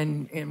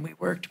 And we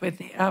worked with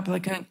the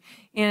applicant.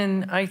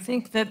 And I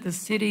think that the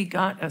city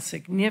got a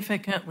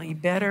significantly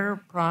better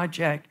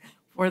project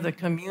for the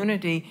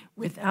community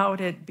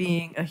without it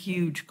being a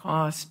huge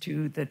cost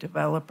to the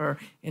developer.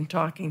 In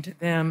talking to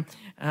them,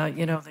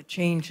 the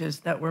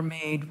changes that were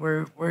made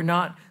were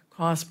not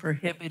cost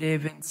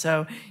prohibitive. And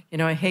so,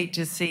 I hate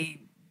to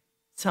see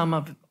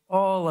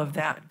all of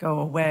that go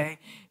away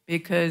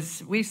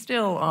because we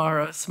still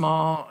are a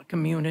small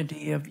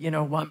community of,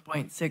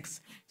 1.6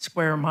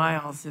 square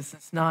miles. This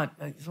is not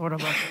sort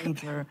of a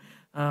major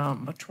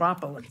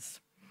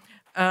metropolis.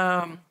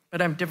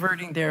 But I'm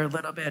diverting there a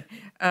little bit.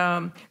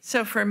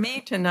 So for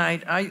me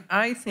tonight,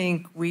 I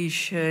think we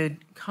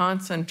should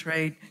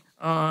concentrate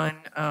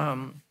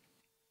on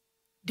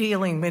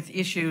dealing with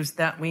issues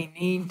that we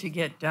need to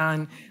get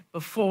done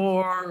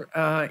before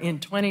in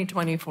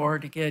 2024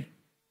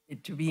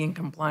 to be in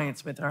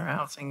compliance with our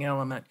housing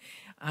element.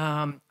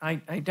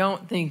 I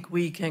don't think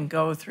we can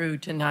go through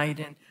tonight,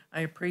 and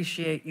I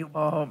appreciate you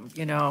all,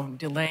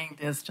 delaying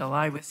this till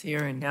I was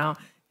here, and now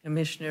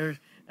Commissioner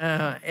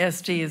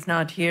Esty is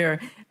not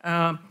here.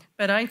 But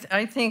But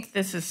I think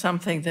this is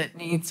something that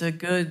needs a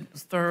good,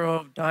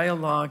 thorough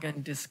dialogue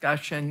and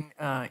discussion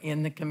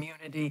in the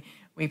community.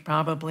 We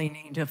probably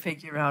need to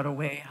figure out a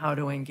way how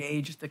to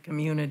engage the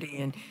community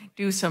and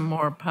do some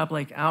more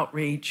public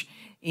outreach.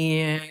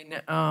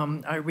 And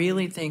I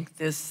really think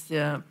this,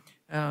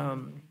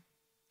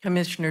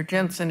 Commissioner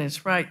Jensen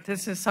is right.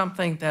 This is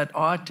something that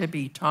ought to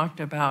be talked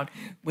about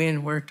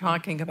when we're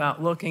talking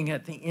about looking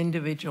at the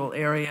individual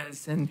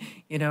areas and,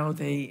 you know,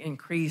 the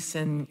increase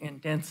in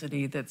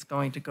density that's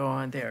going to go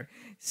on there.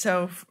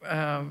 So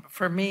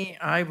for me,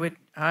 I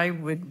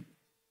would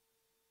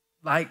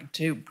like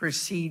to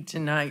proceed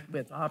tonight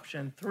with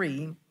option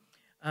 3,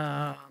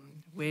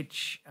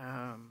 which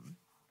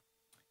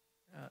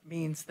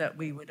means that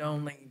we would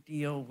only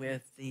deal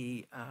with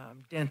the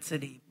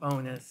density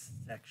bonus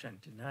section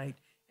tonight,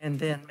 and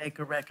then make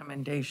a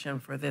recommendation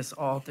for this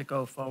all to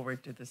go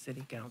forward to the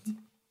city council.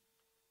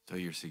 So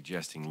you're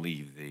suggesting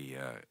leave the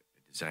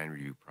design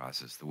review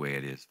process the way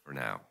it is for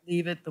now?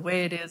 Leave it the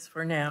way it is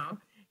for now,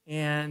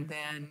 and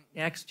then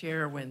next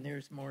year when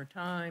there's more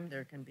time,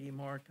 there can be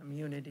more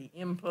community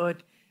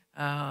input.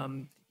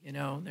 You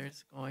know,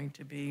 there's going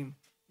to be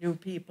new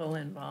people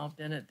involved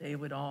in it. They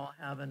would all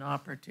have an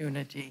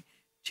opportunity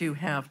to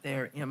have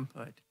their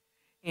input.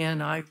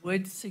 And I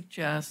would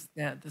suggest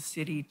that the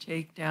city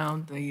take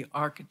down the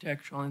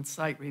architectural and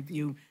site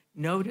review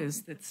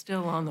notice that's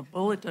still on the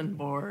bulletin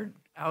board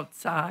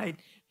outside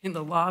in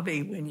the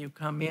lobby when you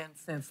come in,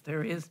 since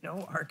there is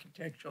no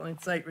architectural and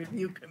site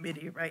review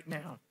committee right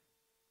now.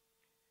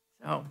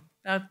 So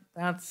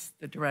that's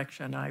the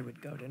direction I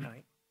would go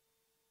tonight.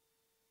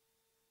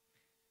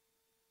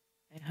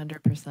 I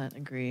 100%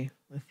 agree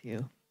with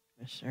you,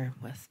 Commissioner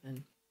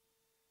Westman.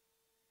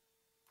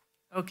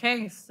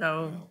 Okay,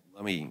 so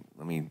let me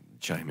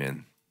chime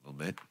in a little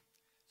bit.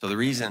 So the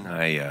reason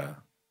I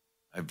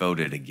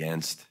voted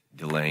against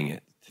delaying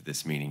it to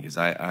this meeting is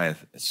I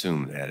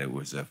assumed that it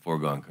was a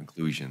foregone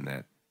conclusion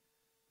that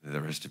the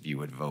rest of you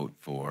would vote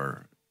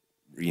for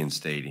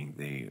reinstating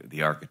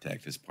the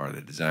architect as part of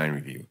the design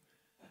review.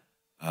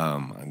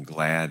 I'm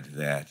glad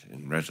that,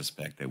 in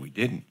retrospect, that we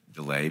didn't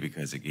delay,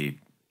 because it gave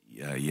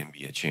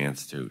Yimby a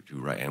chance to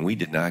write. And we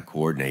did not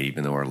coordinate,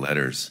 even though our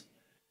letters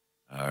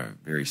are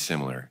very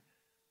similar.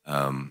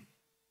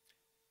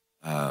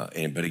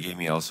 But it gave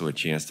me also a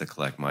chance to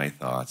collect my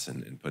thoughts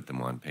and put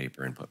them on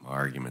paper and put my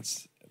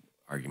arguments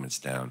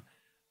down.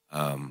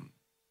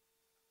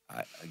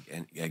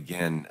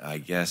 Again, I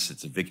guess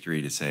it's a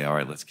victory to say, all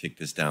right, let's kick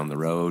this down the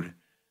road,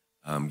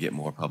 get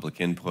more public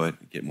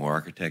input, get more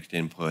architect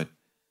input.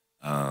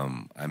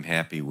 I'm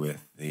happy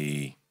with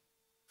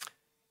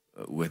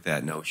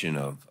that notion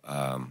of,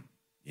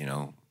 you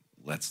know,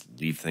 let's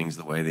leave things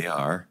the way they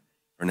are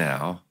for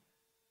now.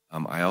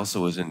 I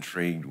also was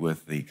intrigued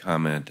with the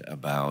comment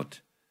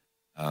about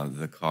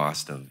the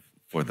cost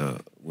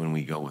when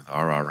we go with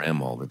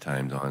RRM all the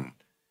time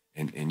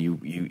and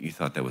you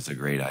thought that was a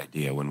great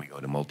idea when we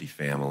go to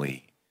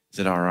multifamily. Is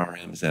it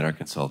RRM? Is that our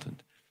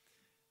consultant?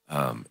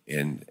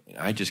 And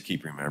I just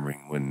keep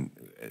remembering when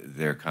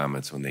their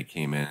comments when they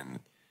came in,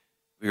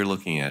 we were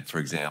looking at, for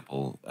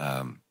example,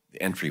 the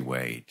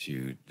entryway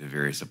to the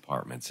various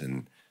apartments,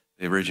 and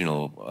the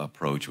original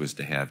approach was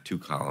to have 2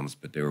 columns,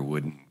 but they were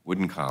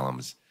wooden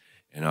columns.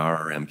 And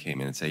RRM came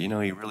in and said, you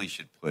know, you really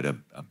should put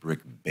a brick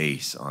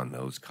base on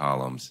those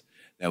columns.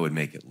 That would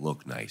make it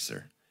look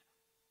nicer.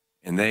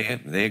 And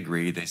they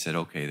agreed. They said,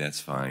 okay,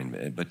 that's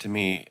fine. But to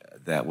me,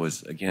 that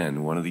was,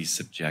 again, one of these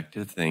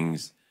subjective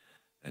things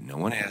that no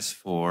one asked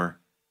for,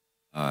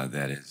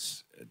 that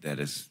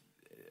is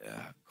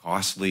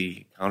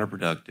costly,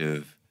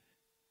 counterproductive,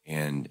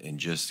 and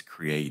just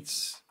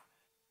creates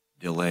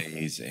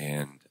delays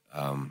and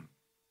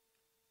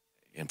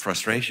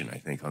frustration, I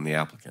think, on the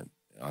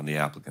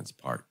applicant's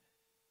part.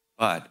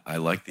 But I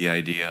like the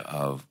idea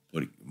of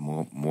putting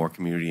more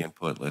community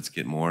input. Let's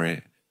get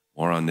more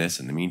on this.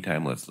 In the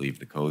meantime, let's leave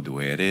the code the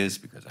way it is,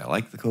 because I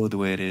like the code the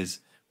way it is,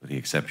 with the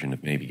exception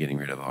of maybe getting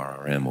rid of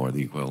RRM or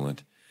the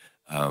equivalent.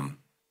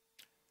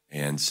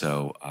 And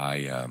so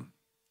I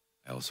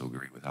also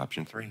agree with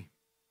option 3.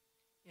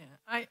 Yeah,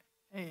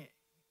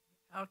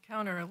 I'll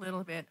counter a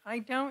little bit. I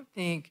don't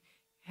think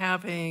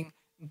having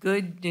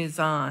good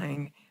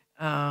design,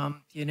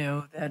 you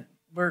know, that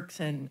works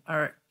in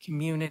our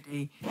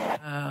community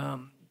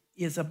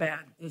is a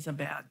bad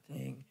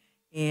thing.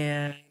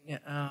 And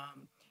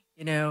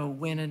you know,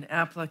 when an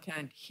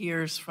applicant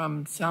hears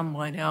from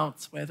someone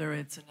else, whether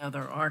it's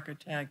another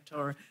architect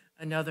or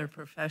another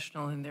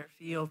professional in their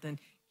field, and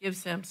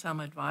gives them some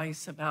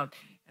advice about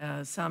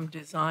some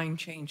design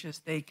changes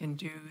they can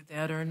do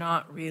that are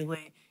not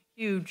really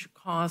huge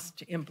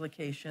cost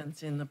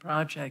implications in the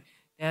project,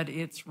 that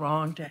it's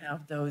wrong to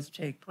have those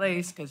take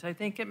place, because I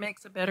think it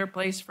makes a better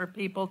place for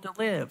people to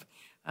live.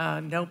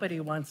 Nobody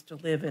wants to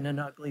live in an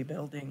ugly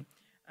building.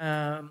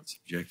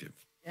 Subjective.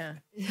 Yeah,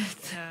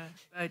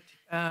 but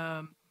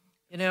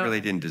you know, really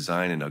didn't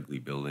design an ugly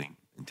building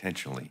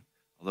intentionally,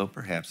 although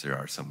perhaps there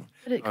are some.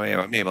 Oh,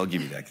 yeah, maybe I'll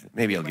give you that.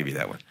 Maybe I'll give you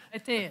that one. I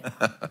think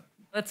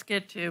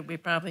we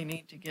probably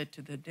need to get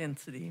to the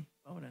density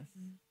bonus.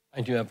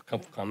 I do have a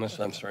couple comments.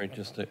 I'm sorry,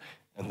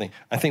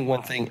 I think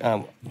one thing,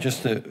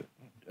 just to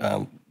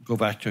go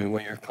back to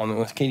what your comment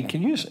was, Katie,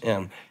 can you just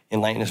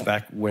enlighten us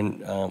back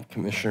when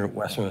Commissioner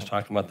Westman was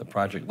talking about the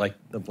project, like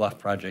the Bluff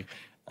project?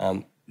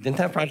 Didn't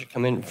that project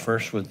come in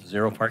first with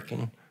 0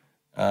 parking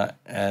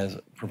as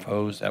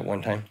proposed at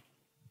one time?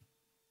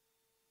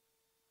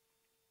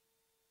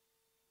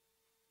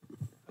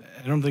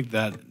 I don't think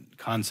that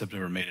concept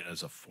ever made it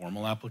as a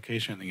formal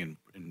application. I think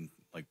in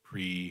like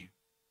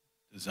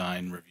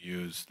pre-design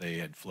reviews, they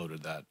had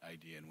floated that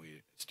idea and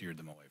we steered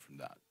them away from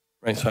that.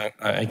 Right, so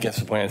I guess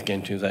the point I was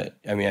getting to is that,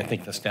 I mean, I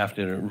think the staff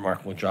did a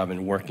remarkable job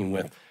in working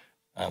with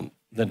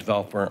the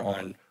developer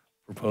on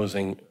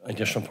proposing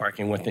additional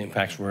parking, what the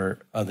impacts were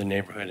of the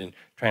neighborhood, and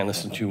trying to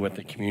listen to what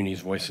the community's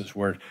voices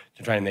were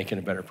to try and make it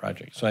a better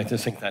project. So I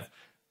just think that,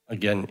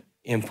 again,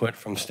 input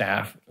from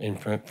staff,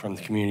 input from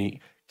the community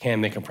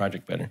can make a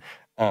project better.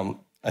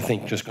 I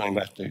think just going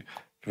back to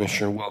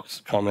Commissioner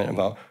Wilk's comment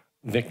about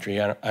victory,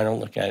 I don't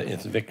look at it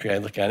as victory. I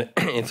look at it,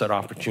 it's an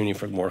opportunity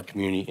for more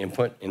community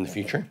input in the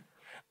future.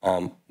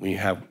 We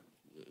have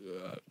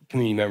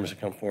community members that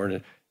come forward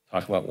to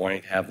talk about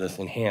wanting to have this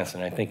enhanced,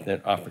 and I think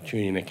that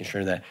opportunity, making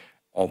sure that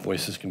all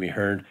voices can be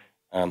heard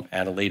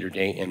at a later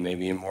date and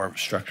maybe in more of a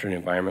structured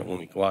environment when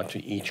we go out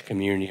to each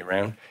community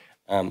around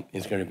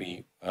is going to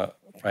be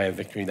probably a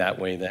victory that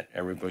way, that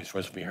everybody's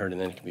voice will be heard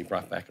and then it can be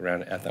brought back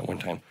around at that one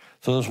time.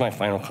 So those are my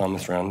final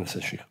comments around this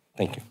issue.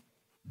 Thank you.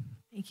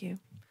 Thank you.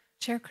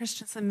 Chair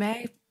Christensen, may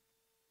I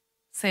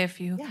say a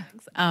few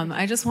things?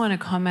 I just want to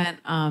comment,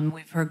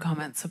 we've heard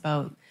comments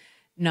about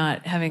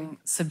not having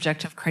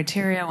subjective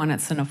criteria when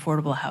it's an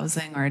affordable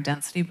housing or a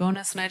density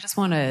bonus. And I just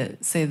want to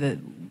say that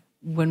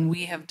when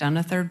we have done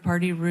a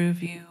third-party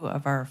review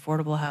of our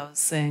affordable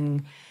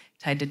housing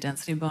tied to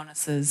density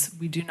bonuses,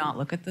 we do not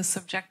look at the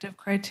subjective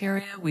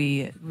criteria.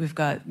 We've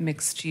got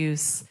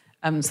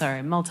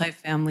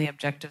multifamily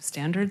objective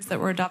standards that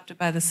were adopted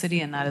by the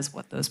city, and that is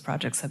what those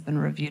projects have been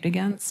reviewed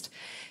against.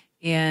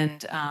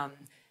 And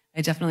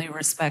I definitely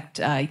respect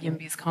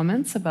Yimby's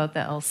comments about the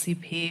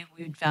LCP.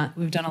 We've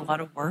done a lot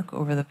of work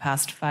over the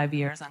past 5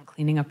 years on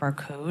cleaning up our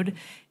code.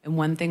 And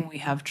one thing we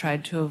have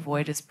tried to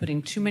avoid is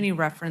putting too many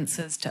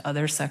references to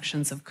other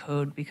sections of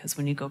code, because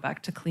when you go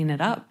back to clean it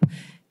up,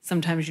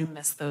 sometimes you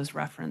miss those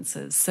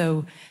references.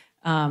 So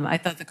I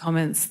thought the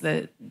comments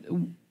that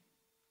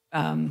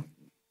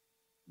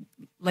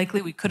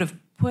likely we could have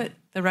put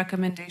the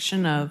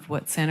recommendation of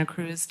what Santa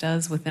Cruz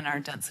does within our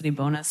density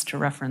bonus to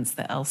reference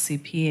the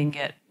LCP and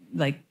get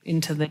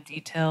into the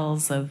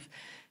details of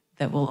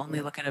that we'll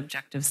only look at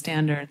objective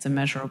standards and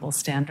measurable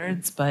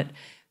standards, but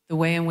the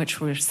way in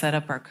which we've set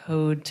up our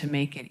code to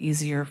make it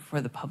easier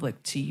for the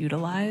public to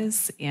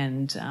utilize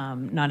and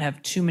not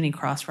have too many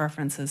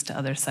cross-references to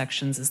other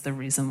sections is the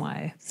reason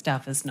why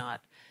staff is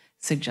not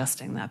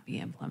suggesting that be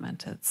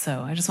implemented.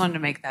 So I just wanted to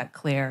make that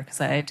clear,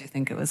 because I do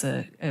think it was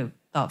a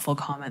thoughtful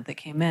comment that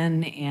came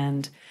in,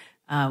 and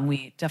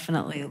we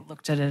definitely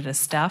looked at it as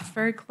staff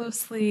very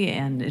closely,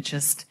 and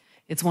it's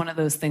one of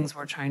those things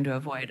we're trying to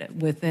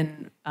avoid.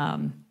 Within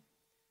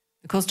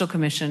the Coastal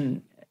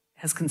Commission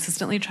has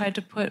consistently tried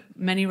to put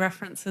many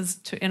references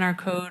in our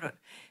code,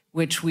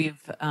 which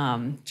we've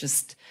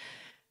just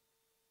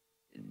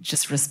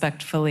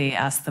respectfully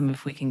asked them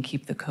if we can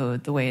keep the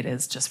code the way it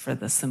is, just for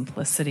the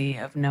simplicity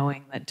of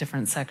knowing that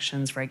different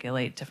sections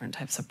regulate different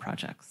types of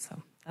projects.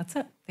 So that's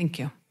it. Thank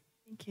you.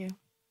 Thank you.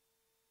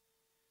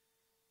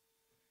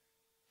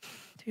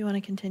 Do you want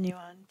to continue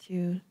on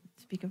to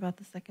speak about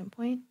the second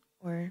point,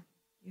 or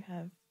you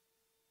have?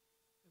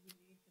 We can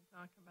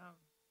talk about.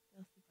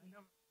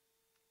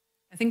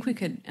 I think we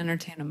could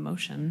entertain a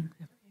motion.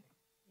 Do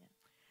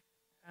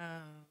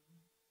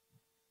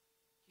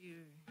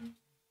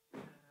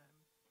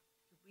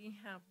we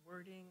have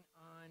wording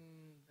on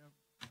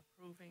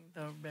approving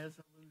the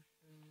resolution?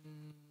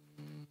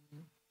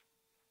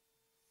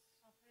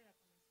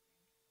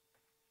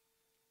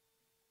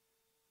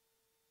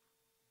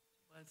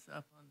 What's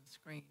up on the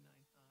screen, I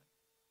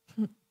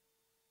thought.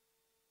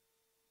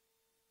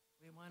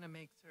 We want to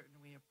make certain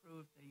we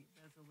approve the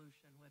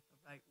resolution with the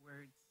right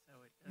words so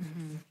it doesn't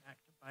come back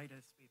to bite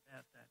us. We've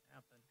had that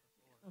happen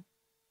before.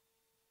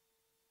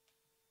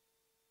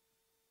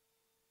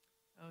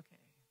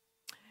 Okay.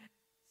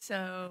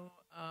 So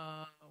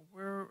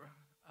we're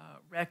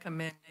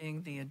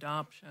recommending the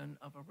adoption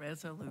of a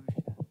resolution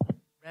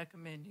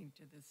recommending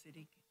to the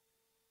city.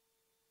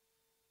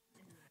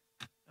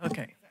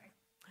 Okay.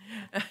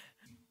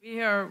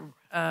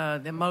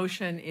 The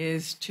motion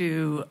is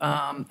to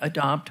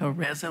adopt a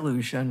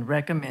resolution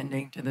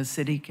recommending to the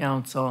City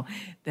Council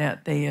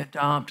that they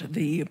adopt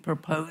the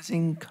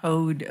proposing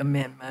code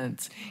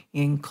amendments,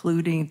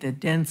 including the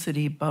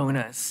density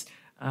bonus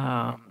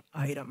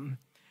item.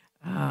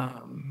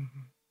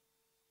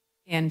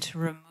 And to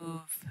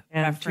remove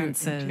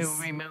references. To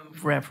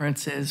remove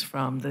references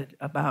from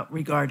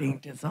regarding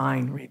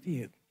design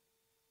review.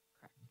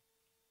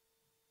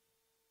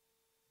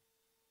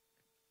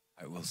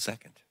 I will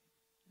second.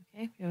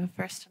 Okay, we have a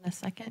first and a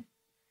second.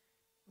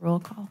 Roll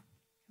call.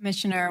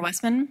 Commissioner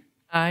Westman?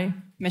 Aye.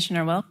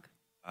 Commissioner Wilk?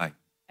 Aye.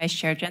 Vice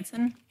Chair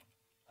Jensen?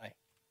 Aye.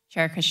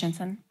 Chair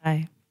Christensen?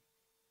 Aye.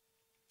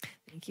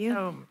 Thank you.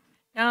 So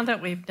now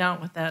that we've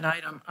dealt with that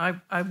item,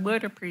 I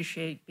would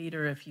appreciate,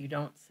 Peter, if you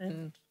don't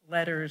send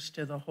letters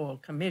to the whole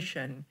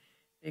commission,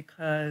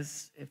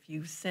 because if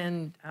you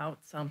send out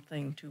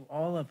something to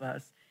all of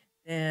us,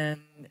 then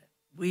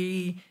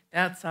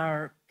that's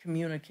our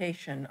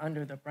communication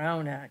under the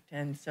Brown Act.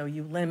 And so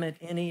you limit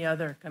any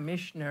other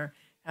commissioner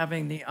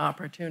having the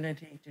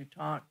opportunity to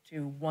talk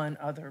to one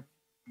other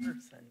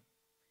person.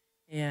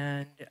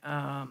 And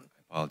I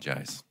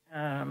apologize.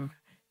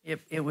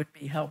 it would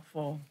be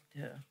helpful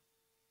to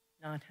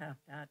not have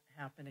that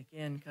happen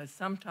again, because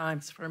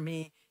sometimes for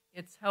me,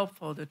 it's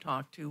helpful to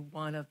talk to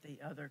one of the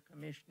other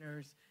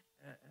commissioners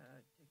to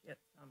get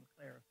some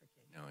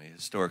clarification. No,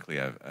 historically,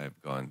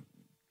 I've gone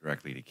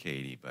directly to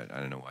Katie, but I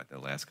don't know what, the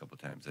last couple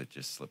of times it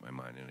just slipped my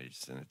mind and I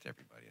just sent it to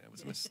everybody. That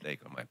was a mistake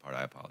on my part.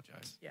 I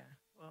apologize. Yeah,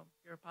 well,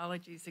 your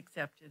apologies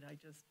accepted. I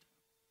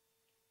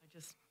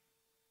just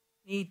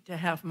need to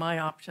have my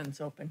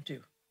options open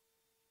too.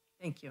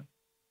 Thank you.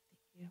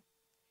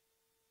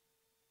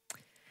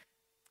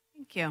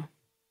 Thank you.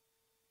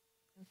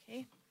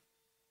 Okay.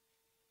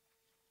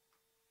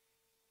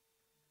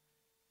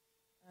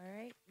 All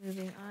right,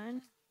 moving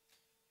on.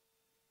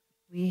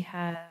 We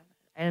have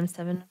item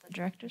 7 of the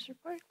director's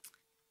report.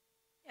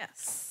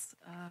 Yes.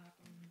 I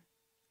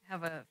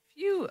have a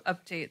few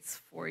updates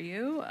for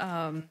you.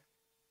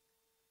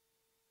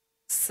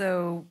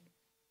 So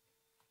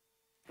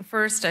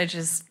first,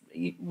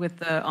 with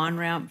the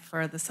on-ramp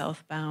for the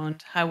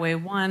southbound Highway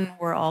 1,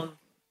 we're all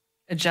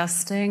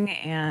adjusting,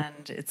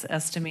 and it's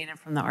estimated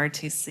from the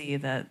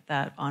RTC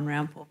that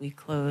on-ramp will be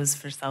closed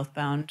for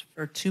southbound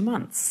for 2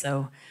 months.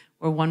 So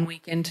we're 1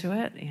 week into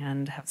it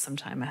and have some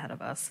time ahead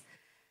of us.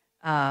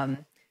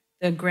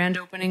 The grand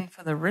opening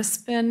for the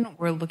wristbin,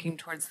 we're looking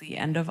towards the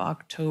end of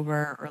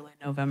October, early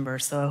November.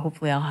 So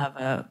hopefully I'll have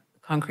a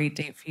concrete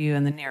date for you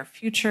in the near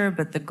future,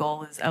 but the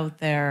goal is out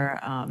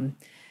there.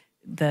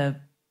 The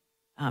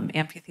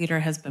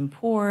amphitheater has been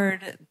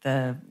poured,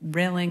 the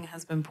railing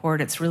has been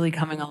poured. It's really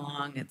coming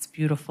along. It's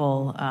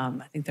beautiful.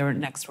 I think they're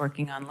next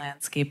working on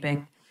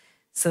landscaping.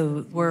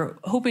 So we're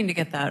hoping to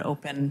get that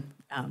open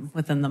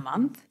within the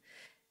month.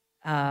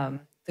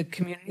 The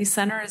community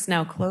center is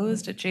now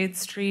closed at Jade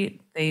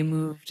Street. They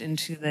moved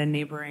into the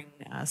neighboring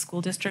school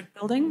district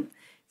building.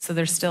 So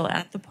they're still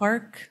at the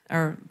park,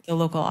 or the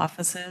local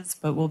offices,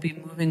 but we'll be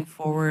moving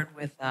forward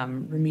with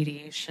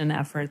remediation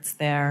efforts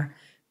there.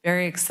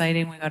 Very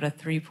exciting. We got a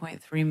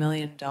 $3.3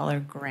 million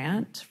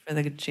grant for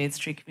the Jade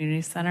Street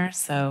Community Center.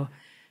 So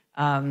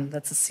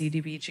that's a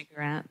CDBG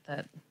grant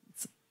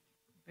that's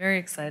very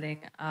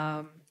exciting.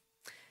 And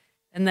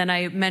then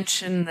I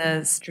mentioned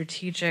the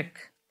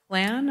strategic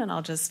plan, and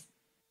I'll just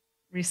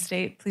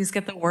restate, please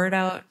get the word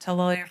out,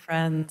 tell all your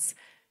friends.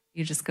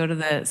 You just go to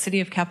the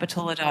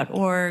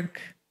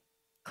cityofcapitola.org,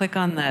 click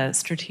on the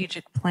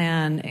strategic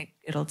plan.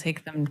 It'll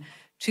take them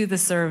to the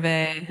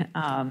survey.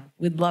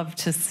 We'd love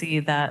to see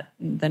that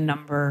the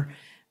number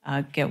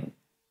get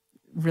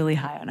really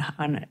high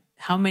on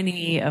how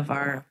many of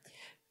our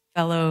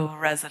fellow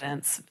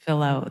residents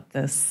fill out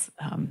this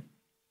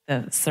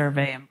the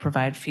survey and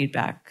provide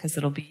feedback, because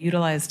it'll be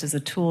utilized as a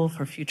tool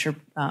for future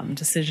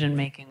decision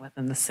making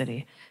within the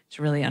city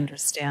to really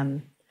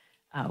understand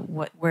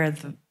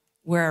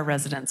where our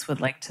residents would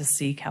like to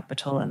see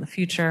Capitola in the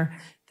future.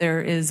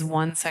 There is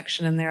one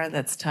section in there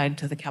that's tied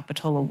to the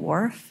Capitola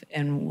Wharf,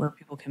 and where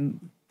people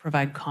can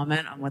provide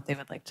comment on what they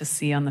would like to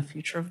see on the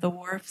future of the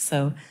wharf.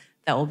 So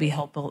that will be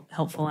helpful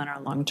in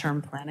our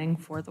long-term planning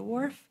for the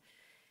wharf.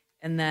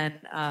 And then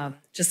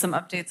just some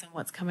updates on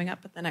what's coming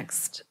up at the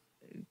next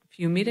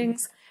few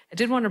meetings. I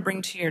did want to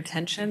bring to your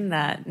attention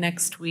that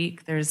next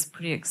week there's a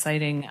pretty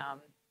exciting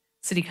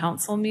city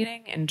council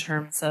meeting in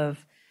terms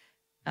of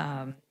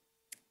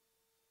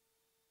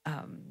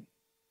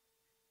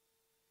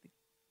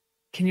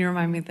can you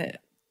remind me the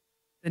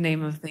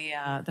name of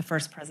the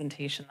first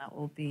presentation that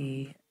will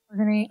be? We're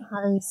going to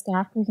have a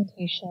staff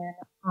presentation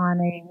on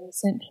a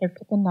recent trip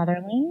to the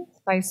Netherlands.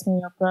 Vice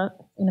Mayor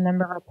Brooks and a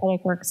member of our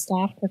Public Works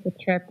staff took a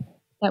trip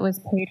that was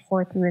paid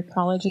for through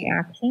Ecology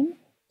Action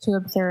to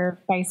observe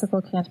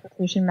bicycle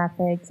transportation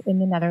methods in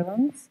the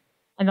Netherlands.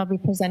 And they'll be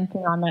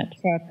presenting on that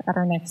trip at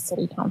our next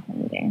city council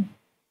meeting.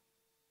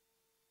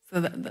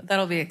 So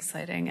that'll be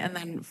exciting. And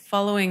then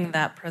following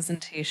that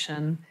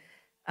presentation,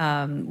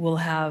 we'll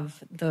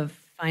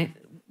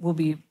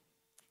be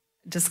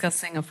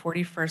discussing a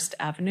 41st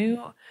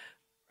Avenue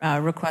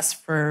request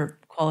for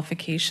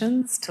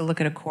qualifications to look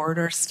at a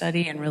corridor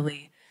study and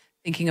really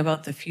thinking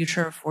about the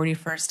future of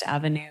 41st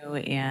Avenue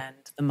and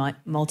the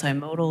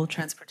multimodal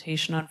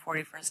transportation on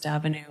 41st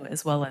Avenue,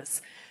 as well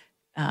as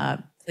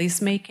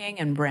placemaking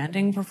and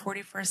branding for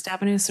 41st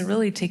Avenue. So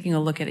really taking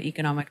a look at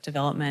economic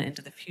development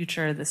into the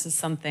future. This is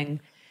something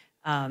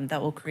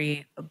that will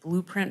create a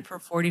blueprint for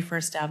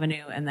 41st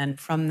Avenue. And then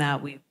from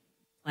that, we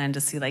plan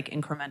to see like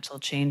incremental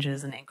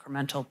changes and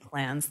incremental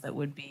plans that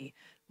would be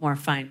more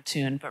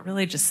fine-tuned, but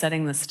really just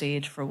setting the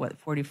stage for what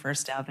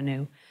 41st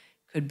Avenue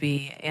could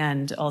be,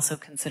 and also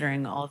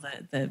considering all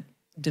the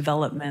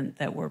development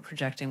that we're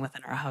projecting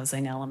within our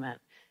housing element.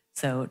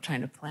 So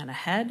trying to plan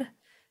ahead.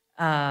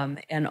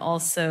 And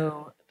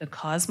also the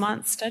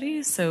Cosmont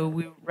study. So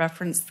we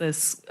referenced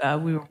this,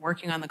 we were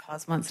working on the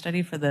Cosmont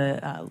study for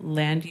the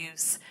land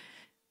use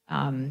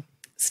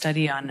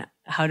study on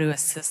how to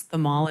assist the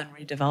mall in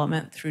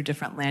redevelopment through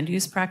different land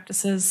use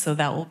practices. So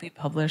that will be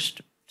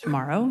published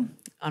tomorrow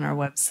on our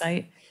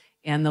website.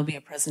 And there'll be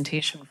a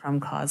presentation from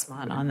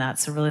Cosmont on that.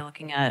 So really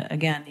looking at,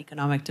 again,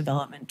 economic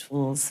development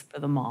tools for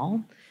the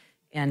mall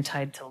and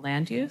tied to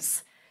land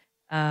use.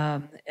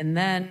 And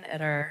then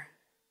at our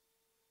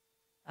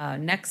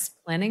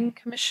next Planning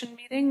Commission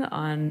meeting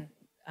on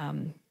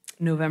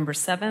November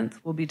 7th,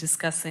 we'll be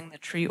discussing the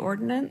tree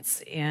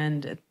ordinance,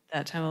 and at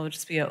that time it will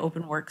just be an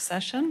open work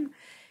session.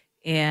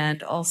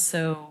 And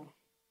also,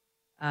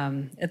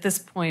 at this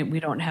point, we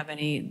don't have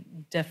any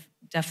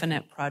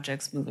definite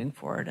projects moving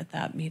forward at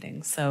that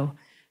meeting. So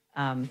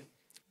I'm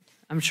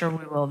sure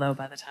we will, though,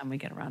 by the time we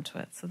get around to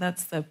it. So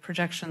that's the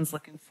projections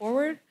looking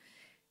forward.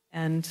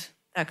 And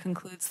that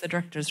concludes the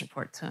director's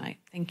report tonight.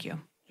 Thank you.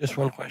 Just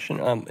one question.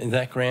 Is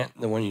that grant,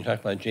 the one you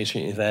talked about, J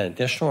Street, is that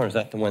additional or is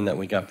that the one that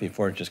we got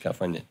before it just got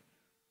funded?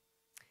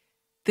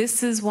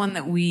 This is one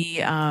that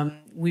we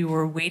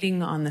were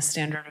waiting on the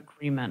standard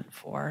agreement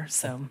for.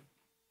 So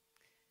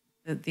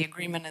the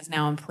agreement is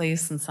now in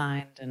place and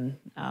signed, and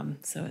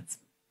so it's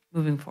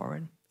moving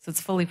forward. So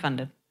it's fully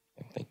funded.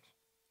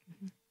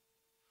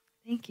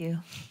 Thank you.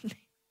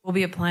 We'll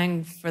be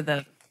applying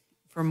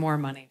for more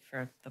money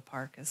for the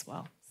park as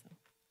well.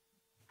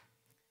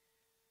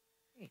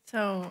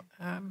 So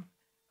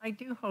I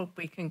do hope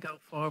we can go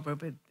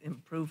forward with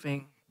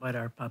improving what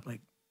our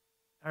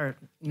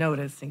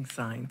noticing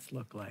signs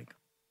look like.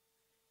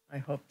 I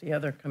hope the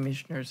other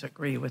commissioners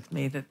agree with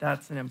me that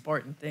that's an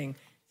important thing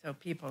so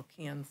people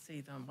can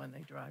see them when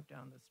they drive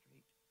down the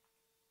street.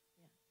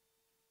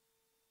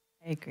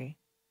 I agree.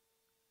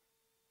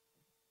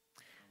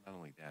 Not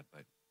only that,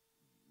 but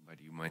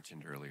you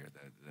mentioned earlier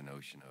the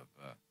notion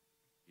of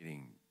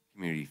getting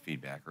community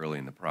feedback early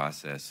in the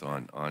process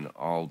on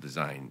all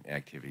design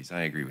activities.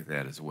 I agree with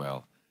that as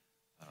well.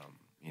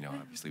 You know,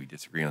 obviously we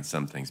disagree on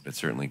some things, but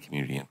certainly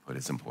community input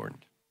is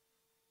important.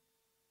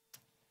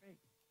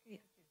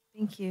 Great.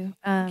 Thank you.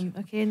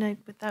 Okay, and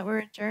with that, we're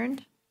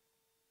adjourned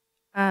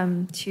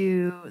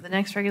to the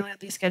next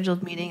regularly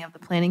scheduled meeting of the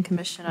Planning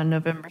Commission on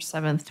November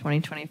 7th,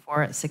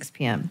 2024 at 6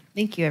 p.m.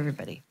 Thank you,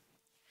 everybody.